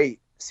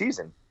great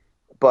season.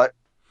 But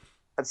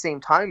at the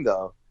same time,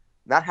 though,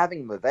 not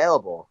having him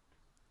available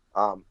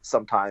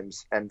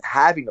sometimes and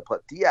having to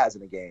put Diaz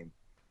in a game,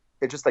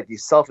 it's just like the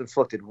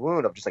self-inflicted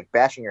wound of just like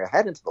bashing your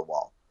head into the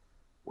wall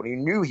when you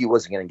knew he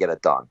wasn't going to get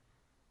it done.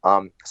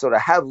 So to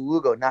have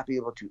Lugo not be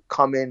able to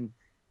come in,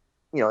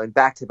 in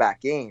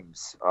back-to-back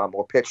games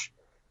or pitch,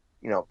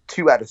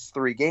 2 out of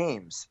 3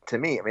 games, to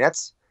me, I mean,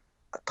 that's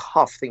a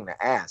tough thing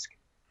to ask,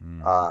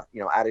 out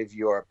of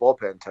your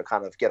bullpen to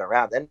kind of get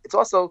around. And it's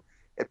also,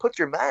 it puts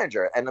your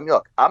manager, and I mean,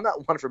 look, I'm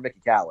not one for Mickey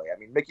Callaway. I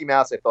mean, Mickey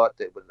Mouse, I thought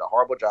it was a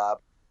horrible job,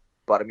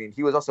 but I mean,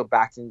 he was also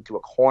backed into a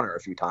corner a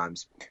few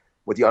times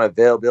with the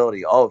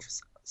unavailability of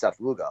Seth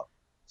Lugo.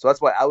 So that's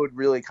why I would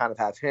really kind of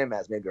have him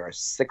as maybe our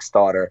 6th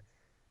starter.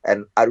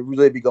 And I'd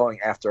really be going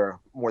after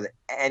more than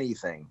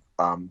anything,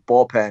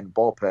 bullpen,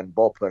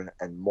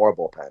 and more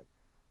bullpen.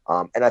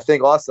 And I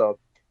think also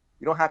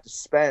you don't have to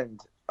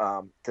spend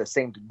to the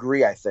same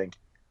degree, I think,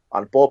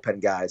 on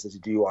bullpen guys as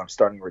you do on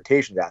starting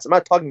rotation guys. I'm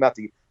not talking about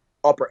the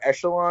upper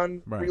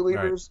echelon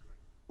relievers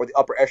or the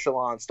upper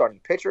echelon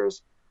starting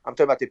pitchers. I'm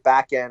talking about the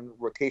back end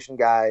rotation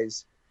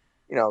guys.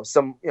 Like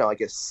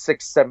a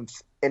 6th,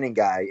 7th inning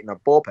guy in a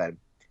bullpen.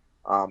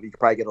 You could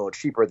probably get a little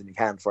cheaper than you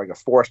can for like a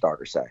 4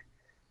 starter, say.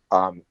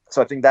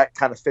 So I think that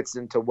kind of fits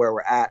into where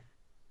we're at,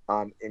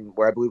 in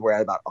where I believe we're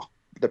at about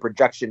the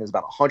projection is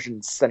about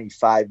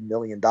 $175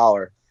 million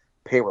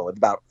payroll, with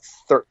about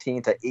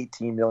 $13 to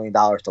 $18 million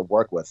to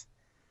work with,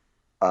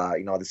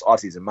 this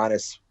offseason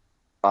minus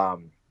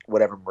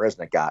whatever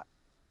Marisnik got,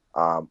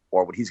 or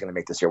what he's going to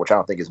make this year, which I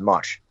don't think is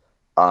much.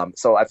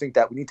 So I think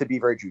that we need to be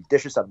very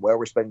judicious on where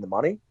we're spending the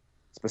money,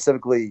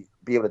 specifically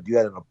be able to do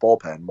that in a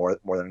bullpen more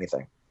than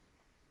anything.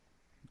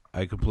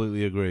 I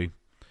completely agree.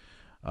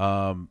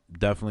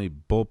 Definitely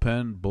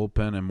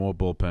bullpen, and more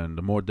bullpen.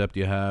 The more depth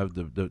you have,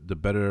 the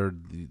better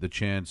the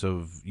chance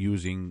of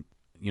using,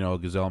 a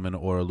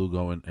Gizelman or a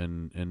Lugo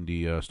in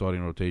the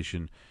starting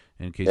rotation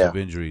in case of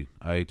injury.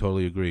 I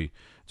totally agree.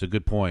 It's a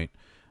good point.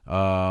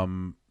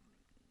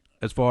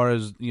 As far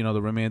as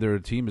the remainder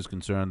of the team is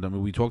concerned, I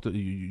mean, we talked.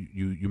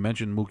 You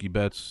mentioned Mookie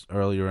Betts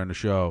earlier in the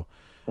show,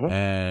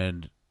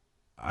 and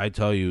I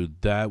tell you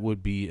that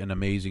would be an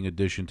amazing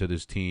addition to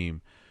this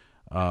team.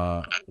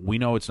 We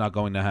know it's not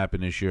going to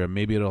happen this year.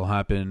 Maybe it'll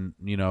happen,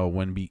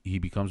 when he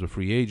becomes a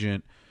free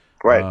agent.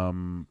 Right.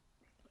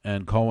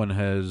 And Cohen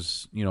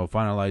has,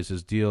 finalized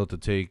his deal to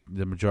take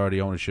the majority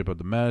ownership of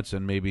the Mets,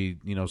 and maybe,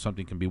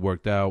 something can be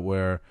worked out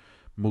where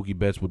Mookie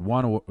Betts would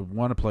want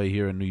to play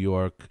here in New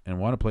York and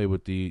want to play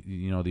with the,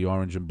 the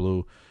orange and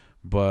blue.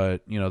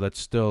 But, that's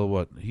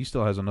still he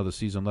still has another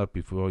season left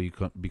before he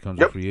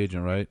becomes a free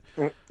agent, right?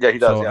 Yeah, he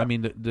does. So, I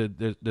mean,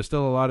 there's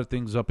still a lot of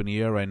things up in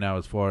the air right now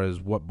as far as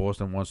what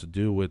Boston wants to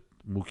do with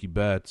Mookie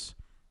Betts.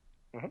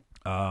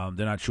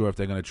 They're not sure if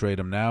they're going to trade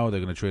him now. They're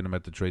going to trade him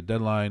at the trade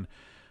deadline.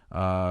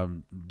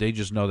 They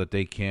just know that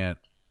they can't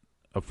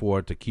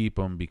afford to keep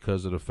him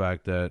because of the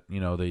fact that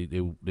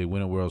they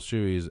win a World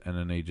Series and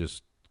then they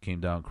just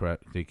came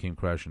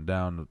crashing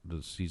down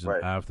the season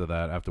after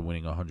that, after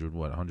winning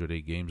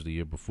 108 games the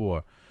year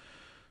before.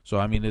 So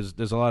I mean,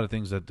 there's a lot of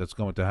things that's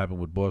going to happen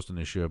with Boston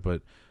this year.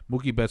 But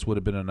Mookie Betts would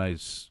have been a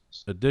nice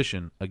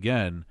addition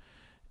again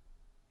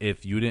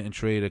if you didn't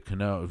trade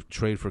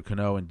for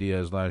Cano and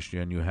Diaz last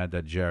year, and you had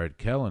that Jared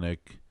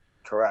Kelenic.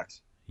 Correct.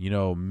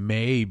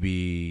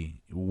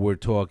 Maybe we're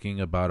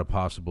talking about a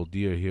possible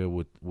deal here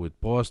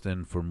with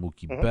Boston for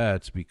Mookie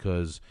Betts,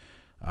 because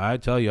I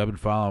tell you, I've been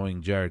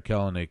following Jared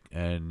Kelenic,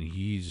 and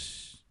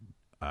he's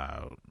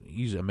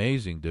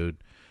amazing, dude.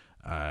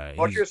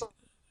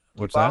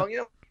 What's that?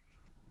 You?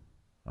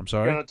 I'm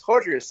sorry? You're going to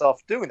torture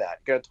yourself doing that.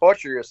 You're going to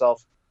torture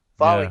yourself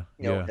following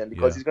him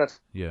because he's going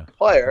to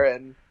player,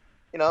 and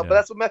but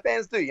that's what Met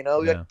fans do. We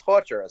got to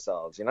torture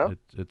ourselves.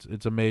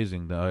 It's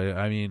amazing.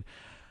 I mean,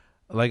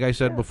 like I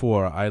said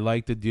before, I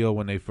liked the deal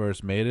when they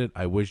first made it.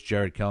 I wish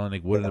Jared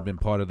Kelenic wouldn't have been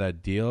part of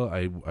that deal.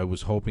 I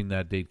was hoping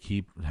that they'd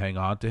hang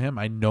on to him.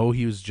 I know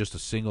he was just a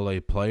single A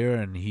player,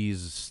 and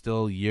he's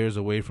still years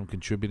away from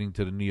contributing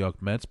to the New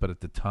York Mets. But at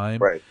the time,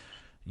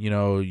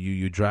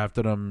 you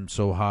drafted him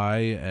so high,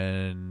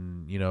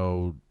 and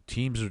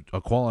teams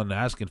are calling and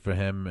asking for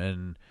him,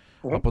 and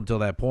up until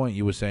that point,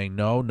 you were saying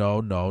no,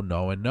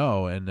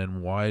 and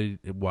then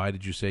why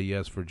did you say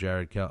yes for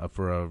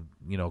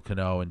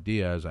Cano and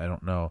Diaz? I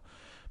don't know,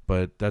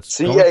 but that's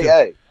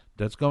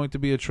going to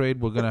be a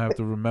trade we're going to have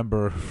to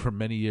remember for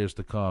many years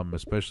to come,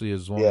 especially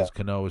as long as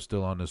Cano is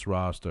still on this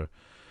roster.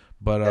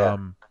 But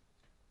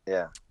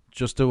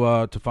just to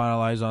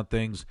finalize on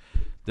things,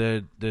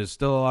 there's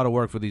still a lot of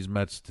work for these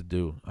Mets to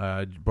do.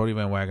 Brody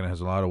Van Wagenen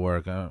has a lot of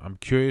work. I'm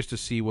curious to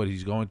see what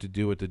he's going to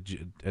do at the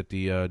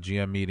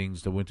GM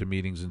meetings, the winter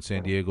meetings in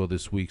San Diego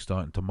this week,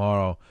 starting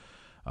tomorrow.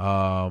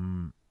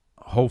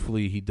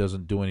 Hopefully, he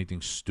doesn't do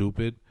anything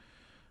stupid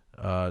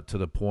to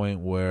the point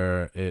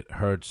where it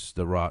hurts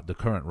the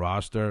current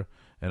roster.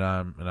 And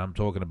I'm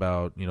talking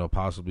about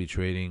possibly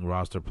trading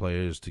roster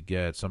players to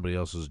get somebody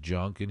else's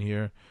junk in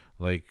here,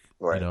 like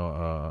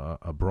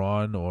a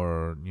Braun,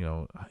 or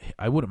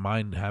I wouldn't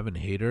mind having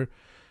Hader,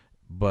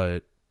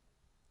 but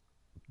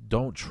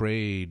don't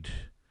trade.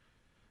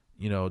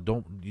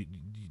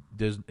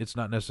 It's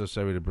not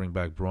necessary to bring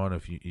back Braun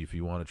if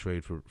you want to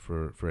trade for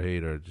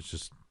Hader. It's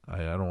just I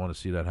don't want to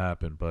see that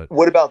happen. But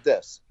what about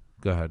this?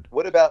 Go ahead.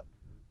 What about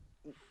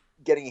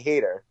getting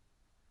Hader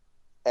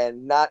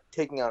and not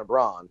taking on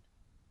Braun,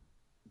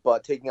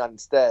 but taking on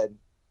instead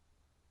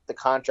the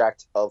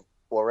contract of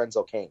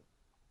Lorenzo Cain?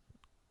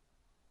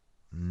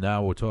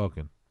 Now we're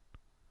talking.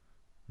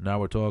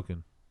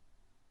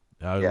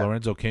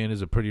 Lorenzo Cain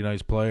is a pretty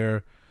nice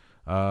player.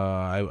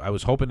 I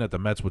was hoping that the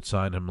Mets would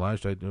sign him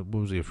last year.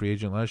 What was he, a free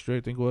agent last year?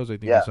 I think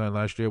he signed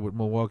last year with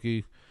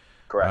Milwaukee.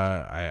 Correct.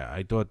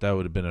 I thought that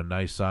would have been a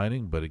nice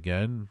signing, but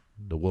again,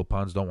 the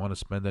Wilpons don't want to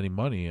spend any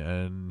money,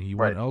 and he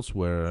went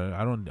elsewhere.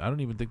 I don't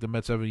even think the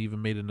Mets ever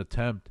even made an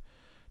attempt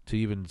to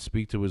even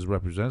speak to his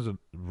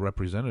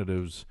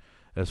representatives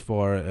as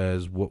far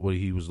as what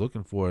he was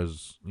looking for,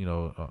 as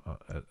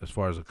as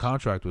far as a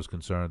contract was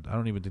concerned. I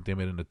don't even think they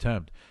made an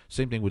attempt.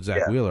 Same thing with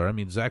Zach Wheeler. I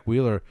mean, Zach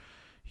Wheeler,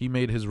 he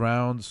made his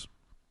rounds.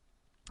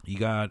 He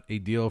got a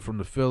deal from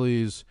the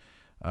Phillies.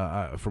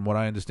 From what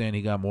I understand,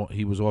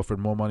 he was offered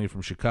more money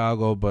from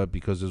Chicago, but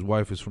because his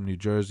wife is from New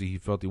Jersey, he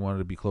felt he wanted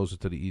to be closer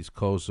to the East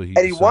Coast, so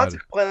he wanted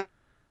to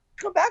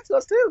come back to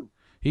us too.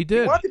 He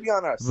did. He wanted to be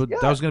on us. But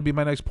that was going to be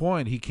my next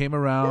point. He came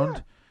around.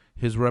 Yeah.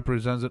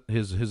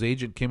 His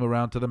agent came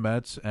around to the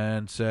Mets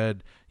and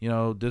said,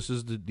 this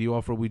is the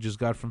offer we just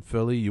got from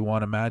Philly. You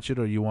want to match it,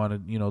 or you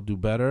want to do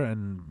better?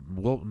 And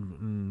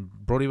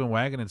Brody Van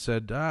Wagenen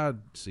said,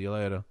 see you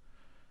later.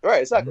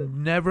 Right, exactly.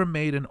 Never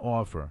made an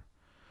offer.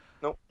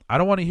 Nope. I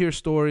don't want to hear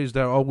stories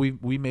that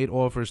we made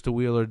offers to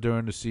Wheeler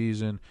during the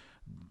season.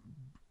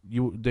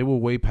 They were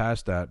way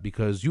past that,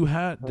 because you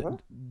had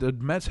the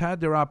Mets had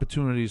their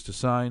opportunities to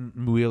sign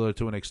Wheeler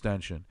to an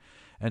extension,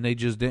 and they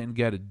just didn't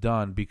get it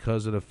done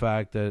because of the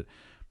fact that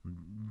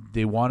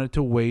they wanted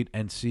to wait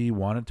and see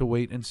what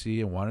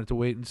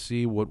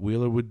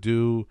Wheeler would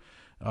do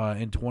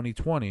in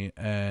 2020,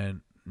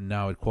 and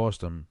now it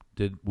cost him.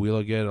 Did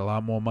Wheeler get a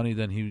lot more money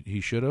than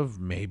he should have?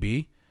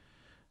 Maybe.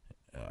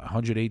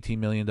 $118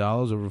 million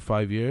over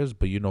 5 years,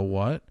 but you know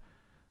what?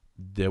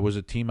 There was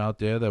a team out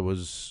there that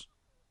was,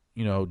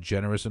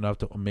 generous enough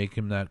to make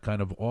him that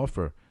kind of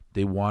offer.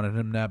 They wanted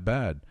him that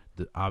bad.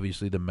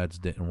 Obviously, the Mets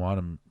didn't want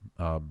him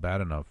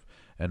bad enough,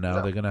 and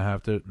now they're gonna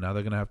have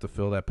to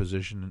fill that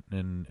position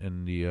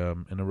in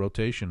the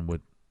rotation with,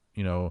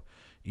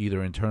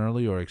 either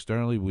internally or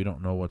externally. We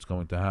don't know what's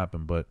going to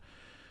happen, but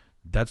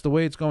that's the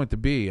way it's going to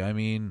be. I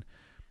mean,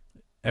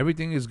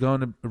 everything is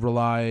going to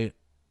rely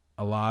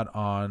a lot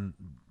on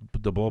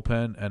the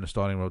bullpen and the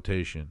starting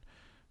rotation.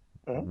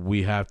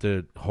 We have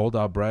to hold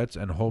our breaths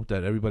and hope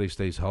that everybody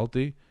stays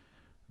healthy.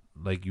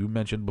 Like you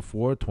mentioned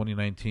before,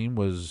 2019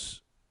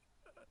 was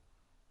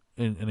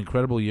an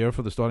incredible year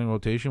for the starting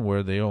rotation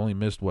where they only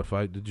missed, what,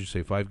 5? Did you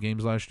say 5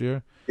 games last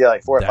year? Yeah,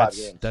 like 4 or 5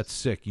 games. That's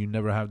sick. You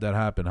never have that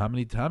happen. How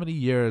many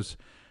years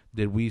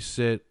did we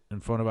sit in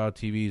front of our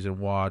TVs and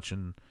watch,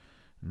 and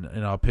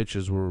our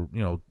pitchers were,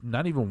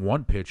 not even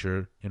one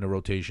pitcher in a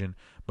rotation,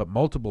 but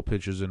multiple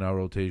pitchers in our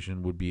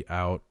rotation would be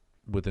out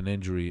with an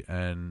injury,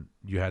 and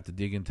you had to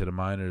dig into the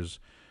minors,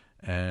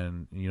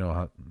 and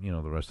how,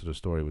 the rest of the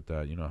story with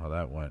that. You know how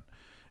that went.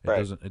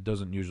 It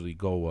doesn't usually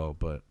go well,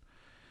 but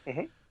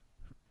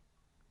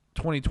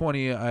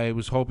 2020 I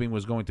was hoping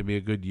was going to be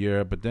a good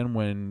year, but then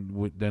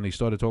when they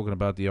started talking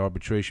about the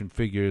arbitration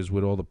figures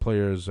with all the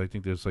players, I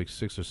think there's like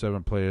 6 or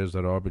 7 players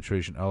that are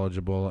arbitration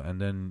eligible, and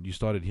then you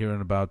started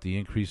hearing about the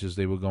increases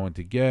they were going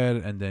to get,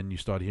 and then you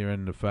start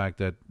hearing the fact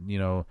that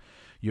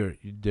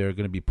they're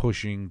going to be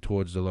pushing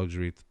towards the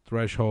luxury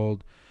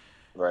threshold.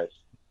 Right.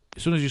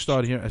 As soon as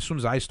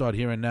I start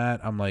hearing that,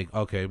 I'm like,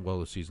 okay, well,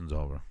 the season's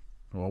over.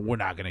 Well, we're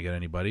not going to get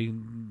anybody,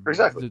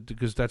 exactly,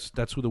 because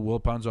that's who the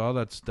Wilpons are.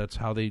 That's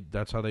how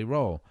they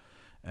roll,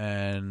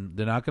 and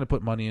they're not going to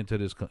put money into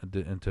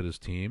this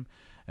team.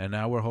 And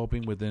now we're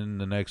hoping within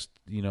the next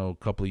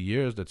couple of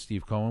years that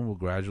Steve Cohen will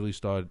gradually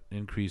start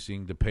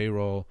increasing the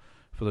payroll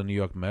for the New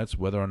York Mets.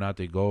 Whether or not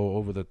they go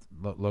over the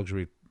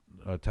luxury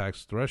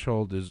tax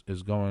threshold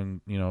is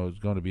going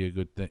to be a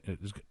good thing.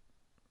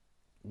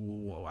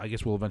 I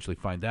guess we'll eventually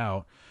find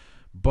out,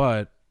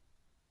 but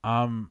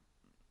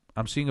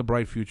I'm seeing a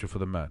bright future for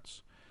the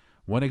Mets.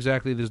 When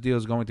exactly this deal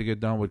is going to get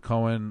done with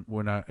Cohen,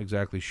 we're not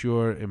exactly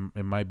sure.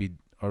 It might be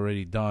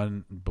already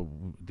done, but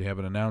they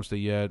haven't announced it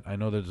yet. I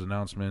know there's an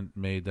announcement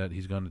made that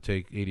he's going to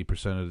take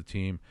 80% of the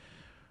team,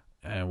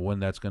 and when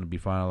that's going to be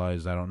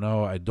finalized, I don't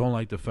know. I don't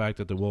like the fact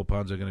that the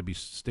Wilpons are going to be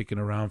sticking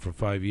around for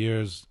 5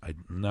 years.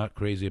 I'm not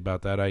crazy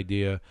about that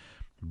idea,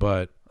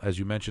 but as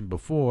you mentioned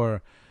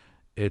before,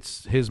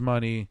 it's his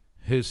money,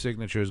 his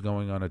signature is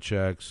going on the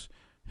checks.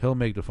 He'll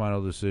make the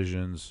final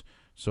decisions.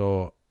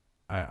 So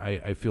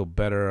I feel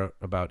better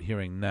about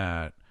hearing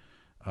that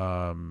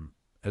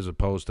as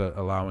opposed to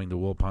allowing the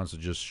Wilpons to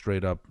just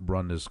straight up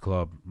run this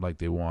club like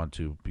they want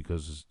to,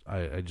 because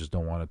I just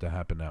don't want it to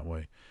happen that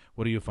way.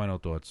 What are your final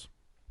thoughts?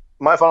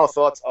 My final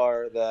thoughts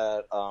are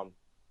that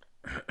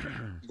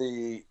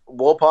the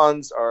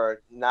Wilpons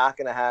are not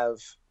going to have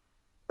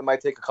 – it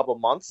might take a couple of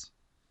months.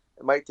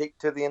 It might take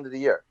to the end of the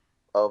year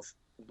of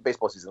the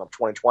baseball season of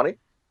 2020.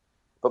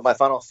 But my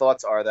final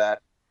thoughts are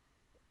that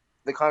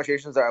the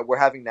conversations that we're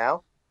having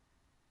now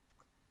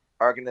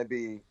are going to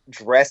be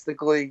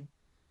drastically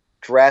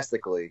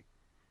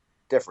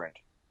different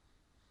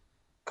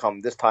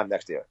come this time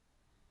next year.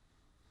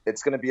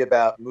 It's going to be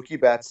about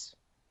Mookie Betts.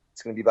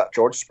 It's going to be about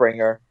George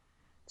Springer.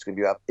 It's going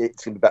to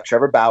be about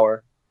Trevor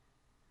Bauer.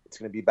 It's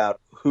going to be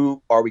about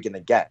who are we going to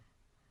get.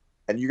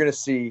 And you're going to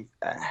see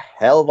a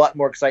hell of a lot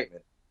more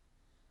excitement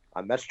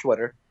on Mets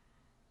Twitter.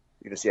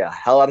 You're going to see a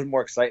hell lot of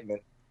more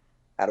excitement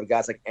out of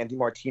guys like Andy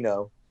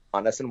Martino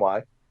on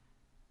SNY.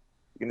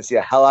 You're going to see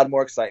a hell lot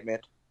more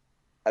excitement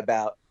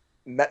about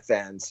Met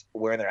fans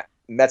wearing their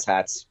Mets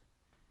hats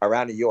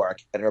around New York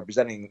and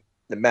representing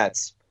the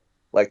Mets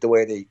like the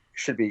way they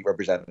should be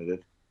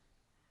represented.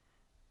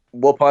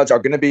 Wilpons are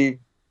going to be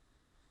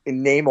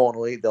in name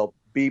only. They'll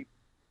be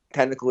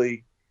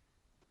technically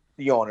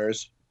the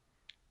owners,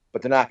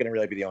 but they're not going to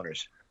really be the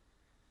owners.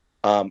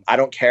 I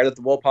don't care that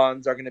the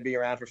Wilpons are going to be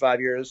around for 5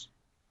 years.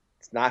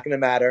 It's not going to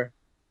matter.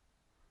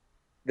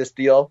 This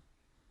deal,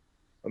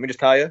 let me just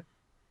tell you,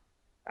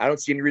 I don't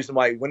see any reason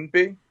why it wouldn't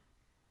be,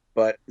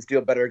 but this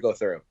deal better go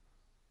through.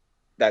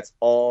 That's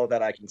all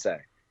that I can say,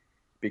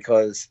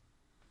 because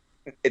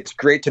it's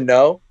great to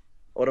know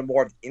a little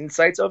more of the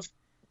insights of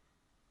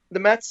the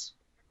Mets,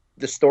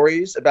 the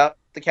stories about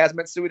the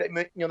Kazmatsui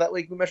that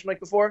we mentioned like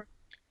before.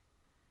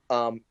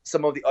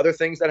 Some of the other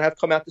things that have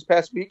come out this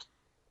past week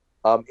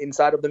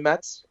inside of the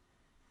Mets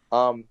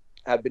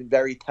have been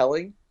very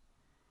telling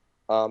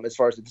as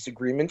far as the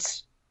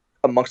disagreements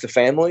amongst the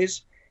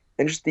families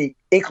and just the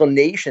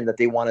inclination that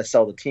they want to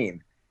sell the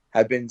team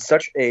have been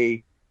such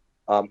a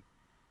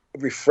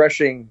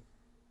refreshing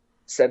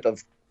scent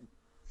of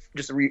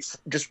just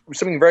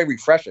something very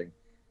refreshing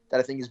that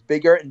I think is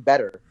bigger and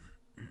better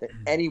than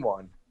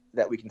anyone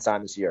that we can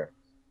sign this year.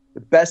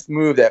 The best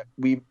move that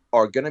we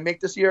are going to make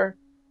this year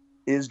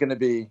is going to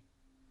be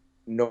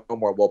no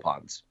more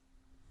Wilpons.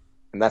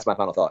 And that's my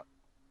final thought.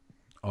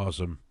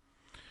 Awesome.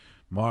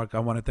 Mark, I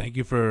want to thank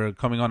you for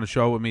coming on the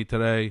show with me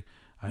today.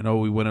 I know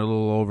we went a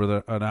little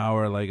over an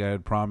hour like I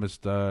had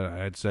promised. I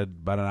had said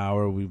about an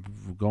hour. We're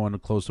going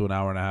close to an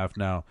hour and a half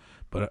now.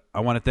 But I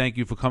want to thank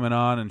you for coming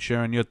on and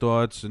sharing your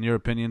thoughts and your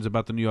opinions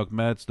about the New York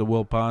Mets, the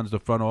Wilpons, the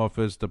front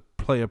office, the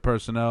player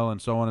personnel, and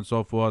so on and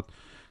so forth.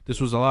 This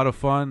was a lot of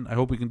fun. I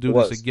hope we can do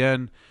this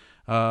again.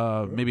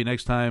 Maybe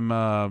next time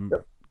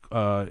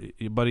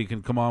your buddy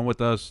can come on with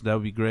us. That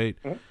would be great.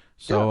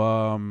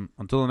 So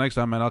until the next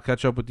time, man, I'll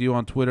catch up with you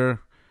on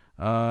Twitter.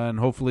 And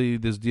hopefully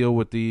this deal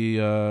with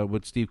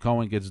with Steve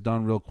Cohen gets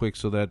done real quick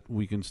so that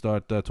we can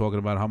start talking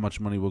about how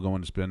much money we're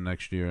going to spend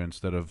next year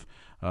instead of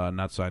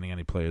not signing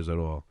any players at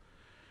all.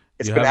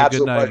 It's been an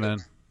absolute pleasure. Man.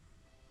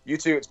 You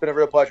too. It's been a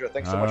real pleasure.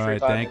 Thanks so All much for your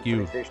right, time. thank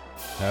you.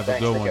 Have Have a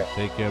good one.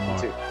 Take care,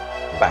 Mark. You too.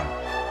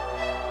 Bye.